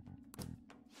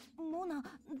モナ、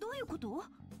どういうこと？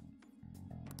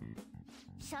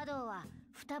シャドウは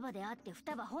双葉であって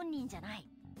双葉本人じゃない。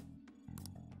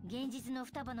現実の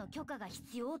双葉の許可が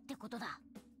必要ってことだ。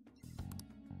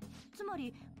つま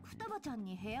り双葉ちゃん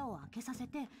に部屋を開けさせ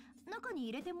て中に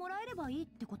入れてもらえればいいっ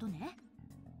てことね。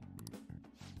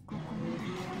ここにで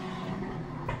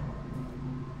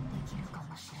きるか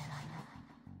もしれない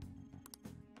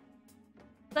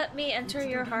な。 Let me enter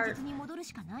your 現 heart, 実に戻る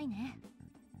しかないね。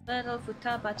 little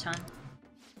Futaba-chan.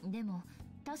 でも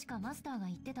確かマスターが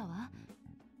言ってたわ。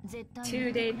絶対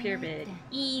 2-day pyramid.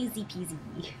 Easy peasy.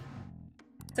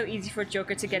 So easy for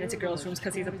Joker to get into girls' rooms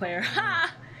because he's a player.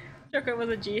 Ha! Joker was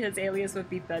a G, his alias would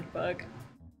be Bedbug.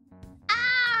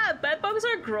 Ah! Bedbugs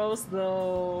are gross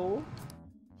though.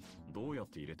 どうやっ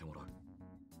て入れてもらう？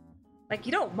 Like,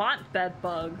 you don't want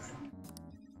bedbugs.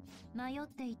 迷っ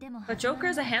ていても But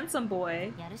Joker's a handsome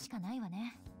boy. やるしかないわ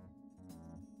ね。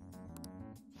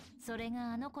それ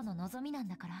があの子の望みなん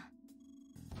だから。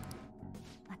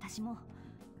私も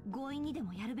強引にで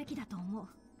もやるべきだと思う。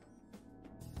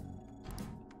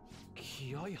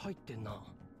気合入ってんな。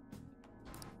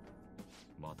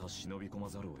また忍び込ま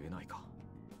ざるを得ないか。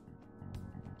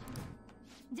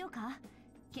ジョーカー、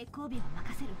決行日を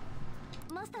任せる。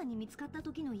マスターに見つかった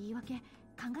時の言い訳考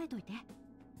えといて。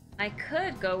I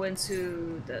could go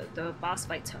into the boss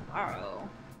fight tomorrow.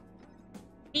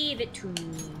 Leave it to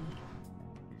me.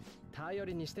 頼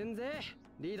りにしてんぜ、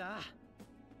リーダ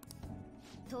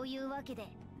ー。というわけで、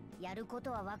やるこ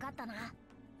とは分かったな。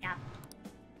Yeah.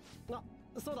 あ、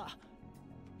そうだ。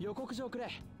予告状くれ。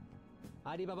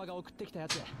アリババが送ってきたや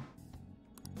つ。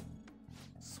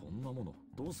そんなもの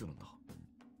どうするんだ？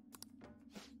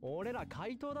俺ら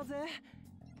怪盗だぜ。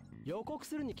予告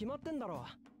するに決まってんだろ。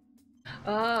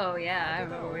Oh yeah, I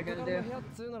remember what we're gonna do. 部屋っ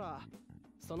つうなら、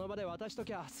その場で渡しと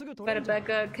きゃすぐ取 But れんじゃん。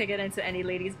 Rebecca could get into any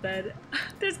lady's bed.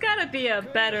 There's gotta be a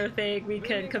better thing we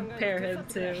can compare him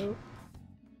to.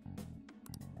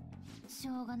 し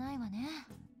ょうがないわね。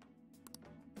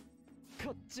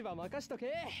こっちは任しと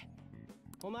け。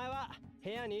お前は部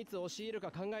屋にいつ押し入る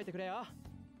か考えてくれよ。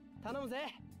頼むぜ。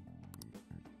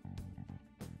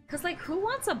Cause like, who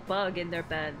wants a bug in their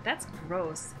bed? That's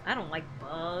gross. I don't like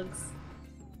bugs.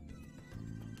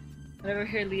 Whenever I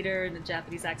hear leader in a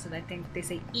Japanese accent, I think they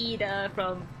say Ida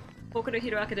from Boku no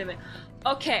Hero Academia.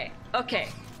 Okay, okay.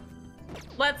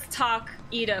 Let's talk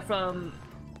Ida from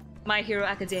My Hero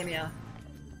Academia.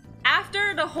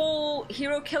 After the whole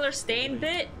hero killer stain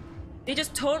bit, they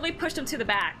just totally pushed him to the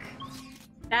back.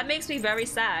 That makes me very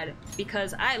sad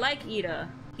because I like Ida.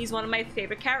 He's one of my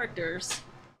favorite characters.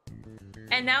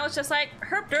 And now it's just like,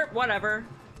 herp derp, whatever.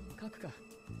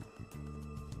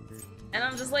 And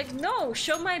I'm just like, no,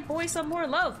 show my boy some more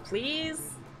love,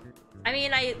 please. I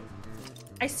mean,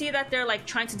 I see that they're like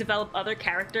trying to develop other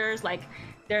characters, like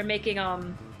they're making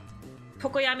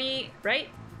Tokoyami, right?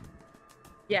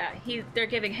 Yeah, they're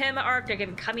giving him an arc, they're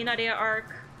giving Kaminari an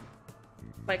arc,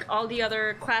 like all the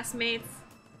other classmates.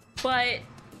 But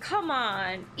come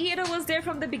on, Ida was there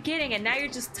from the beginning and now you're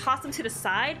just tossing him to the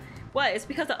side? What, it's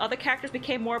because the other characters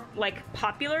became more like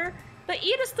popular? But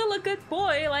Ida's still a good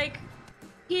boy, like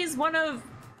he's one of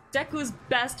Deku's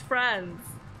best friends.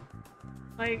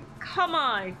 Like, come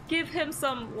on, give him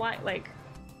some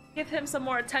give him some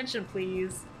more attention,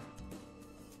 please.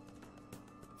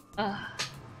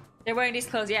 They're wearing these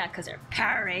clothes, yeah, because they're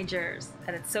Power Rangers,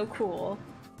 and it's so cool.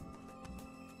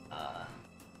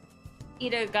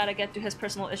 Ida gotta get through his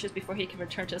personal issues before he can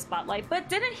return to the spotlight, but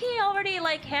didn't he already,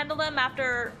 like, handle them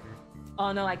after...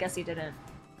 Oh no, I guess he didn't.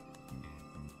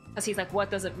 Because he's like,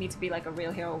 what does it mean to be, like, a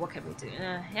real hero? What can we do?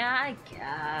 Yeah, I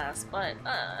guess, but,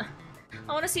 I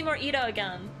want to see more Ida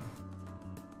again.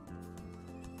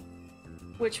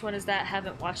 Which one is that?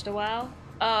 Haven't watched a while.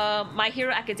 My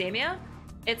Hero Academia.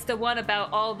 It's the one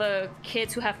about all the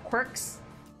kids who have quirks,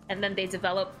 and then they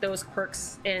develop those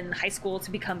quirks in high school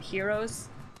to become heroes.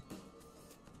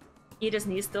 Ida's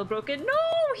knee's still broken.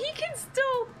 No, he can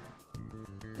still...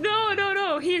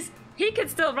 No, he can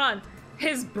still run.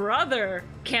 His brother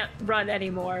can't run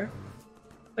anymore.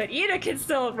 But Ida can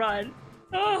still run.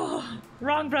 Oh,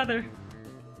 wrong brother.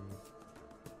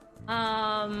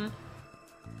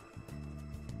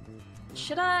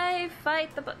 Should I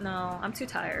fight the no, I'm too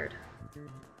tired.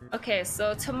 Okay,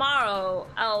 so tomorrow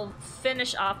I'll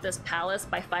finish off this palace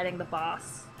by fighting the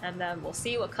boss, and then we'll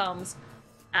see what comes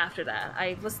after that.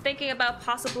 I was thinking about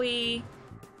possibly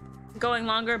going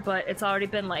longer, but it's already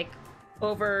been like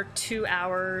over 2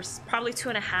 hours, probably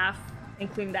 2.5,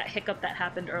 including that hiccup that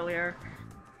happened earlier.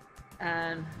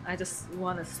 And I just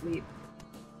want to sleep.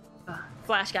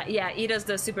 Flash guy, yeah, Ida's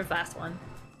the super fast one.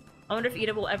 I wonder if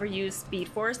Ida will ever use Speed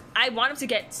Force. I want him to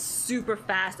get super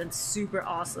fast and super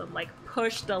awesome, like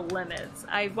push the limits.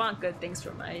 I want good things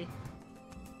for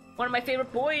one of my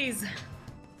favorite boys.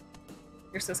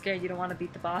 You're so scared you don't want to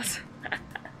beat the boss.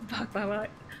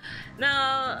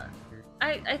 No,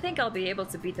 I think I'll be able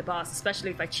to beat the boss,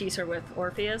 especially if I cheese her with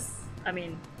Orpheus. I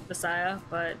mean, Messiah,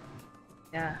 but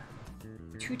yeah,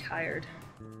 too tired.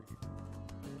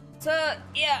 So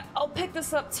yeah, I'll pick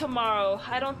this up tomorrow.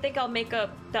 I don't think I'll make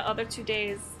up the other 2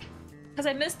 days because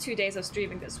I missed 2 days of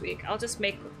streaming this week. I'll just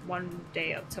make 1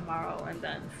 day of tomorrow, and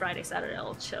then Friday, Saturday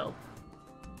I'll chill.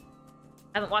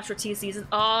 I haven't watched Ortiz season.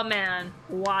 Oh man,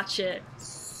 watch it.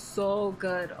 So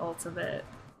good, Ultimate.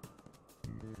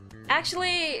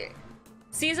 Actually,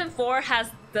 season 4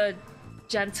 has the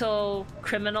gentle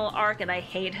criminal arc, and I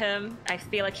hate him. I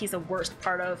feel like he's the worst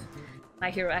part of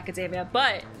My Hero Academia,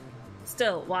 but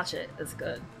still, watch it. It's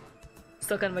good.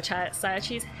 Still good with Saya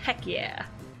cheese? Heck yeah.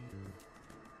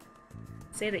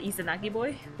 Say the Izanagi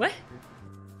boy? What?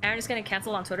 Aaron is getting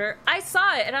canceled on Twitter? I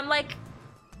saw it and I'm like,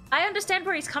 I understand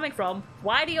where he's coming from.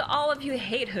 Why do all of you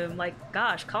hate him? Like,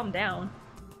 gosh, calm down.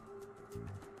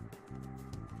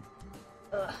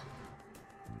 Ugh.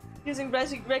 Using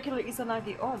regular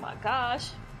Izanagi. Oh my gosh.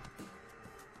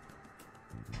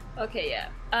 Okay, yeah.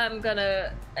 I'm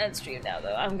gonna end stream now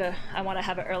though. I want to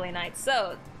have an early night.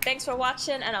 So, thanks for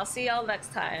watching and I'll see y'all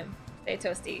next time. Stay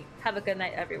toasty. Have a good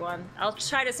night, everyone. I'll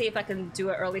try to see if I can do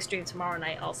an early stream tomorrow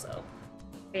night also.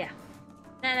 But yeah.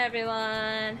 Night,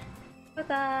 everyone.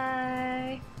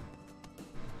 Bye-bye.